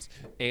million times.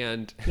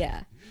 And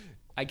Yeah.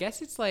 I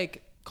guess it's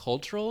like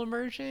cultural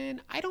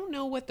immersion. I don't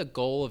know what the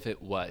goal of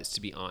it was,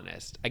 to be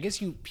honest. I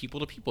guess you People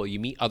to People, you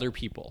meet other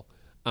people.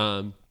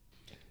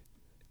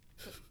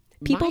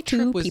 People my to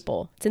trip was-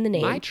 People. It's in the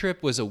name. My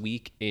trip was a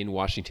week in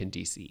Washington,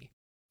 D.C.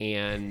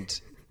 And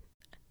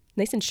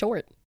Nice and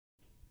short.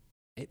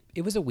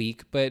 it was a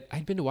week, but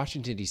I'd been to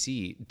Washington,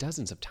 D.C.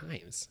 dozens of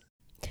times.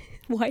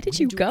 Why did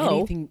We you didn't do go?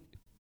 anything-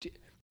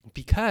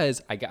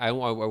 Because I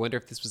wonder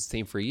if this was the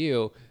same for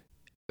you.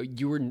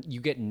 You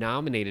get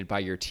nominated by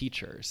your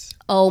teachers.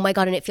 Oh my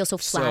God. And it feels so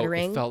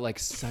flattering. So it felt like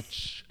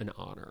such an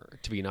honor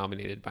to be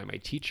nominated by my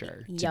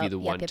teacher to be Yup, the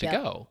yup, one yup, to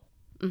yup. go.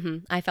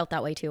 I felt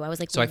that way too. I was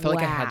like, So I felt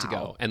like I had to wow.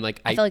 go, and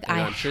like I felt like and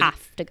I I'm sure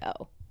have to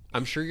go.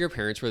 I'm sure your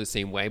parents were the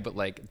same way, but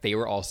like they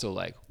were also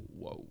like,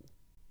 whoa,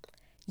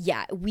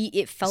 Yeah,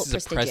 it felt this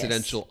is a prestigious.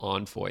 presidential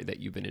envoy that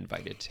you've been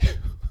invited to.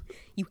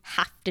 You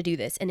have to do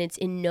this, and it's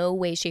in no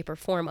way, shape, or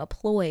form a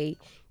ploy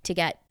to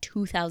get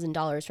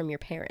 $2,000 from your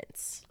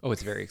parents. Oh,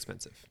 it's very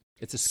expensive.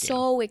 It's a scam.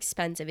 So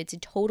expensive. It's a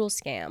total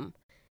scam.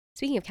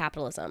 Speaking of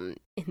capitalism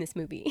in this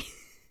movie,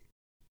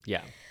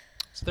 Yeah.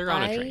 So they're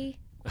on a train.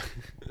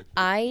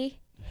 I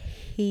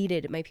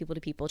hated my People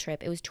to People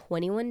trip. It was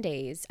 21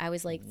 days. I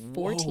was like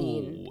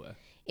 14. Whoa.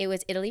 It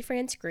was Italy,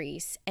 France,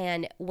 Greece,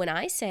 and when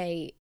I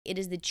say it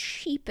is the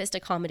cheapest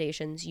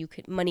accommodations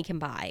money can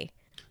buy.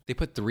 They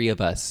put 3 of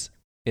us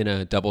in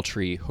a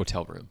DoubleTree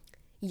hotel room.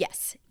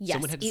 Yes.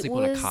 Someone had to sleep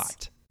on a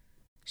cot.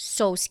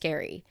 So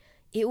scary.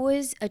 It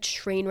was a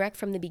train wreck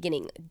from the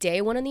beginning.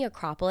 Day 1 on the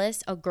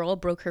Acropolis, a girl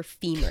broke her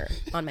femur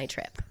on my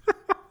trip.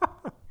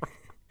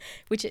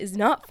 Which is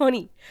not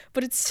funny,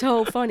 but it's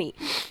so funny.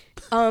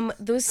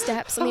 Those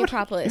steps on the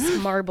Acropolis,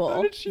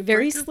 marble,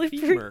 very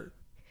slippery.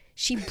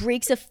 She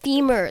breaks a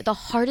femur, the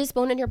hardest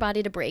bone in your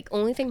body to break.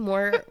 Only thing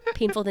more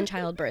painful than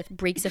childbirth,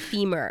 breaks a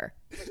femur.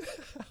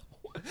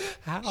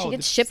 How? She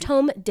gets shipped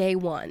home day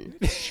 1.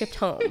 Shipped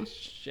home.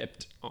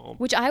 Shipped home.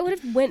 Which I would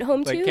have went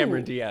home Like too.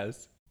 Cameron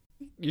Diaz.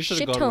 You should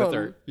have Shipped gone with home.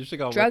 her. You should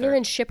have gone Drug with her her.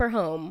 and ship her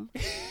home.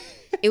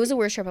 It was the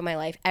worst trip of my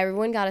life.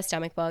 Everyone got a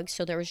stomach bug,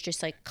 so there was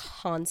just like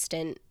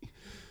constant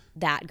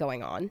that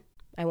going on.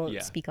 I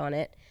won't speak on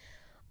it.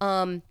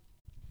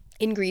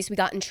 In Greece, we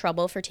got in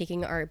trouble for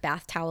taking our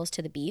bath towels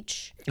to the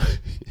beach,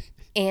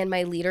 and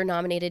my leader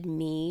nominated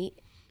me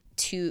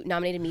to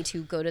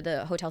go to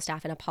the hotel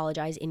staff and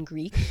apologize in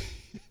Greek.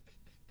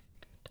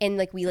 And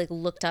like we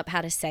looked up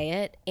how to say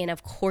it, and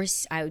of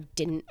course I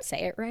didn't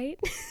say it right.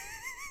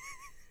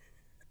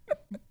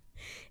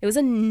 It was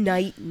a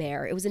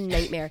nightmare. It was a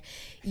nightmare.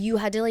 You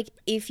had to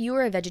if you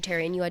were a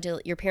vegetarian,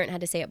 your parent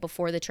had to say it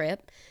before the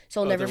trip.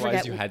 So I'll never Otherwise,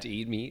 forget. you had to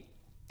eat meat.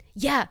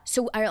 Yeah.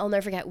 So I'll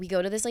never forget. We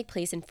go to this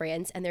place in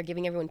France, and they're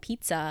giving everyone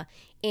pizza,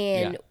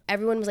 and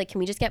everyone was like, "Can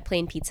we just get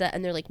plain pizza?"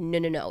 And they're like, "No,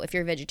 no, no. If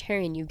you're a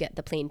vegetarian, you get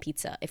the plain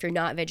pizza. If you're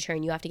not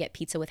vegetarian, you have to get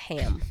pizza with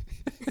ham."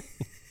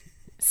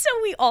 So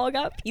we all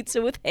got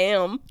pizza with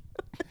ham.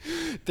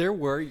 There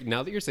were,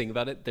 now that you're saying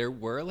about it, there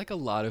were like a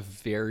lot of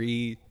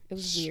very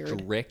weird.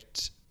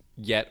 strict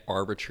yet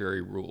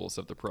arbitrary rules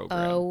of the program.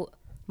 Oh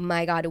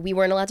my God. We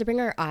weren't allowed to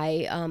bring our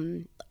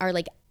iPods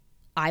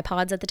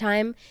at the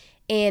time.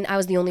 And I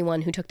was the only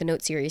one who took the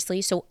note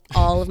seriously. So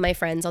all of my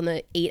friends on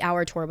the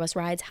 8-hour tour bus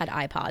rides had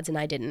iPods, and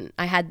I didn't.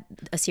 I had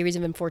a series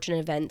of unfortunate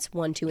events,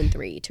 1, 2, and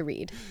 3 to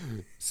read.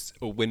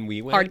 So when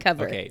we went,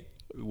 Hardcover. Okay,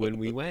 when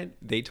we went,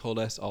 they told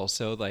us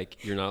also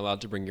you're not allowed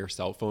to bring your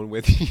cell phone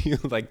with you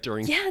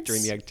during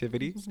the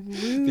activities.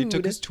 They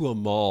took us to a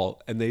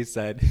mall and they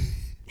said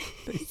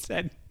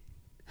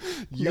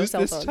No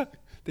cell phone.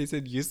 They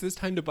said, use this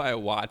time to buy a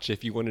watch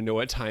if you want to know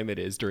what time it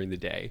is during the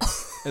day.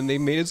 And they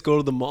made us go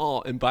to the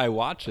mall and buy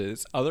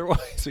watches.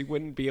 Otherwise, we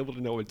wouldn't be able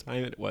to know what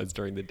time it was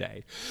during the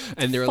day.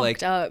 And they're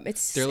Fucked up.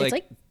 It's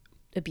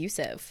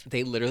abusive.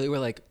 They literally were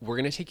like, we're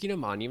going to take you to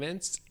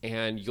monuments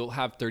and you'll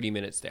have 30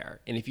 minutes there.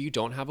 And if you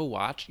don't have a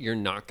watch, you're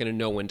not going to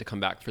know when to come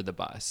back for the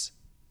bus.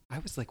 I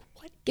was like,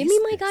 what? Give me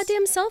my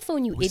goddamn cell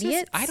phone, you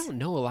idiots. I don't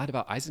know a lot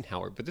about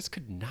Eisenhower, but this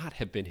could not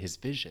have been his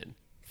vision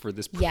for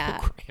this Yeah.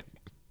 program.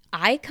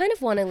 I kind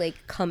of want to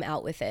come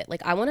out with it.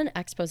 I want an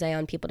expose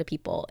on People to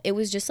People. It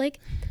was just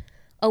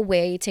a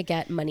way to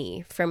get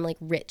money from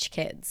rich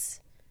kids.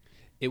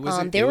 It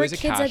was there were a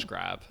kids cash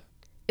grab.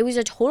 It was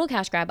a total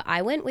cash grab.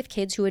 I went with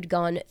kids who had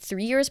gone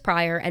 3 years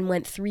prior and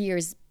went 3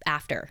 years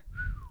after.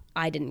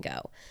 I didn't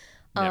go.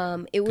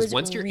 It was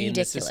once you're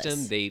ridiculous. in the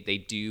system,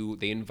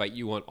 they invite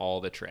you on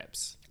all the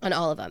trips. On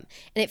all of them.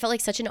 And it felt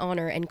like such an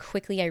honor, and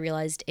quickly I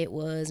realized it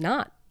was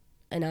not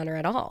an honor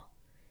at all.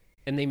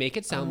 And they make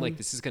it sound like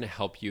this is going to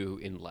help you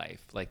in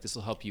life. This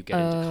will help you get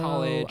into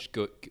college,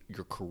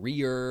 your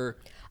career.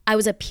 I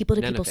was a People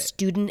to None People of it.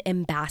 student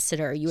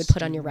ambassador you would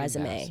put on your Student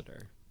resume.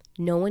 ambassador.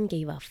 No one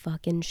gave a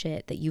fucking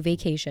shit that you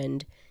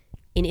vacationed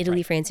in Italy,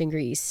 Right. France, and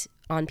Greece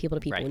on People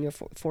to People Right. when you're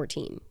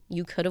 14.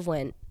 You could have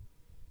went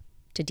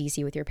to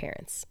DC with your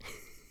parents.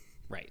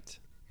 Right.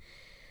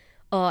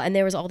 Oh, and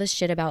there was all this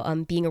shit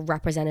about being a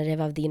representative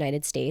of the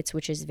United States,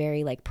 which is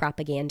very like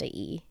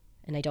propaganda-y,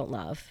 and I don't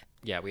love.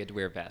 Yeah, we had to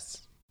wear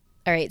vests.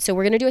 All right, so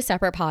we're gonna do a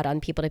separate pod on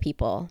People to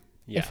People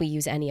Yeah. if we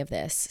use any of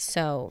this.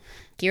 So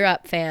gear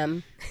up,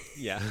 fam.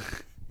 Yeah.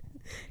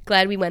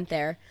 Glad we went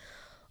there.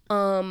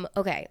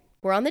 Okay,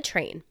 we're on the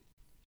train,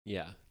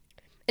 Yeah.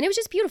 and it was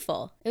just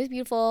beautiful. It was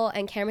beautiful,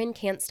 and Cameron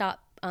can't stop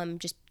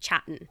just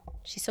chatting.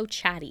 She's so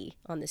chatty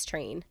on this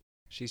train.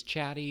 She's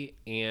chatty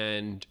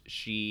and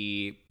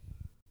she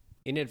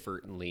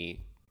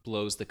inadvertently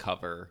blows the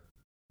cover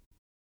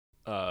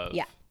of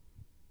Yeah.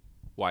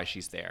 why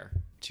she's there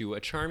to a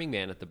charming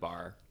man at the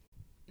bar.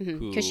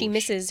 Because she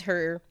misses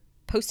her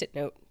post-it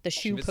note, the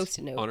shoe was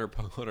post-it note. on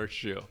her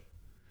shoe.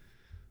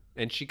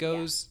 And she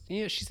goes,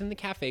 she's in the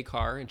cafe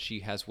car and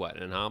she has what?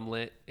 An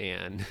omelet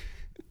and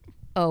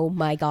Oh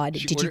my God!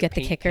 she Did you ordered get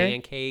the kicker?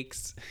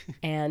 pancakes,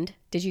 And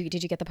did you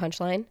get the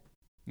punchline?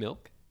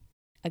 milk,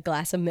 A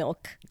glass of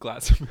milk.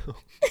 glass of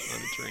milk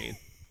on a train.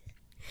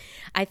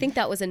 I think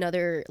that was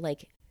another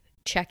like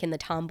check in the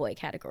tomboy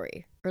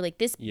category, or like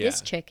this Yeah.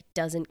 chick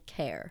doesn't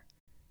care.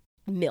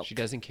 Milk, She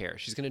doesn't care.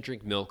 She's gonna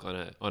drink milk on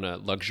a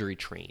luxury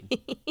train.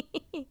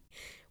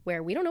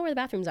 where we don't know where the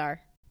bathrooms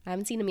are. I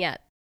haven't seen them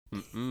yet.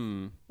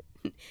 Mm-mm.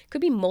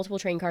 Could be multiple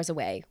train cars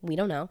away. We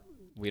don't know.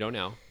 We don't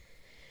know.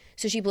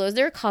 So she blows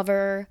their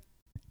cover,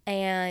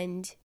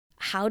 and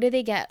how do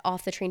they get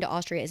off the train to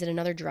Austria? Is it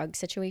another drug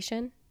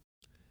situation?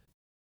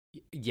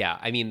 Yeah,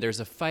 I mean, there's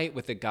a fight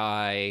with a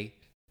guy,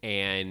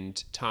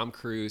 and Tom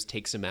Cruise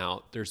takes him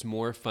out. There's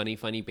more funny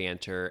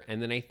banter,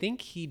 and then I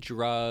think he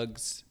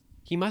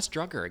must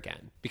drug her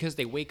again because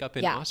they wake up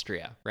in Yeah.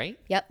 Austria, right?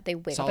 Yep, they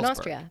wake up in Salzburg.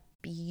 Austria.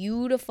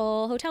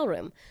 Beautiful hotel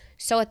room.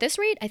 So at this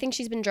rate, I think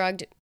she's been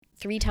drugged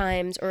 3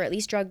 times, or at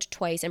least drugged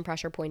twice and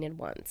pressure pointed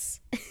once.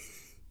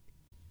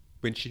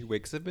 When she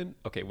wakes up in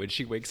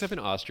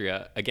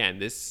Austria,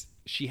 again,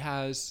 she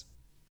has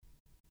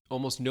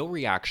almost no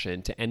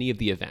reaction to any of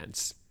the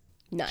events.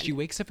 None. She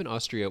wakes up in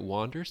Austria,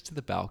 wanders to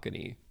the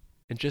balcony,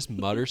 and just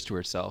mutters to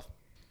herself,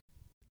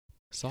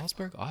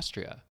 "Salzburg,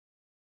 Austria.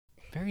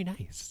 Very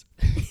nice."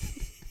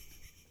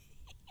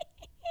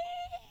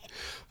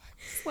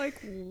 It's like,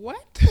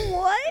 what?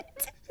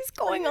 What is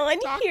going on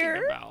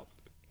here? About?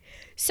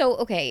 So,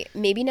 okay,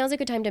 maybe now's a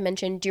good time to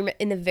mention,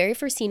 in the very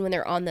first scene when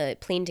they're on the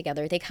plane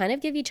together, they kind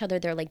of give each other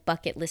their like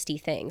bucket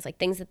listy things, like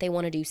things that they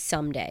want to do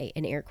someday,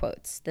 in air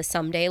quotes. The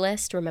someday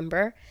list,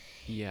 remember?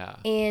 Yeah.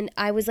 And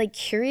I was like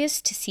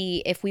curious to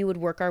see if we would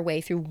work our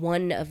way through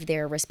one of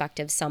their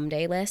respective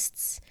someday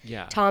lists.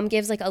 Yeah. Tom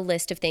gives like a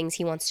list of things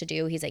he wants to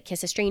do. He's like,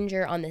 kiss a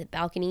stranger on the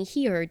balcony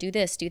here, do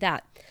this, do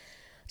that.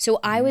 So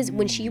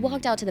when she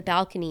walked out to the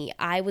balcony,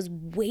 I was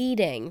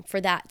waiting for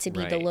that to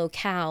be the Right.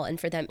 locale and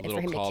for him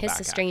little to kiss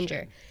a callback stranger.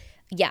 action.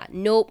 Yeah,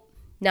 nope,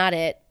 not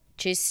it.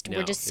 We're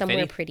No, just if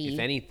somewhere pretty.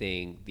 If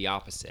anything, the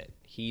opposite.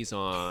 He's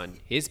on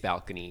his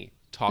balcony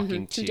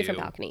talking Two to different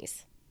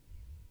balconies.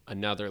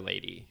 another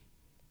lady.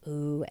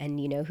 Ooh,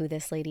 and you know who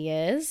this lady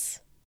is?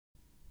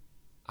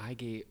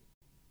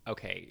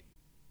 Okay,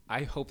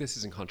 I hope this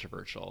isn't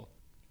controversial.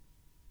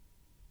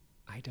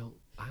 I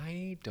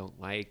don't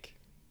like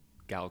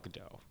Gal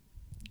Gadot.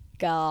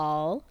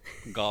 Gal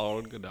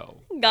Gal Gadot.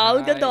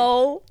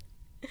 Gadot.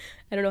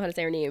 I don't know how to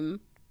say her name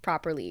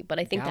properly, but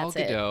I think Gal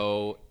that's it.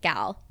 Gadot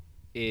Gal.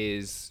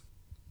 is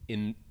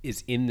in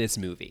this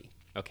movie.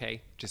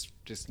 Okay, just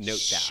note that.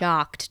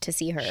 Shocked to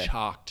see her.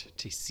 Shocked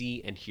to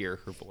see and hear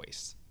her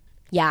voice.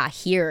 Yeah,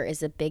 here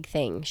is a big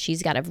thing.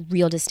 She's got a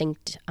real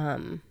distinct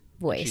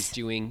voice.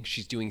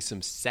 She's doing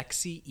some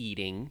sexy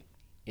eating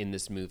in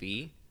this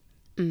movie,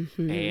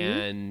 Mm-hmm.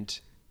 and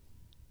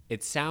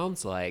it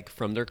sounds like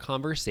from their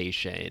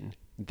conversation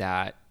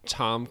that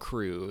Tom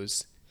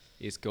Cruise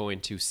is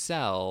going to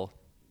sell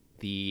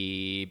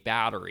the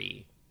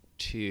battery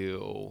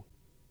to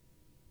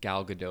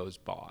Gal Gadot's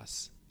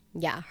boss.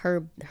 Yeah,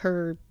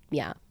 her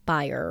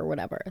buyer or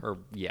whatever. Or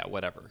yeah,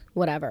 whatever.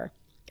 Whatever.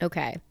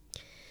 Okay.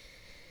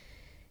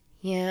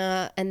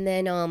 Yeah, and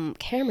then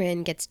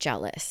Cameron gets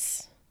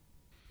jealous,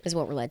 is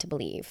what we're led to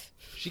believe.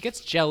 She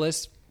gets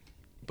jealous,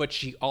 but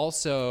she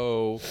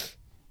also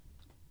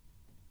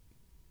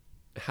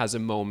has a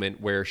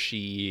moment where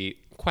she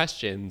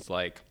questions,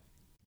 like,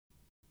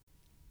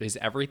 is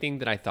everything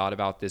that I thought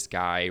about this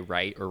guy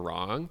right or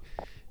wrong?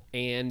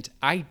 And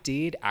I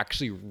did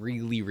actually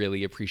really,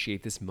 really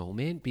appreciate this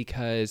moment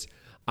because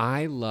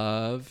I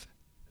love,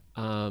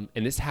 and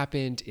this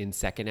happened in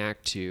second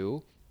act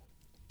too,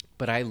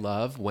 but I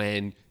love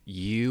when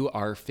you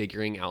are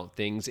figuring out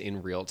things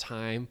in real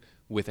time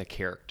with a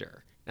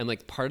character. And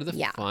like part of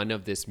the fun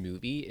of this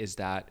movie is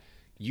that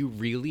you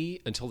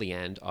really, until the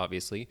end,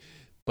 obviously,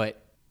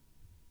 but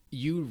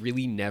you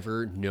really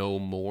never know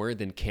more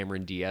than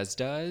Cameron Diaz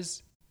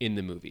does in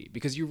the movie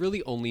because you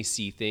really only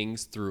see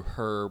things through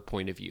her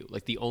point of view.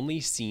 Like the only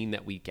scene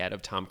that we get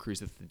of Tom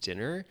Cruise at the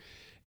dinner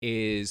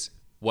is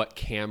what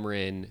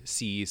Cameron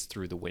sees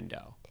through the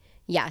window.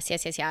 Yes.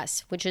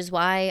 Which is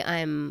why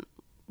I'm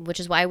which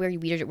is why we're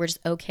just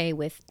okay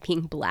with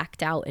being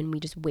blacked out and we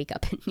just wake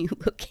up in new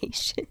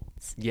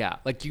locations. Yeah,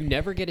 like you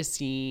never get a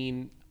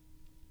scene.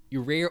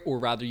 You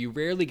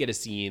rarely get a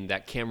scene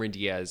that Cameron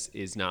Diaz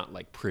is not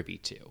like privy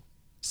to.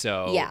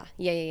 So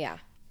Yeah.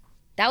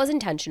 That was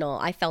intentional.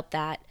 I felt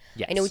that.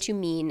 Yes. I know what you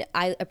mean.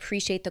 I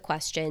appreciate the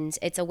questions.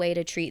 It's a way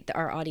to treat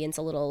our audience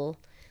a little,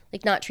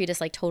 like, not treat us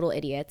like total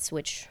idiots,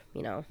 which,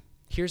 you know.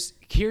 Here's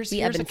a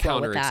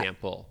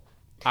counterexample.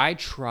 I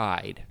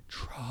tried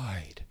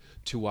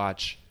to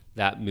watch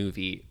that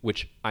movie,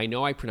 which I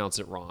know I pronounce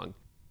it wrong,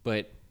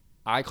 but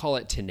I call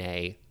it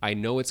Tenet. I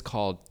know it's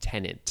called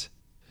Tenant.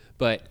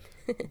 But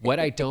what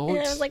I don't...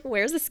 I was like,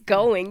 where's this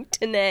going,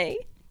 Tenet?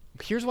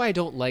 Here's why I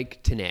don't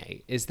like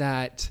Tenet, is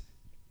that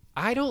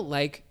I don't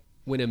like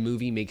when a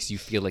movie makes you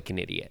feel like an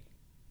idiot.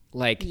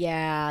 Like,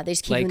 yeah, they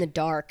just keep you in the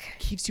dark.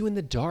 Keeps you in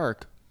the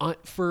dark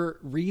for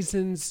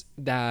reasons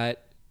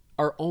that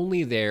are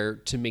only there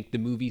to make the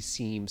movie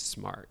seem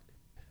smart.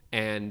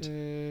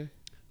 And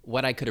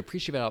what I could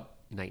appreciate about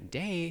Night and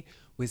Day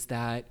was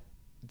that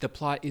the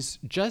plot is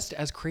just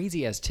as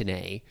crazy as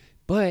Tenet,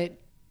 but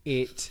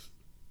it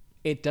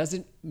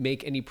doesn't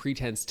make any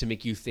pretense to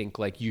make you think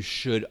like you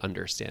should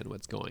understand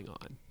what's going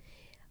on.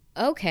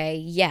 Okay,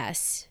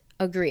 yes,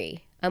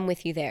 agree. I'm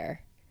with you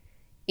there.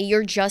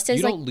 You're just as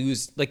you don't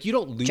lose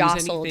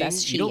jostled anything.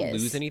 as she You don't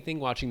is. lose anything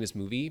watching this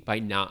movie by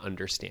not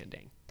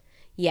understanding.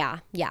 Yeah.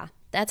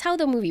 That's how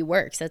the movie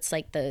works. That's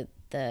like the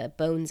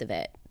bones of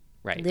it.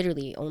 Right.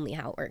 Literally only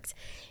how it works.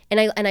 And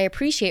I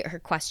appreciate her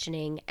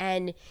questioning.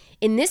 And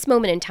in this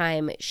moment in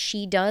time,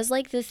 she does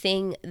like the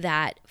thing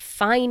that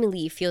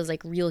finally feels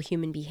like real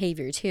human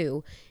behavior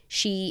too.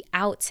 She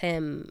outs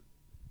him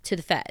to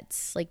the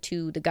feds, like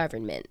to the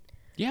government.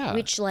 Yeah.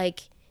 Which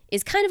like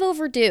is kind of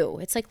overdue.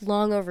 It's like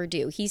long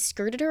overdue. He's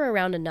skirted her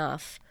around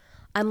enough.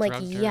 I'm like,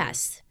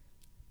 yes,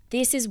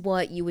 this is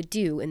what you would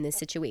do in this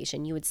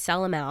situation. You would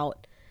sell him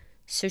out.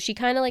 So she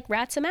kind of like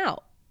rats him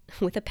out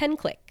with a pen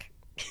click.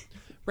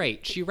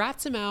 Right. She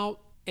rats him out,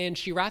 and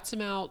she rats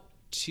him out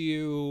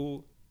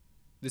to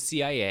the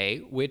CIA,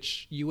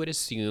 which you would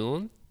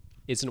assume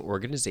is an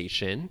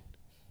organization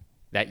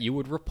that you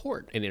would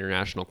report an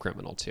international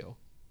criminal to.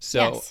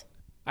 So yes.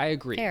 I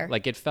agree. Fair.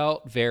 Like it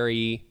felt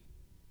very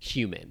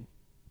human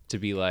to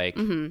be like,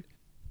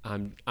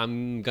 I'm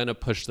going to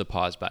push the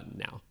pause button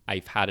now.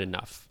 I've had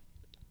enough.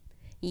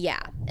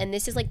 Yeah. And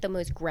this is like the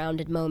most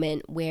grounded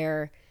moment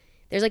where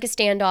there's like a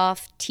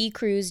standoff. T.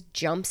 Cruz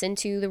jumps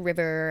into the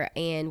river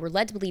and we're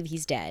led to believe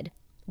he's dead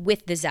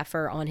with the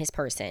Zephyr on his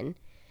person.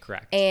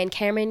 Correct. And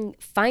Cameron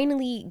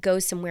finally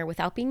goes somewhere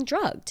without being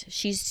drugged.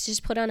 She's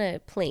just put on a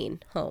plane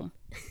home.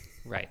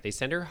 Right. They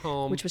send her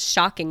home. Which was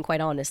shocking,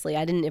 quite honestly.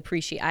 I didn't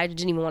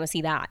even want to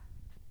see that.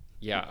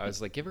 Yeah, I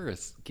was like, give her a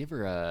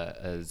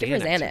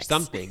Xanax or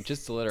something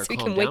just to let her so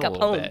calm wake down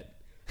up a little home. bit.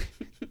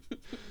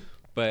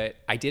 But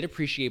I did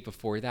appreciate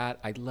before that.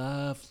 I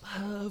love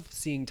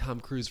seeing Tom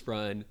Cruise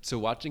run. So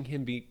watching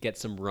him get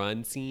some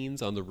run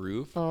scenes on the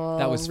roof,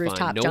 that was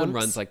fun. No one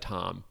runs like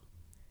Tom.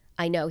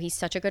 I know, he's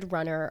such a good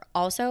runner.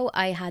 Also,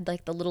 I had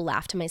like the little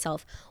laugh to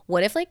myself.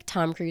 What if like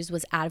Tom Cruise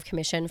was out of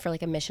commission for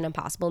like a Mission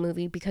Impossible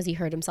movie because he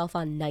hurt himself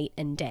on Night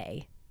and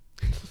Day?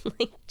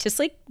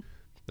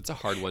 That's a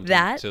hard one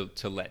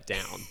to let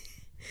down.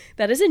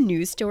 That is a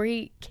news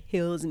story,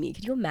 kills me.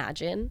 Could you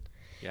imagine?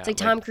 Yeah, it's like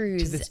Tom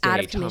Cruise to this day, out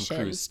of commission.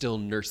 Tom Cruise still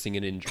nursing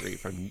an injury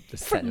from the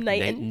set of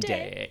Night and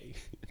Day.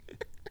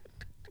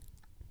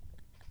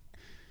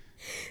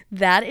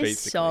 That is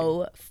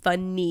so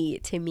funny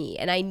to me.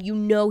 And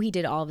he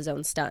did all of his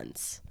own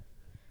stunts.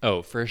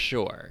 Oh, for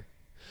sure.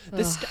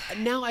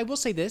 Now, I will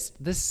say this.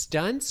 The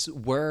stunts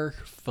were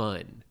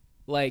fun.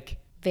 Like,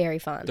 very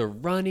fun. The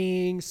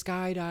running,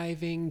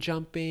 skydiving,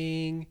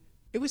 jumping.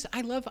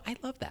 I love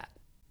that.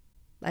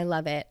 I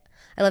love it.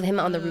 I love him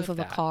on the roof of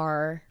a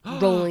car,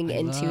 rolling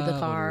into the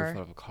car. On the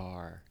roof of a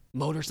car.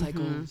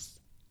 Motorcycles.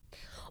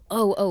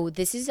 Oh,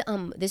 this is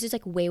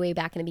like way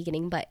back in the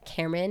beginning, but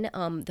Cameron,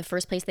 the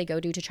first place they go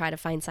to try to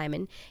find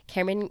Simon,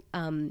 Cameron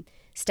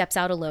steps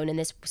out alone in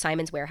this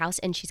Simon's warehouse,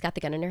 and she's got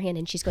the gun in her hand,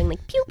 and she's going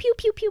like pew pew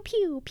pew pew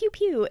pew pew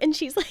pew, and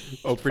she's like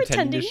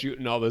pretending to shoot,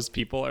 and all those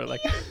people are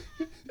like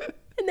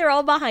and they're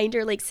all behind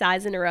her like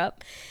sizing her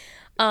up.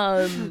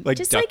 Like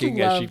just ducking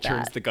like, as she that.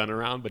 turns the gun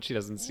around, but she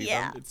doesn't see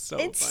them. It's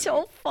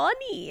so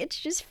funny. It's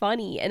just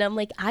funny. And I'm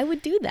like, I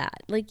would do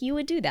that. Like, you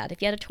would do that.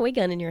 If you had a toy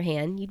gun in your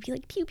hand, you'd be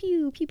like, pew,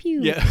 pew, pew,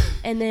 pew. Yeah.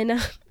 And then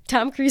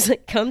Tom Cruise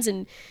like comes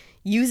and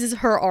uses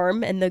her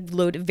arm and the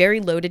very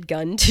loaded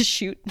gun to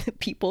shoot the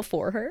people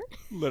for her.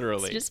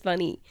 Literally. It's just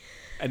funny.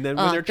 And then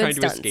when they're trying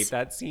to escape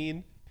that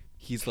scene,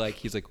 he's going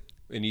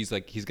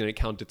to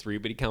count to 3,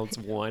 but he counts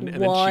 1, and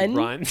then she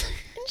runs.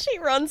 And she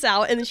runs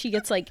out, and then she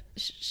gets like,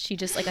 she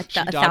just like a she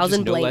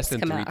 1,000 no blanks less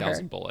than come at her.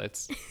 3,000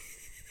 bullets.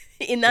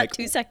 In that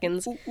 2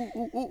 seconds,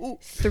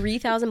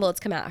 3,000 bullets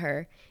come at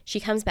her. She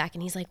comes back,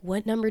 and he's like,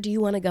 "What number do you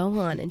want to go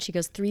on?" And she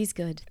goes, "3's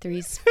good.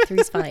 Three's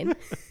fine."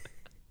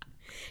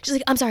 She's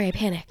like, "I'm sorry, I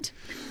panicked."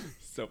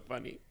 So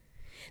funny.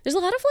 There's a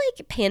lot of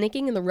like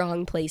panicking in the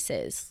wrong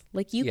places.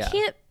 Like you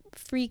can't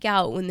freak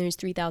out when there's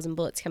 3,000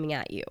 bullets coming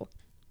at you.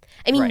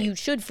 I mean, Right. you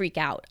should freak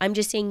out. I'm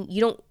just saying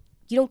you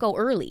don't go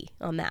early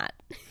on that.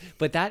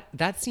 But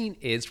that scene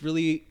is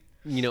really,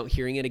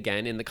 hearing it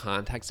again in the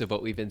context of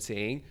what we've been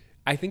saying,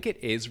 I think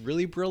it is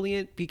really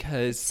brilliant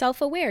because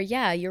Self-aware.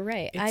 Yeah, you're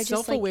right. it's I just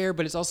self-aware,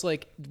 but it's also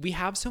like we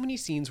have so many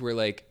scenes where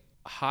like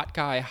hot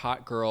guy,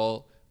 hot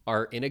girl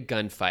are in a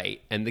gunfight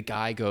and the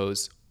guy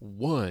goes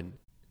 1,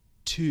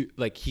 2,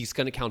 like he's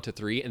gonna count to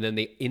 3, and then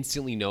they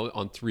instantly know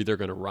on 3 they're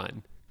gonna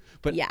run.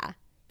 But yeah.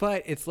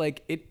 But it's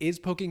like it is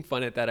poking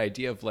fun at that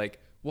idea of like,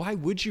 why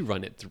would you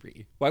run at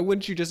 3? Why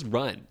wouldn't you just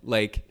run?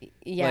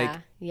 Yeah.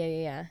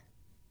 Yeah.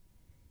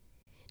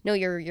 No,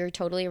 you're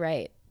totally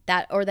right.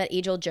 That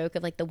age-old joke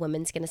of like the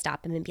woman's gonna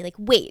stop him and be like,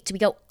 wait, do we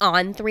go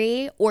on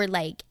 3 or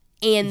like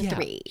and Yeah,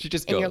 3? she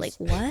just and you're goes.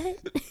 like,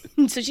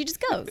 what? So she just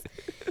goes.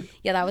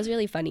 Yeah, that was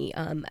really funny.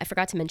 I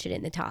forgot to mention it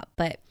in the top,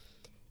 but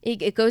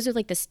it goes with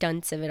like the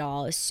stunts of it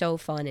all. It's so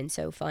fun and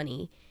so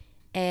funny.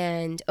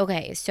 And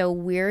okay, so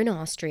we're in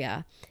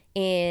Austria,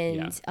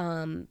 and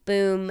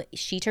boom,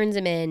 she turns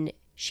him in.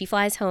 She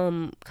flies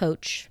home,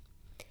 coach,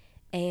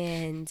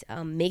 and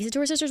makes it to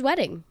her sister's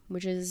wedding,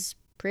 which is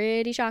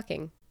pretty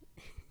shocking.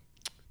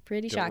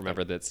 Pretty Don't shocking.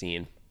 remember that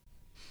scene.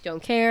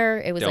 Don't care.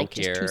 It was Don't like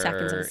just 2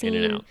 seconds of the in scene.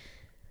 and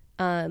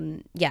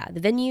out. Yeah, the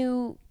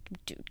venue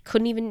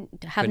couldn't even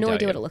have no tell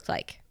idea what you. it looked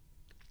like.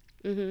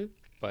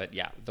 But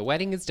yeah, the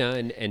wedding is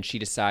done, and she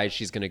decides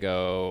she's going to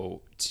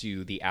go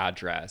to the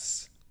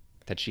address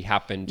that she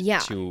happened Yeah.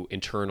 to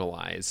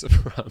internalize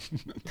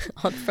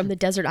From the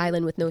desert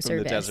island with no from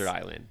service. the desert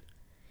island.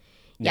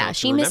 Yeah, Now,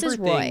 she to misses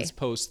remember Roy. things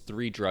post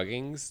 3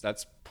 druggings,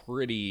 that's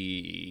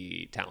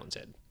pretty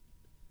talented.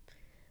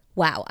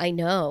 Wow, I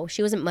know.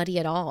 She wasn't muddy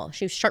at all.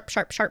 She was sharp,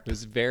 sharp, sharp. It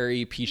was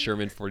very P.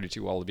 Sherman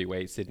 42 Wallaby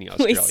Way, Sydney,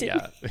 Wait,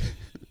 Australia.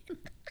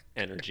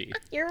 Energy.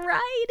 You're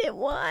right. It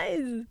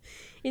was.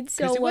 It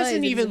so Because it was. wasn't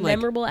It's even a like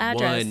memorable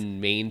address.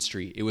 one main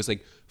street. It was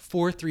like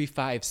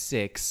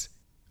 4356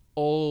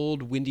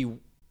 Old Windy,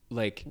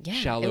 like Yeah,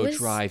 Shallow it was-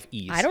 Drive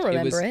East. I don't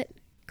remember was- it.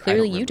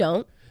 Clearly, you remember.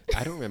 don't.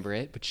 I don't remember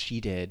it, but she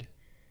did.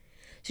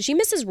 So she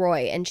misses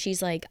Roy, and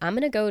she's like, I'm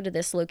going to go to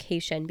this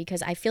location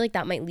because I feel like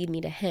that might lead me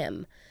to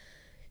him.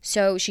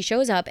 So she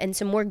shows up, and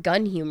some more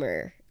gun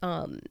humor.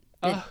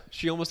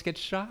 She almost gets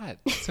shot.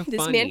 It's so This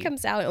funny. man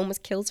comes out and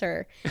almost kills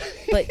her.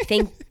 But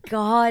thank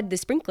God the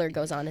sprinkler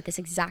goes on at this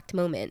exact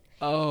moment.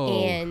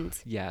 Oh, And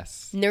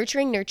yes.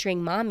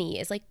 nurturing mommy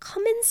is like,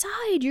 come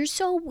inside.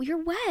 You're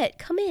wet.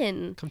 Come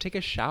in. Come take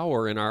a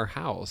shower in our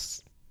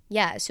house.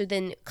 Yeah. So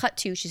then cut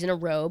to, she's in a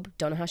robe.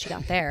 Don't know how she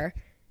got there,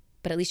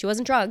 but at least she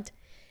wasn't drugged.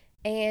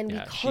 And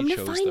Yeah, we she come to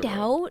chose find the robe.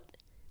 out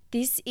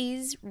this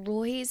is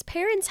Roy's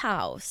parents'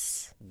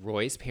 house.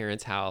 Roy's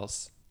parents'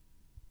 house.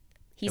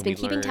 He's And been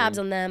we keeping tabs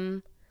learn- on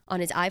them on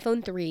his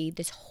iPhone 3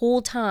 this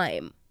whole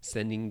time.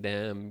 Sending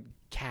them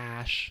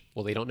cash.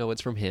 Well, they don't know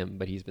it's from him,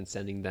 but he's been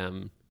sending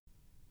them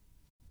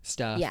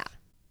stuff. Yeah.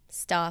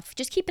 Stuff.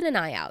 Just keeping an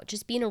eye out.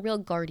 Just being a real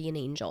guardian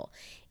angel.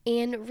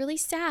 And really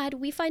sad,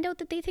 we find out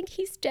that they think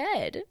he's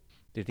dead.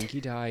 They think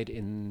he died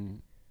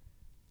in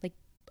Like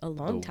a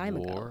long time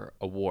ago. war.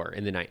 A war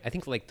in the night. I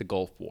think like the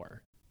Gulf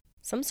War.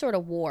 Some sort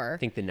of war. I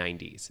think the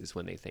 90s is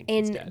when they think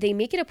he's And dead. they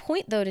make it a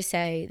point, though, to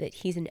say that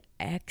he's an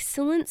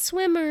excellent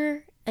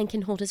swimmer and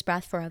can hold his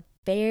breath for a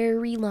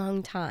very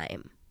long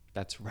time.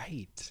 That's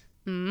right.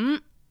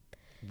 Mm.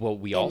 Well,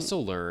 we also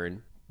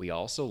learn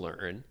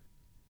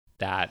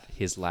that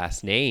his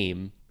last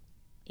name,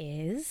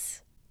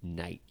 Is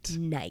Knight,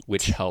 Knight.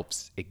 which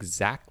helps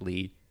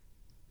exactly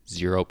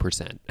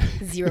 0%.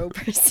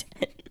 0%.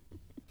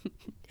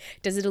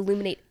 Does it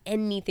illuminate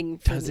anything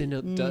for Doesn't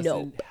me? doesn't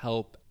Nope.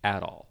 help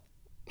at all.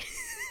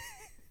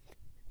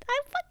 I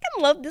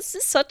fucking love this.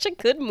 Is such a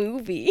good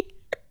movie.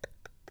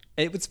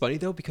 It was funny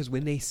though because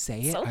when they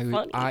say it, So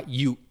funny.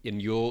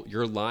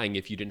 you're lying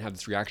if you didn't have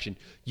this reaction.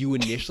 You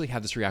initially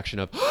have this reaction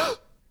of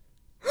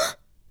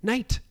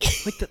Knight,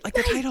 like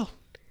the title.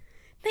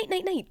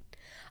 Night.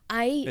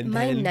 And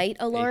My then night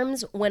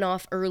alarms went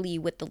off early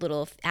with the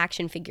little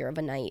action figure of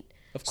a knight.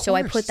 Of So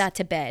I course. put that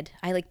to bed.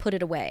 I like put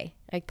it away.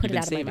 I put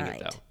You've it been out of my saving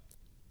mind. it though.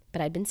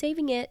 But I'd been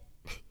saving it.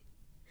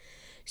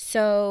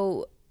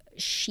 So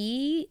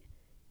she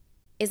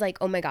is like,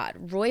 oh my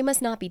God, Roy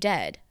must not be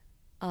dead.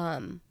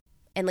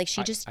 And like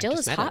she I still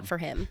just is met hot him. for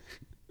him.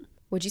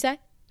 What'd you say?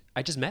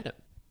 I just met him.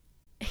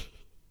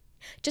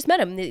 Just met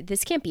him.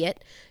 This can't be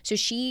it. So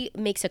she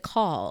makes a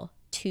call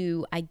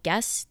to, I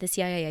guess, the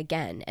CIA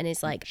again, and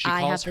is like, She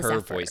I calls have the her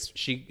Zephyr. voice.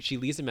 She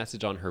leaves a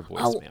message on Oh. her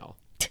voicemail.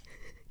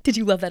 Did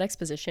you love that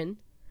exposition?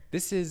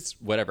 This is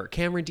whatever.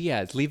 Cameron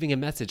Diaz leaving a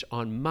message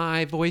on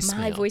my voicemail.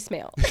 My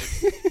voicemail.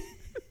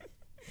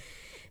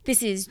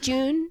 This is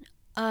June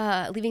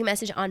leaving a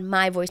message on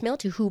my voicemail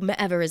to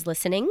whomever is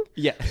listening.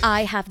 Yeah.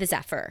 I have the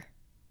Zephyr.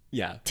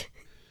 Yeah.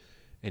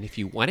 And if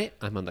you want it,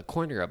 I'm on the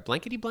corner of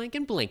blankety blank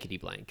and blankety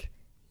blank.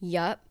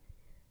 Yup.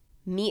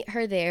 Meet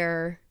her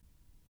there.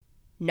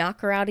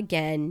 Knock her out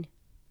again.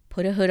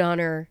 Put a hood on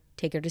her.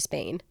 Take her to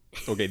Spain.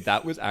 Okay,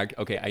 that was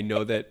okay. I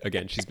know that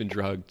again. She's been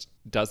drugged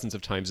dozens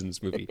of times in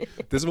this movie.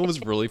 This one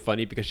was really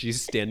funny because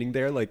she's standing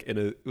there like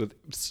in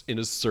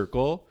a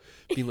circle,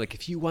 being like,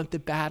 "If you want the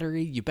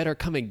battery, you better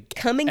come and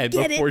get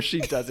it." Before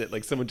she does it,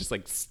 like someone just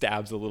like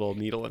stabs a little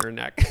needle in her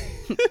neck,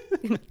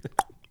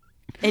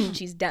 and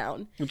she's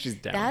down. And she's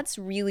down. That's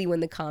really when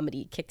the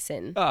comedy kicks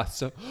in.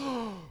 So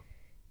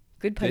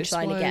good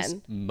punchline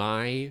again.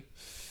 My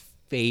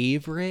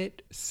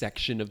favorite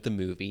section of the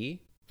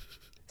movie.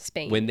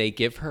 Spain. When they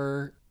give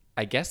her,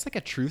 I guess, like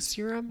a truth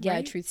serum. Yeah,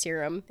 right? a truth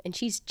serum. And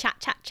she's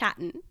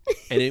chatting.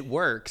 And it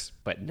works,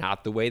 but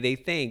not the way they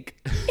think.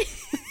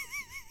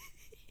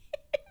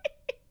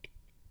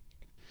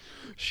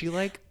 She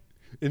like,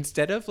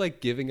 instead of like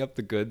giving up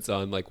the goods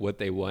on like what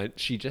they want,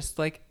 she just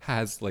like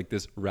has like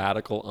this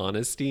radical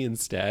honesty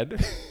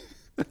instead.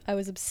 I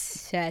was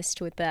obsessed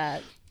with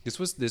that. This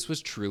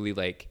was truly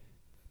like,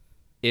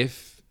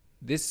 if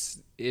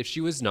she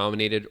was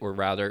nominated, or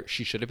rather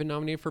she should have been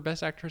nominated for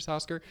Best Actress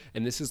Oscar,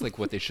 and this is like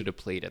what they should have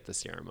played at the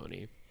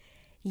ceremony.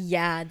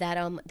 Yeah,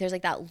 that there's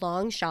like that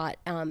long shot.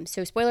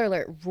 So spoiler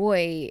alert,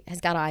 Roy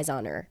has got eyes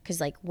on her because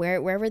like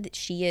wherever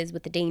she is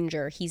with the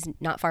danger, he's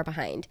not far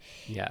behind.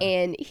 Yeah.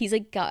 And he's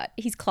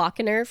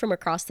clocking her from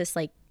across this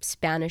like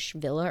Spanish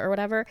villa or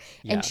whatever,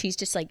 Yeah. and she's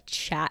just like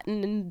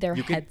chatting their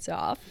heads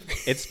off.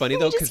 It's funny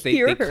though because they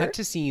her. cut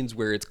to scenes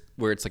where it's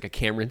like a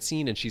Cameron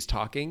scene and she's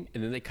talking,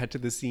 and then they cut to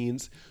the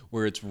scenes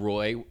where it's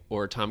Roy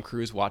or Tom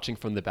Cruise watching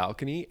from the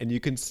balcony, and you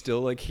can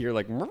still like hear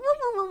like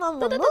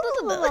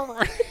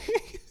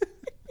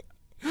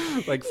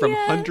like from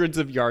hundreds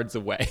of yards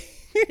away.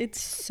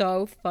 It's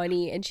so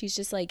funny, and she's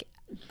just like,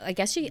 I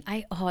guess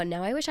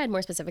now I wish I had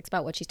more specifics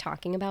about what she's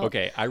talking about.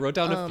 Okay, I wrote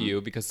down a few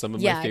because some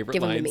of my favorite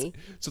give 'em to lines. me.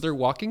 So they're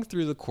walking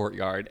through the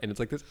courtyard, and it's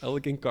like this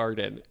elegant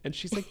garden, and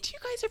she's like, "Do you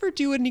guys ever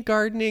do any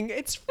gardening?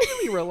 It's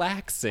really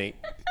relaxing."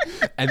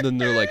 And then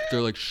they're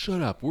like,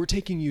 "Shut up! We're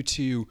taking you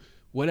to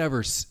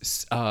whatever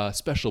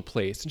special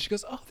place." And she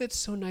goes, "Oh, that's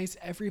so nice.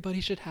 Everybody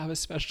should have a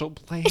special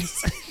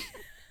place."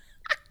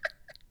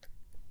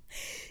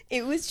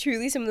 It was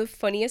truly some of the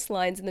funniest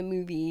lines in the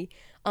movie.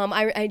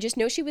 I just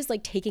know she was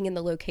like taking in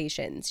the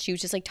locations. She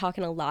was just like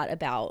talking a lot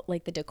about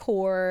like the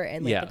decor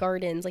and like the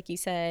gardens, like you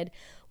said.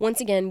 Once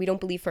again, we don't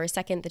believe for a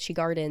second that she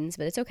gardens,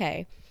 but it's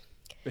okay.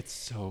 It's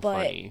so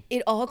But funny.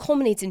 it all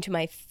culminates into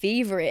my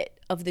favorite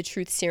of the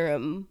truth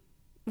serum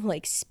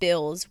like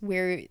spills,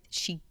 where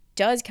she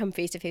does come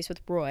face to face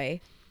with Roy,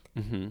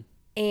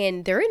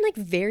 and they're in like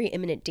very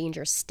imminent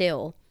danger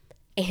still.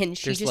 And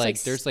she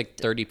There's like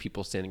 30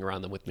 people standing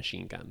around them with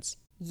machine guns.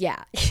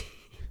 Yeah.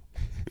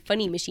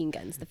 Funny machine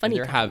guns. The funny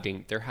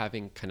And they're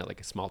having kind of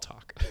like a small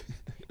talk. They're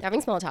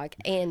having small talk,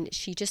 and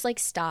she just like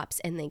stops,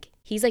 and like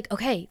he's like,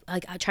 okay,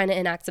 like trying to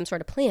enact some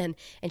sort of plan,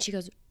 and she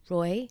goes,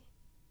 Roy,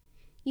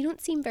 you don't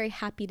seem very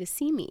happy to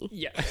see me.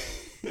 Yeah.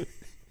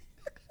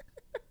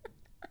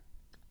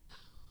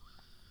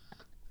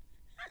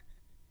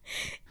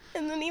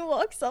 And then he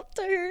walks up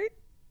to her,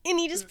 and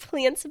he just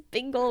plants a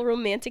big old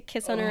romantic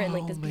kiss on her in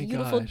like this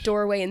beautiful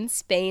doorway in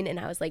Spain, and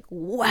I was like,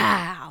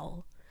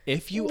 wow.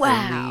 If you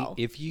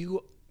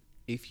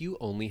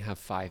only have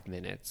 5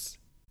 minutes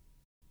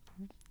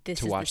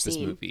to watch this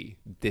movie,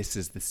 this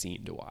is the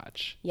scene to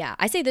watch. Yeah,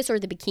 I say this or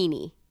the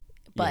bikini,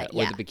 but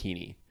or the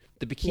bikini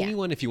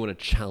one if you want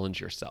to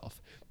challenge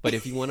yourself. But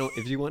if you want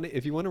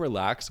to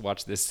relax,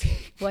 watch this scene.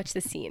 Watch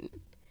the scene,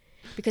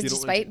 because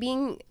despite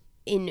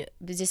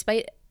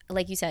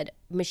like you said,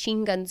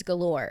 machine guns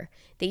galore,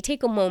 they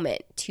take a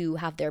moment to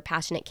have their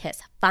passionate kiss.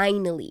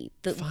 Finally,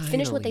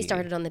 finish what they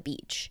started on the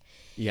beach.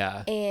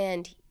 Yeah.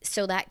 And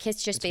so that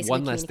kiss just basically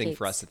one less thing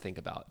for us to think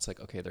about. It's like,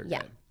 okay, they're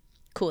good.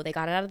 Cool. They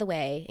got it out of the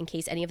way in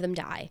case any of them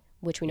die,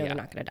 which we know they're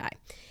not going to die.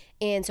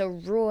 And so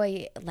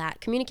Roy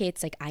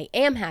communicates like, I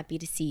am happy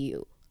to see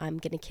you. I'm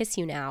going to kiss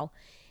you now.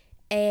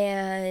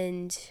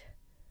 And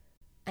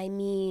I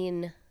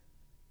mean,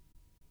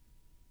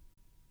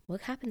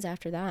 what happens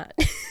after that?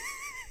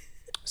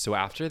 So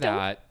after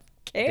that,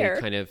 they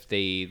kind of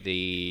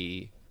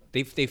they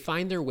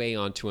find their way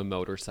onto a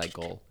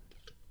motorcycle,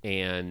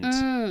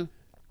 and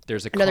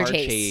there's another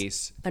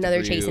chase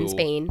in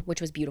Spain,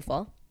 which was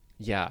beautiful.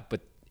 Yeah,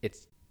 but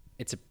it's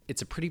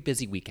a pretty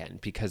busy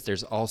weekend because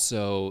there's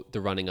also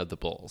the running of the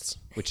bulls,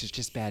 which is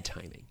just bad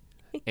timing.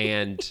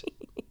 And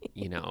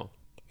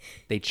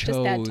they chose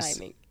just bad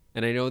timing.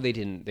 And I know they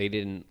didn't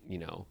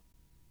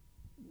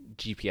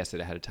GPS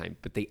it ahead of time,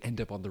 but they end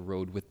up on the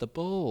road with the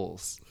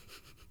bulls.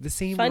 The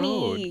same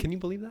road. Can you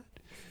believe that?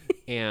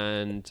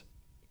 And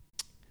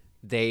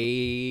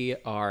they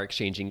are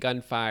exchanging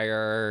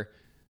gunfire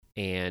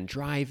and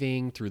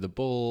driving through the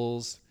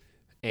bulls.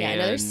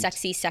 And another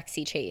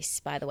sexy chase,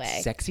 by the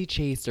way. Sexy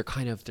chase.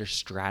 They're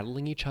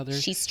straddling each other.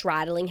 She's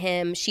straddling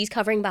him. She's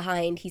covering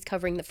behind. He's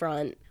covering the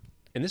front.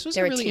 And this was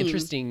a really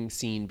interesting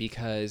scene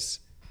because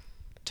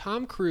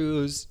Tom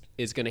Cruise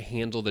is going to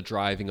handle the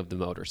driving of the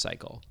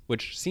motorcycle,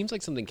 which seems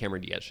like something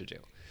Cameron Diaz should do.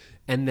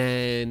 And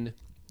then...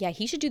 Yeah,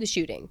 he should do the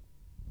shooting.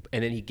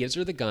 And then he gives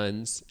her the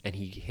guns, and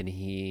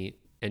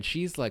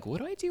she's like, "What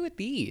do I do with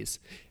these?"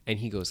 And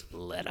he goes,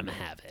 "Let him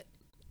have it."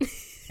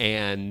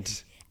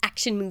 And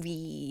Action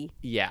movie.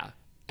 yeah.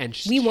 And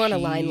We want a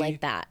line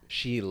like that.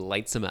 She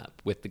lights him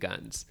up with the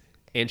guns.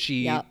 And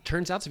she Yep.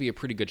 turns out to be a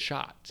pretty good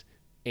shot.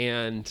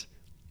 And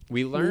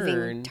we Moving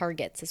learn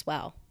targets as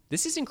well.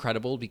 this is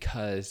incredible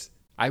because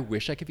I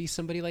wish I could be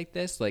somebody like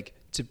this, like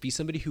to be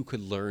somebody who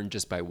could learn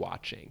just by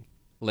watching.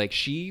 Like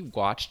she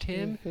watched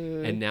him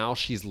and now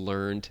she's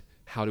learned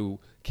how to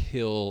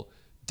kill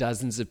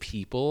dozens of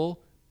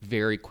people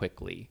very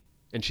quickly.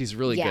 And she's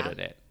really good at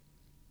it.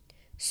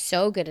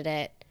 So good at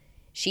it.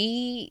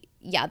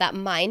 That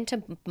mind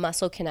to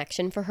muscle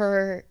connection for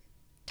her,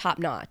 top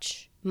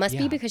notch. Must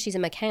be Yeah. because she's a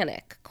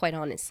mechanic, quite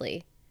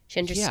honestly. She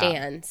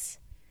understands.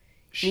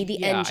 Need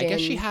the I guess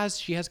engine.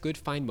 she has good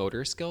fine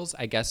motor skills,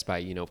 I guess,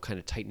 by, kind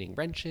of tightening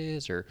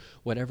wrenches or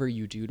whatever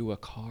you do to a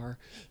car.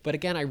 But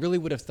again, I really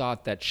would have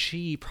thought that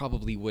she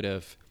probably would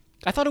have,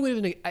 I thought it would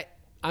have been,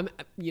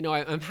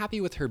 I'm happy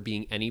with her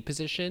being any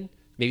position.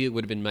 Maybe it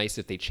would have been nice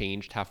if they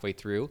changed halfway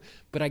through,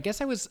 but I guess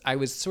I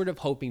was sort of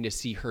hoping to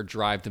see her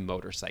drive the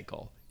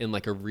motorcycle in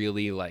like a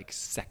really like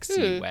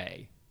sexy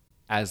way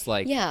as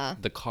like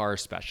the car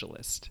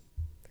specialist.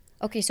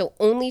 Okay, so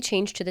only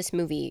change to this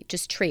movie.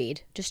 Just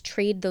trade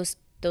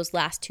those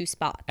last two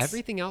spots.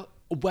 Everything else,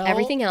 I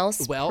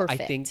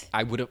perfect. think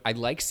I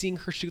like seeing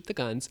her shoot the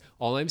guns.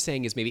 All I'm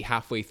saying is maybe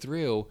halfway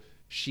through,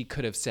 she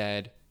could have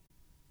said,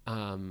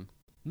 my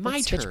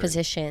Let's turn. switch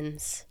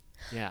positions.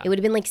 Yeah. It would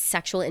have been like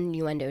sexual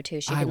innuendo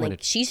too. She'd been like,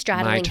 she's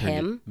straddling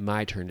him.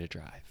 My turn to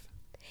drive.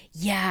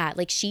 Yeah,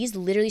 like she's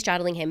literally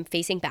straddling him,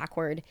 facing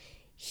backward.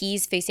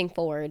 He's facing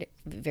forward,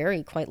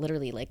 very quite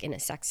literally like in a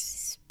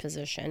sex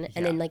position.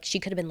 And then like she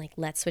could have been like,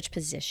 let's switch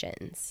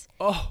positions.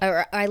 Oh.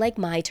 Or I like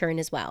my turn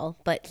as well,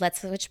 but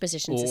let's switch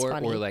positions is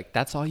funny. Or like,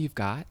 that's all you've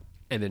got?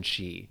 And then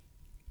she.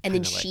 And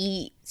then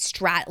she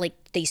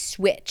they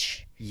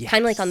switch.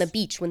 Kind of like on the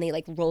beach when they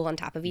like roll on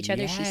top of each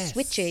other. She Yes.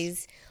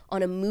 switches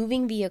on a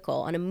moving vehicle,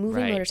 on a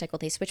moving Right. motorcycle.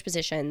 They switch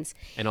positions.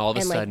 And all of a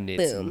and, like, sudden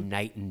it's boom.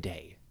 night and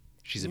day.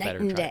 She's a Night better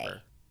and day.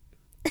 driver.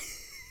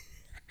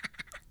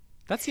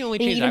 That's the only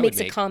And he change even I would makes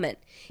a make. comment.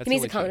 That's He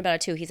makes the a comment only about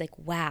it too. He's like,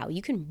 wow,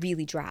 you can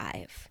really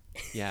drive.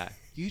 Yeah.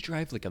 You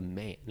drive like a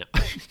man. No.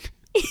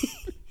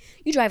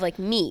 You drive like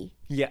me.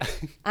 Yeah.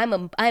 I'm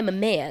a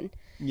man.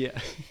 Yeah.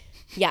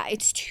 Yeah,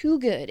 it's too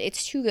good.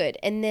 It's too good.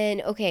 And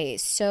then, okay,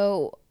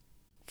 so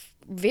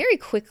very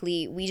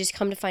quickly, we just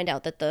come to find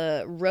out that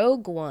the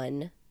rogue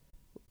one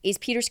is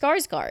Peter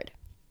Skarsgård.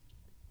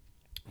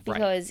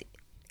 Because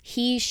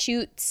he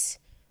shoots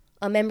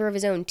a member of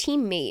his own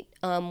teammate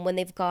when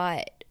they've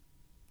got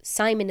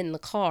Simon in the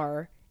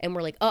car. And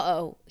we're like,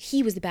 uh-oh,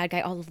 he was the bad guy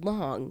all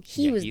along.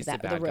 He was he's the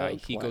bad rogue guy.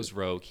 He one. goes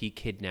rogue. He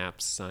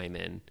kidnaps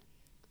Simon.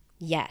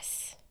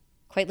 Yes.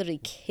 Quite literally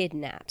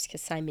kidnaps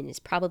because Simon is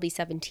probably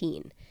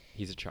 17.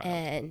 He's a child.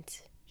 And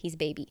he's a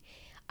baby.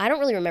 I don't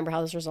really remember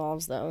how this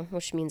resolves, though,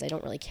 which means I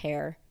don't really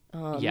care.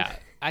 Yeah.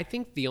 I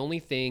think the only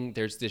thing,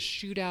 there's this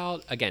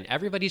shootout. Again,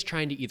 everybody's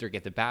trying to either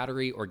get the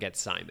battery or get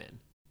Simon.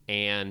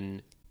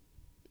 And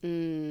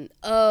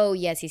Oh,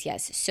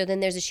 yes. So then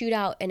there's a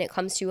shootout, and it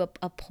comes to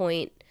a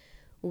point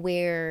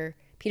where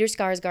Peter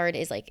Skarsgård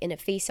is like in a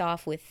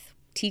face-off with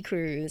T.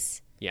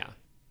 Cruz. yeah.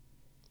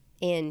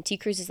 And T.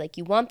 Cruz is like,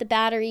 you want the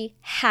battery?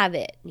 Have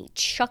it. And he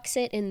chucks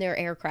it in their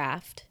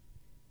aircraft.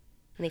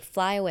 And they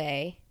fly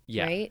away.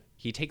 Yeah. Right?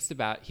 He takes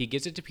the he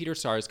gives it to Peter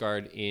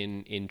Sarsgaard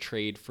in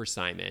trade for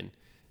Simon.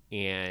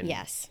 And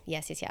Yes.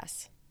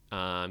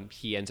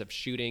 he ends up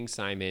shooting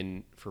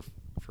Simon for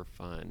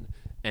fun.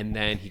 And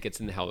then he gets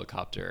in the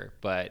helicopter.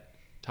 But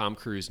Tom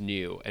Cruise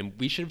knew, and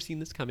we should have seen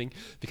this coming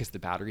because the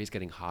battery is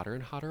getting hotter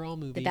and hotter all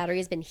movie. The battery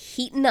has been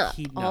heating up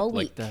all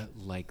week.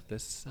 Like the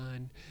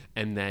sun,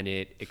 and then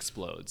it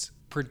explodes,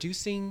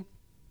 producing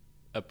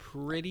a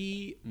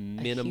pretty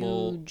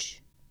minimal.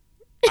 Huge.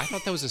 I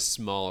thought that was a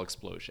small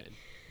explosion.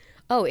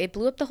 Oh, it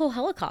blew up the whole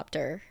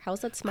helicopter. How's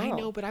that small? I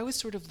know, but I was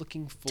sort of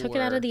looking for. Took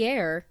it out of the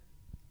air.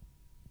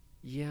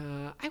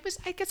 Yeah, I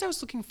guess I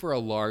was looking for a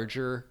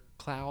larger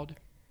cloud.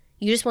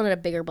 You just wanted a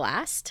bigger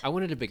blast? I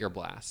wanted a bigger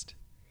blast.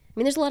 I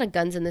mean, there's a lot of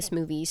guns in this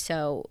movie,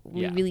 so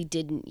we Yeah. really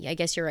didn't. I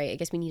guess you're right. I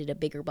guess we needed a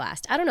bigger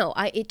blast. I don't know.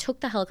 It took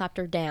the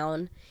helicopter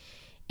down,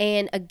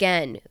 and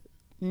again,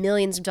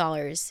 millions of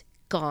dollars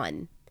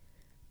gone.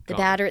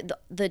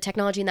 The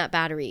technology in that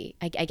battery.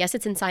 I guess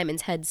it's in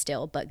Simon's head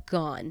still, but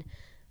gone.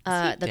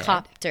 The dead?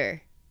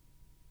 copter.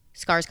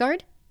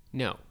 Skarsgård?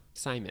 No,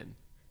 Simon.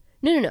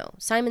 No.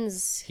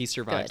 Simon's. He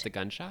survived good. the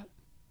gunshot.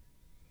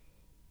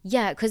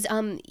 Yeah, because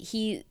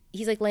he's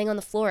like laying on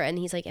the floor and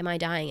he's like, "Am I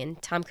dying?"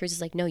 And Tom Cruise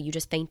is like, "No, you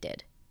just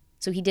fainted."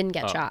 So he didn't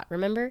get shot.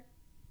 Remember?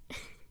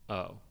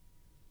 Oh.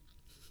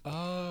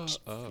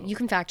 You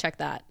can fact check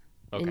that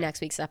Okay. in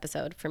next week's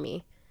episode for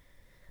me.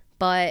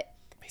 But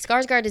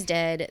Skarsgård is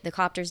dead. The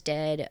copter's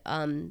dead.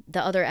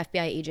 The other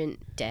FBI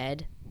agent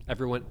dead.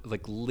 Everyone,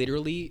 like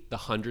literally, the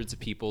hundreds of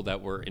people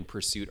that were in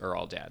pursuit are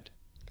all dead.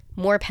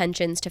 More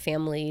pensions to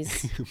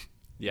families.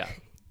 Yeah,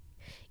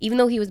 Even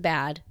though he was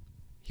bad,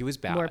 he was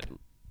bad. more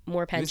He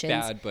was pensions.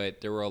 bad,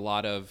 but there were a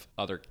lot of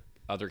other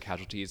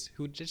casualties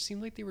who just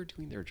seemed like they were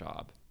doing their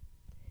job.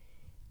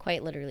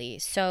 Quite literally.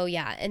 So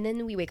yeah, and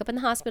then we wake up in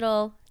the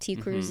hospital. T.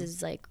 Cruz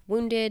is like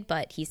wounded,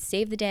 but he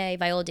saved the day.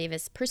 Viola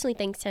Davis personally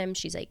thanks him.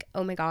 She's like,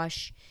 "Oh my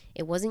gosh,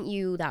 it wasn't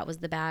you. That was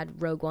the bad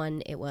rogue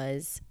one. It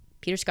was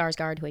Peter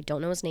Skarsgård, who I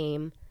don't know his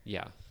name.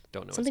 Yeah,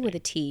 don't know Something his with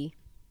a T.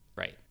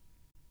 Right.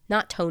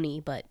 Not Tony,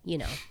 but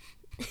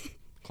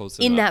Close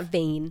in enough. that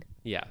vein."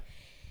 Yeah.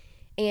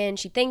 And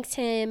she thanks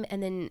him,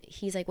 and then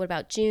he's like, "What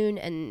about June?"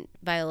 And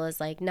Viola's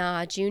like,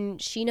 "Nah, June,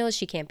 she knows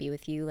she can't be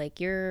with you. Like,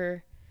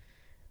 you're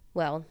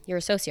a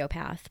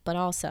sociopath, but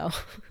also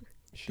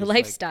the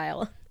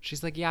lifestyle."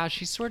 She's like, yeah,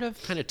 she sort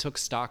of kind of took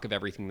stock of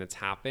everything that's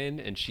happened,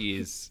 and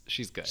she's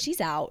good. She's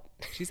out.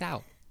 She's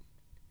out.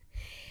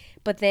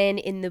 But then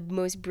in the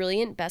most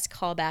brilliant, best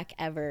callback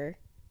ever,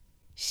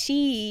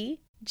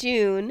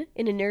 June,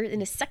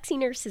 in a sexy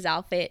nurse's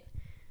outfit,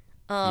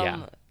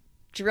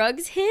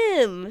 drugs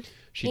him.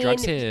 She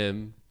drugs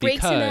him because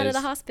breaks him out of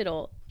the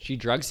hospital. She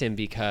drugs him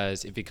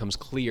because it becomes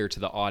clear to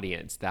the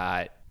audience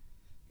that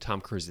Tom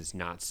Cruise is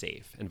not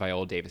safe and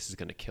Viola Davis is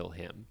going to kill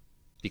him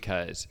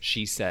because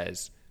she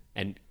says,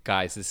 and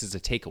guys, this is a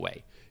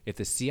takeaway. If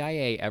the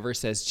CIA ever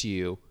says to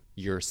you,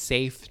 "You're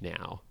safe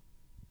now,"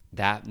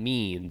 that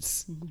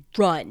means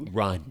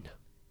run.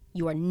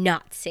 You are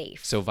not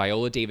safe. So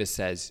Viola Davis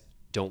says,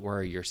 "Don't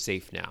worry, you're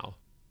safe now."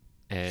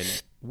 And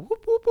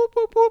whoop, whoop, whoop,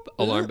 whoop, whoop.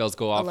 Alarm bells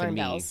go off in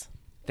me.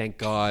 Thank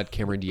God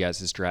Cameron Diaz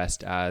is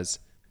dressed as,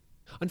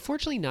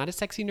 unfortunately, not a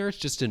sexy nurse,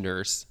 just a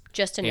nurse.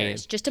 Just a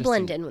nurse. Just to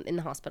blend in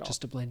the hospital.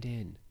 Just to blend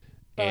in.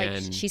 But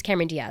and she's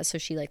Cameron Diaz, so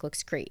she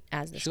looks great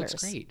as this She nurse.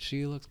 looks great.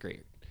 She looks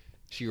great.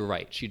 You're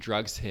right. She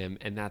drugs him,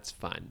 and that's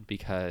fun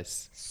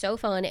because... So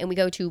fun. And we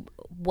go to,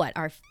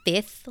 our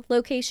 5th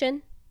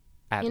location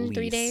in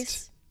 3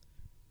 days?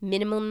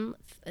 Minimum,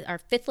 our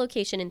 5th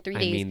location in 3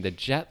 days. I mean, the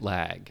jet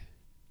lag.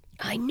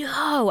 I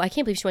know. I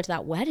can't believe she went to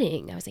that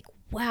wedding. I was like,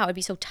 wow, I'd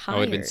be so tired. I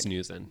would have been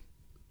snoozing.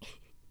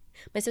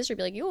 My sister would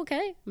be like, "You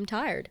okay? I'm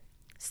tired.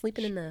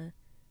 Sleeping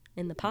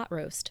in the pot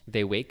roast."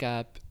 They wake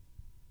up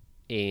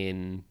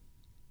in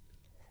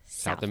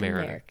South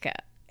America.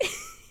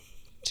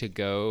 To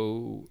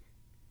go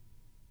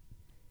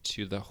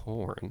to the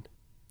Horn.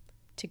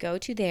 To go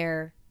to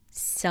their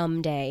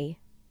someday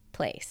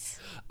place.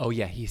 Oh,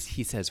 yeah.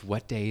 He says,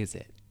 "What day is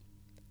it?"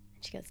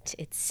 She goes,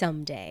 "It's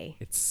someday."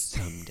 It's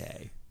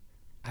someday.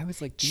 I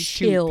was like,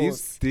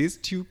 these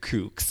two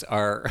kooks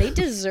are... They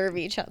deserve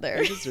each other.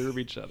 They deserve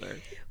each other.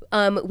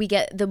 We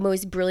get the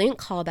most brilliant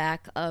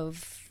callback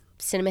of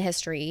cinema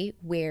history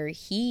where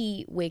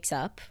he wakes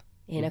up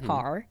in a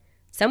car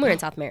somewhere in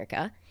South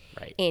America.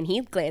 Right. And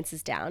he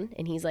glances down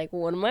and he's like,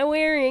 "What am I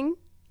wearing?"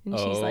 And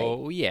she's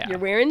like, yeah. "You're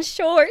wearing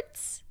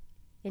shorts."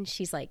 And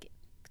she's like,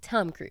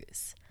 "Tom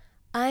Cruise,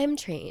 I'm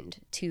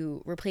trained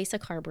to replace a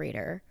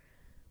carburetor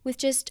with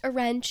just a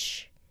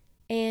wrench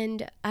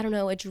and, I don't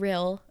know, a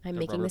drill." I'm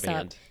making this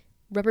up.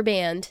 Rubber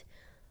band.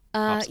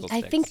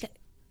 I think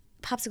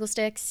popsicle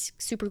sticks,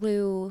 super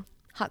glue,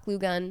 hot glue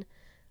gun,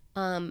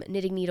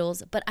 knitting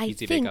needles. But I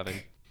Easy think... bake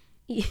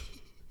oven.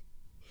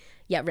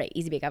 Yeah, right.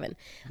 Easy bake oven.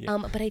 Yeah.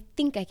 But I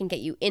think I can get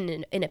you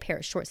in a pair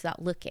of shorts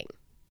without looking.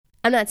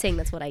 I'm not saying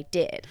that's what I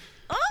did.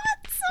 Oh,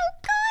 it's so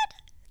good.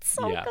 It's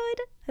so good.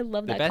 I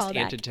love that callback. The best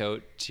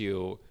antidote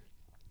to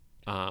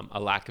a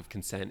lack of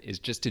consent is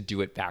just to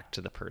do it back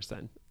to the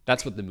person.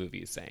 That's what the movie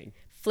is saying.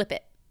 Flip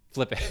it.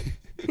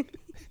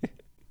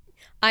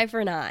 Eye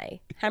for an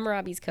eye.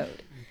 Hammurabi's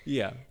code.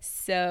 Yeah.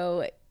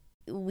 So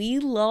we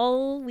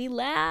lull, we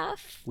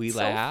laugh. We so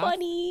laugh.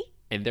 Funny.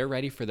 And they're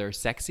ready for their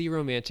sexy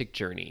romantic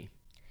journey.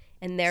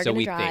 And they're going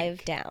to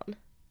drive down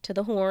to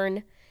the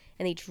Horn.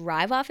 And they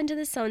drive off into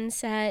the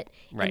sunset.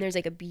 Right. And there's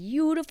like a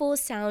beautiful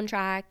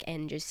soundtrack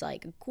and just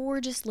like a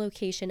gorgeous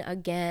location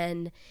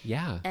again.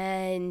 Yeah.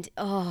 And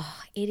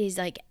it is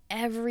like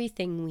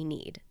everything we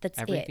need. That's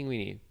everything we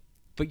need.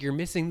 But you're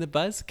missing the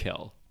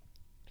buzzkill.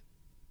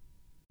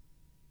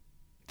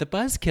 The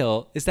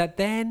buzzkill is that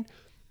then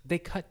they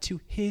cut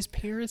to his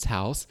parents'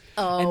 house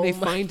and they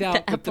find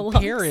out that the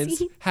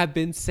parents have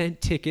been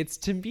sent tickets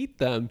to meet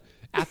them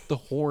at the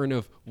Horn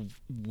of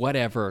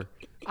whatever.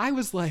 I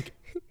was like,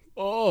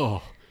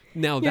 oh,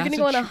 now you're going to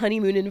go on a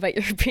honeymoon and invite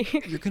your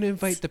parents. You're going to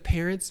invite the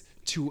parents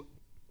to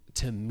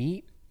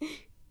meet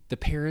the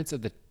parents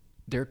of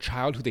their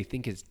child who they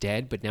think is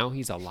dead, but now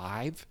he's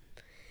alive.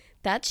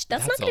 That's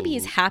not going to be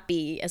as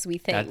happy as we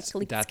think. It's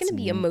going to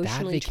be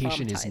emotionally traumatizing. That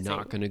vacation is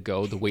not going to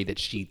go the way that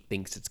she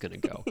thinks it's going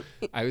to go.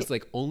 I was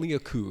like, only a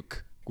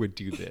kook would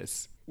do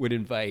this, would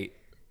invite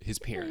his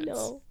parents.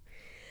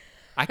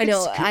 I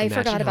know. I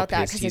forgot about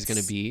that. Because he's going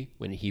to be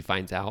when he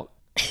finds out.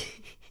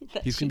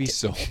 He's going to be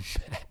so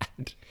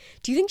mad.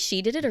 Do you think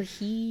she did it or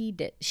he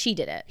did? She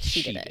did it.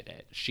 She did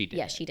it. She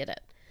did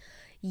it.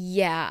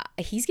 Yeah,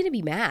 he's going to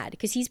be mad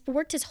because he's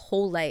worked his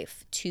whole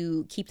life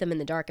to keep them in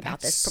the dark about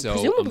this, so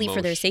presumably for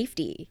their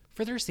safety.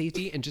 For their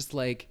safety, and just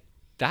like,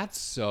 that's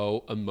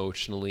so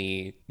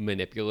emotionally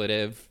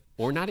manipulative.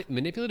 Or not,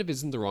 manipulative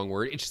isn't the wrong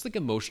word. It's just like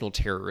emotional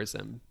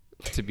terrorism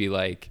to be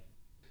like,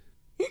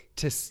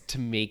 to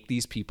make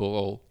these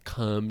people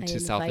come to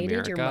South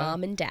America. Your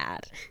mom and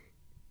dad.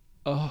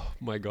 Oh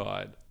my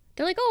God.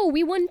 They're like, oh,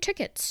 we won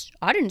tickets.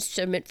 I didn't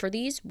submit for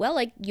these. Well,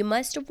 like, you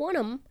must have won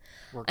them.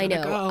 I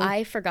know. Go.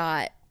 I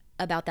forgot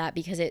about that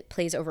because it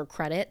plays over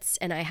credits,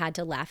 and I had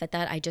to laugh at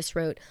that. I just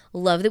wrote,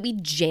 love that we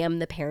jam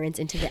the parents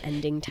into the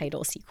ending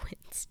title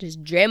sequence.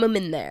 Just jam them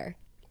in there.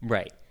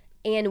 Right.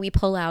 And we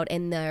pull out,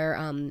 and their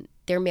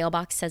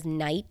mailbox says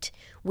Knight,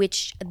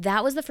 which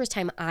that was the first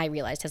time I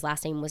realized his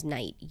last name was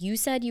Knight. You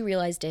said you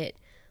realized it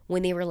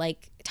when they were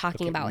like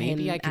talking about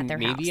him at their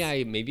house.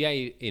 Maybe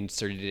I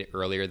inserted it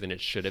earlier than it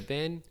should have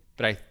been,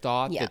 but I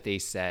thought that they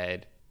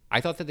said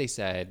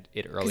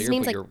it earlier. His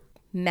name's but like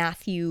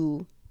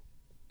Matthew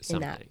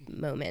something. in that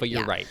moment. But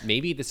you're right.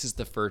 Maybe this is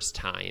the first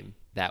time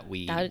that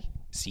we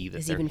see that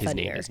his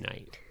name is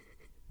Knight.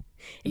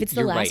 If it's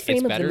the last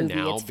frame of the movie,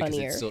 now it's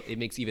funnier. It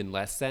makes even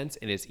less sense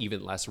and it's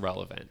even less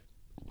relevant.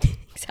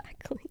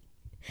 Exactly.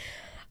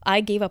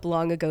 I gave up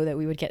long ago that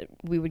we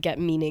would get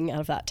meaning out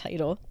of that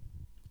title.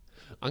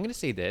 I'm going to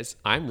say this.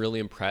 I'm really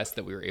impressed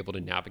that we were able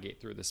to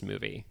navigate through this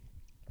movie.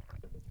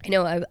 I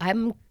know.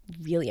 I'm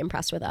really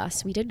impressed with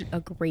us. We did a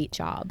great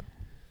job.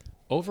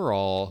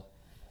 Overall,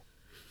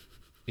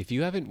 if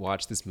you haven't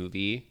watched this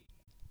movie,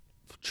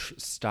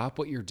 stop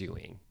what you're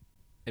doing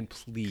and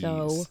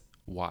please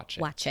watch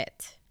it. Watch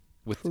it.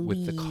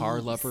 With the car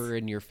lover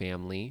in your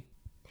family.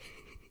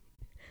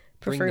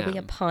 Preferably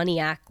a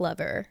Pontiac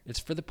lover. It's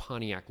for the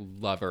Pontiac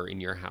lover in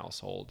your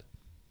household.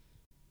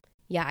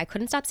 Yeah, I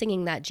couldn't stop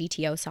singing that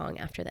GTO song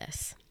after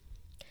this.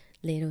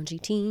 Little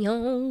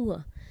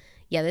GTO.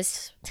 Yeah,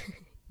 this,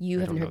 you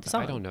haven't heard the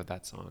song. I don't know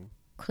that song.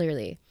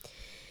 Clearly.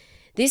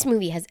 This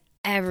movie has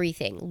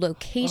everything.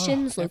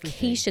 Locations,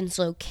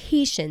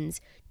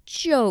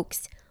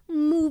 jokes,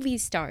 movie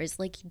stars.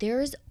 Like,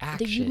 there's,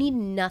 you need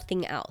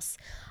nothing else.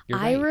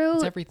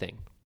 It's everything.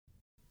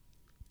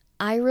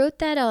 I wrote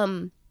that,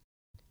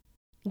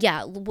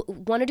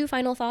 want to do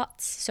final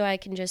thoughts so I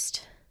can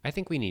just... I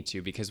think we need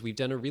to because we've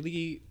done a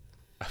really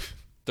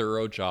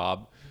thorough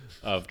job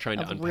of trying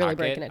to unpack really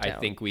breaking it down.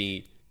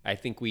 I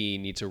think we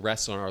need to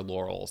rest on our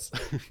laurels.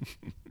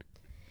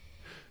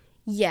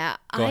 Yeah,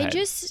 I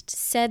just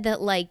said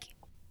that, like,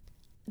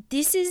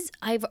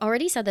 I've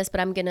already said this, but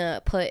I'm going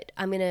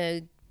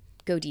to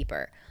go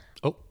deeper.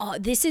 Oh.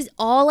 This is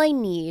all I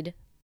need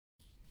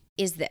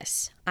is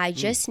this. I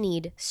just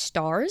need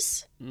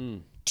stars,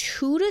 2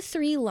 to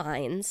 3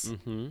 lines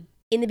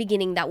in the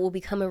beginning that will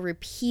become a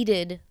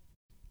repeated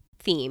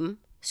theme.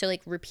 So,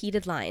 like,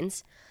 repeated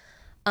lines.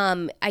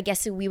 I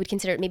guess we would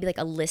consider it maybe like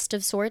a list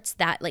of sorts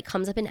that like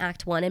comes up in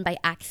Act 1, and by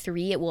Act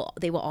 3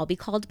 they will all be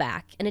called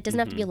back, and it doesn't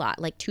have to be a lot,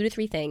 like 2 to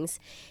 3 things.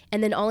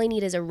 And then all I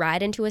need is a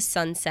ride into a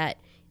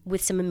sunset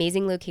with some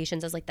amazing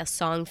locations as like the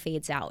song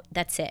fades out.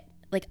 That's it.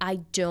 Like, I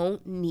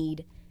don't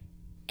need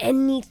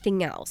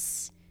anything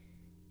else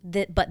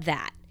but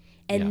that.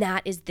 And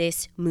that is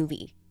this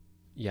movie.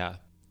 Yeah.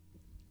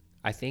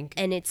 I think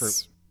and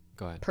it's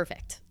go ahead.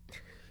 Perfect.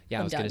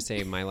 Yeah, I was going to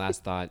say my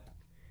last thought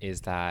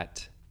is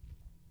that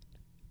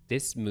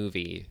this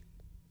movie,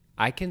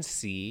 I can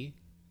see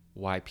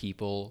why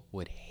people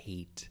would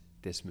hate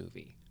this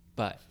movie.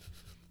 But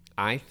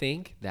I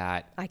think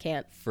that I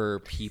can't. For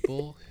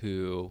people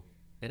who,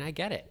 and I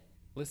get it.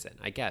 Listen,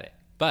 I get it.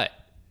 But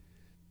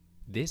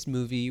this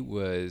movie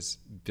was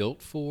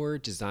built for,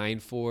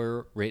 designed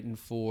for, written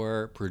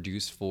for,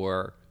 produced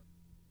for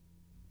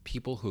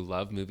people who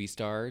love movie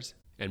stars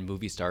and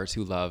movie stars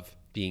who love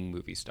being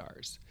movie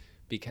stars.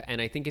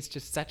 And I think it's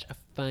just such a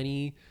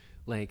funny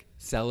like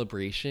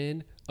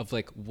celebration of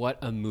like what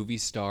a movie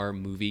star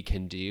movie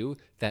can do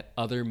that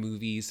other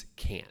movies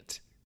can't.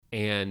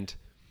 And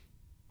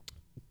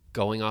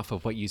going off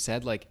of what you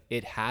said, like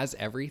it has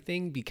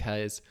everything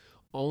because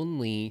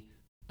only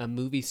a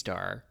movie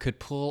star could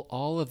pull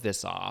all of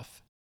this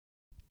off,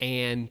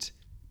 and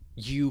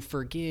you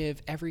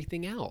forgive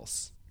everything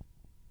else.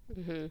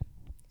 Mm-hmm.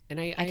 And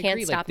I can't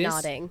agree. stop like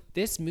nodding.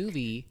 This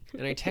movie,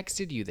 and I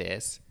texted you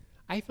this,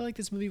 I feel like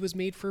this movie was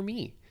made for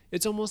me.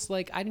 It's almost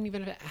like I didn't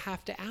even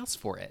have to ask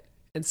for it.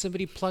 And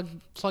somebody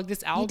plugged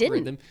this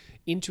algorithm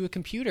into a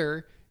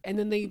computer, and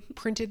then they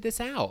printed this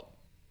out.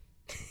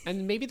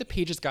 And maybe the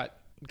pages got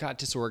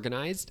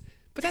disorganized,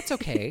 but that's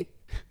okay.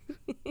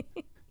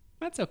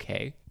 That's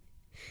okay.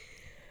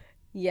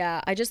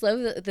 Yeah, I just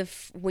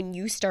love when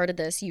you started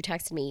this, you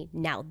texted me,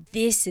 now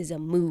this is a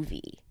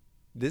movie.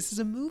 This is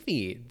a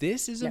movie.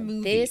 This is a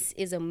movie. This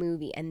is a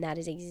movie, and that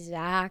is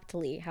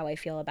exactly how I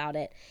feel about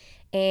it.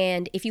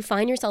 And if you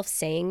find yourself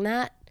saying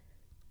that,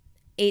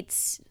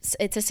 it's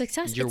a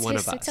success. You're one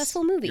of us. It's a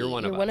successful movie. You're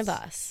one of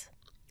us.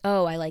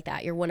 Oh, I like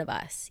that. You're one of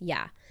us.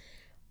 Yeah.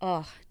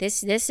 Oh,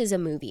 this is a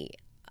movie.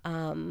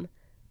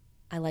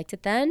 I liked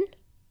it then.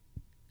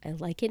 I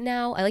like it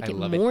now. I like it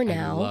more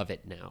now. I love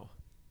it now.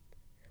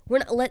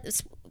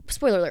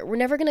 Spoiler alert, we're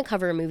never going to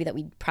cover a movie that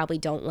we probably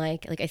don't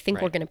like. Like, I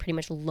think we're going to pretty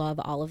much love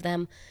all of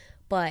them.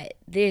 But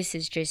this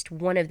is just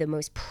one of the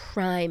most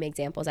prime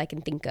examples I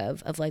can think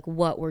of like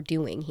what we're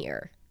doing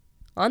here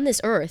on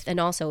this earth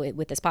and also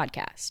with this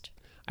podcast.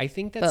 I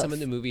think that some of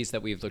the movies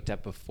that we've looked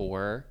at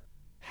before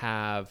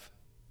have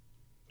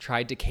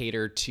tried to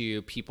cater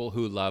to people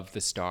who love the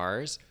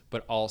stars,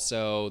 but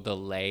also the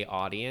lay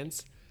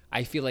audience.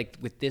 I feel like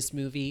with this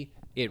movie,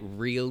 it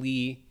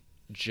really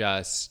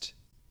just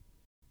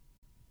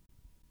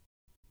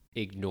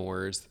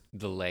ignores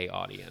the lay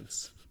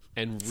audience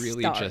and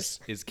really Stars.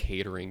 just is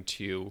catering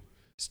to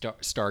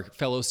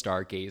fellow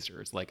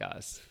stargazers like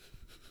us.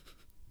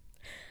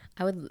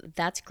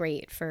 That's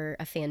great for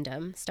a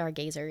fandom,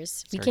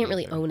 stargazers. We can't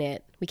really own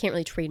it. We can't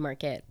really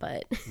trademark it,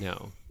 but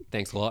No.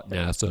 Thanks a lot,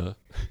 NASA.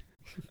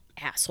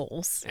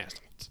 assholes.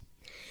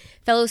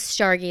 Fellow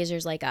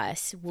stargazers like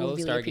us will Fellow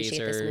really appreciate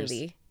this stargazers,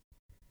 movie.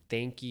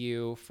 Thank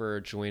you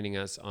for joining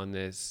us on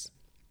this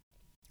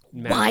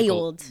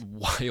Wild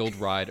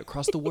ride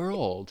across the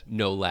world,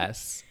 no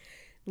less.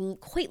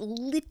 Quite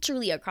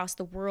literally across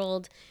the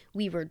world.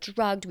 We were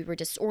drugged. We were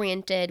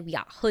disoriented. We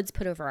got hoods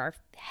put over our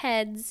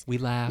heads. We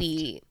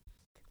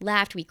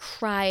laughed. We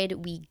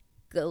cried. We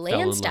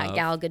glanced at love.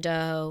 Gal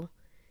Gadot.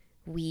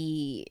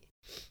 We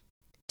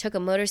took a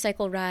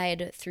motorcycle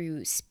ride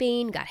through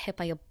Spain, got hit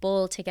by a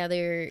bull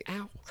together,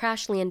 Ow.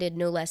 crash landed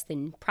no less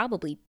than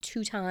probably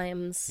 2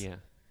 times. Yeah.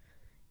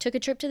 Took a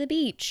trip to the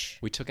beach.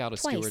 We took out a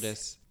Twice.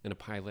 stewardess and a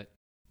pilot.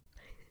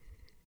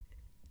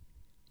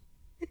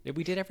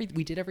 We did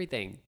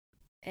everything.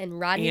 And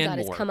Rodney And got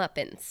his more.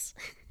 comeuppance.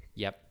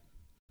 Yep.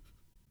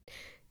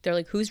 They're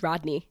like, who's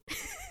Rodney?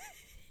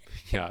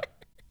 Yeah.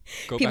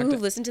 Go People back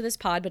who've listened to this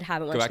pod but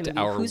haven't go watched back the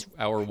to movie.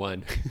 hour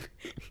 1.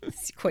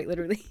 Quite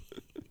literally.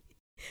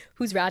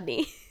 Who's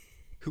Rodney?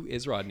 Who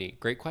is Rodney?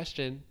 Great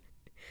question.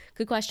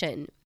 Good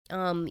question. You're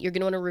going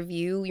to want to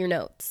review your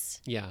notes.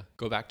 Yeah.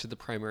 Go back to the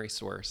primary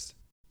source.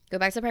 Go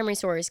back to the primary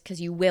source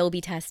because you will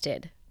be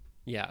tested.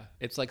 Yeah.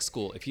 It's like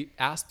school. If you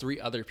ask 3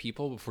 other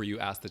people before you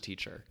ask the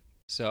teacher.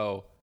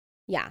 So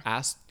Yeah.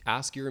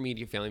 ask your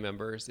immediate family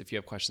members if you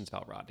have questions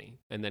about Rodney,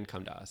 and then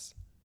come to us.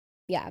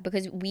 Yeah,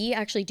 because we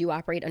actually do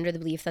operate under the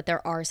belief that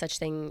there are such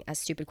thing as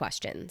stupid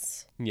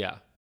questions. Yeah.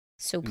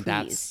 So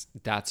please.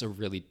 That's a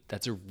really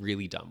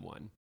dumb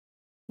one.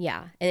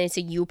 Yeah. And it's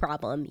a you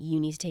problem. You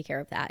need to take care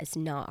of that. It's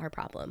not our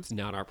problem. It's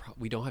not our problem.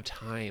 We don't have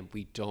time.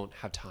 We don't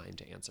have time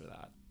to answer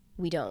that.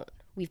 We don't.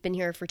 We've been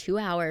here for 2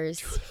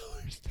 hours.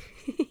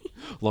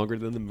 Longer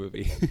than the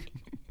movie.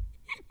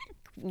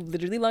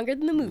 Literally longer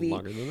than the movie.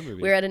 Longer than the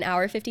movie. We're at an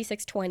hour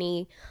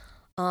 56:20.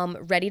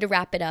 Ready to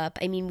wrap it up.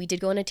 I mean, we did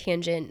go on a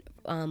tangent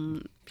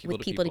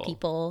with people to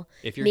people.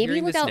 If you're Maybe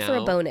hearing look this out for a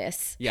now-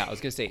 bonus. Yeah, I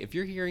was gonna say, if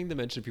you're hearing the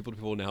mention of people to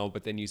people now,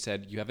 but then you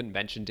said you haven't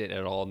mentioned it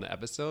at all in the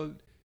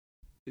episode,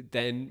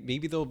 then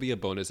maybe there'll be a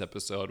bonus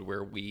episode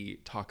where we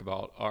talk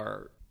about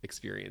our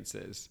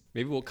experiences.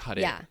 Maybe we'll cut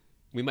it. Yeah.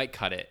 We might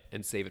cut it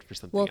and save it for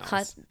something We'll else.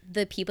 cut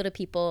the people to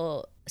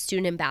people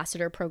student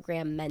ambassador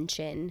program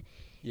mention.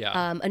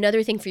 Yeah.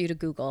 Another thing for you to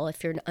Google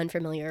if you're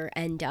unfamiliar,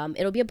 and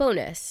it'll be a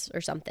bonus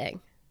or something.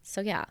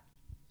 So yeah.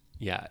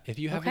 Yeah. If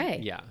you haven't.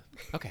 Okay. Yeah.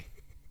 Okay.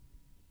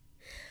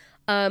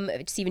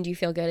 Steven, do you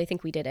feel good? I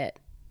think we did it.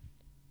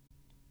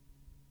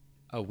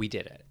 Oh, we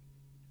did it.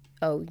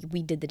 Oh,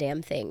 we did the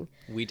damn thing.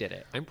 We did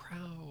it. I'm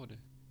proud.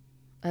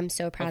 I'm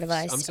so proud of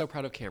us. I'm so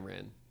proud of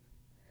Cameron.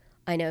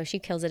 I know she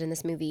kills it in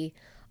this movie.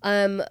 My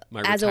As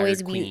retired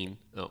always, queen.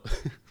 Oh.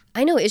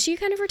 I know. Is she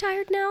kind of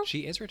retired now?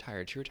 She is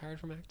retired. She retired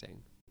from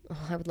acting.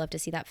 Oh, I would love to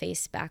see that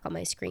face back on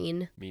my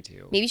screen. Me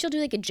too. Maybe she'll do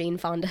like a Jane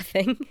Fonda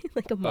thing,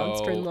 like a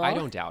monster-in-law. I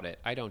don't doubt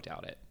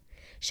it.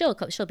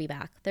 She'll be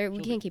back.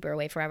 We can't keep her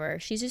away forever.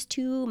 She's just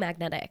too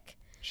magnetic.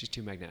 She's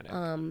too magnetic.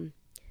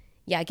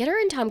 Yeah, get her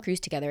and Tom Cruise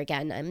together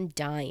again. I'm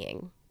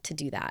dying to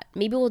do that.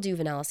 Maybe we'll do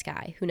Vanilla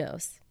Sky. Who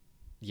knows?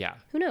 Yeah.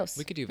 Who knows?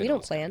 We could do We Vanilla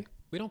don't plan. Sky.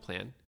 We don't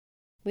plan.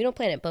 We don't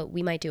plan it, but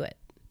we might do it.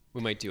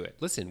 We might do it.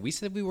 Listen, we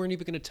said we weren't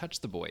even going to touch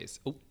the boys.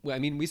 Oh, well, I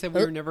mean, we said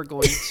we were never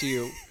going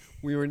to.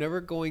 We were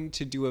never going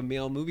to do a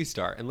male movie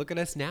star, and look at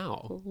us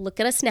now. Look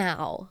at us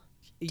now.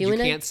 You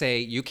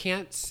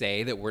can't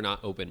say that we're not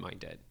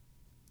open-minded.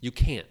 You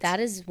can't. That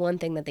is one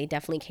thing that they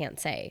definitely can't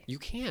say. You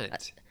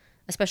can't.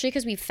 Especially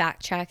because we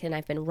fact check and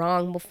I've been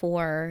wrong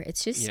before.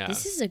 It's just Yeah.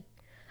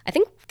 I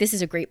think this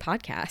is a great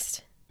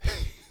podcast. I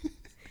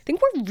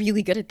think we're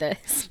really good at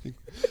this.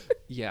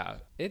 Yeah,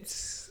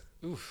 it's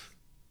oof.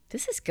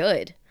 This is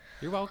good.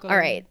 You're welcome. All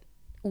right.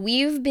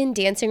 We've been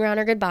dancing around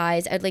our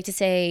goodbyes. I'd like to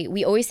say,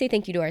 we always say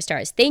thank you to our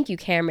stars. Thank you,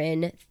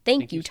 Cameron.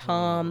 Thank you,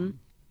 Tom.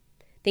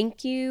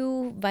 Thank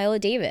you, Viola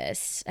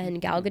Davis and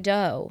Gal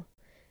Gadot,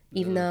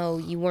 even though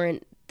you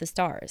weren't the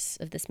stars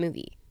of this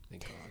movie.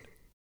 Thank God.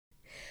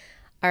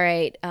 All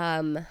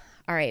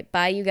right.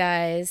 Bye, you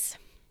guys.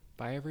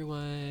 Bye,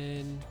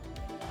 everyone.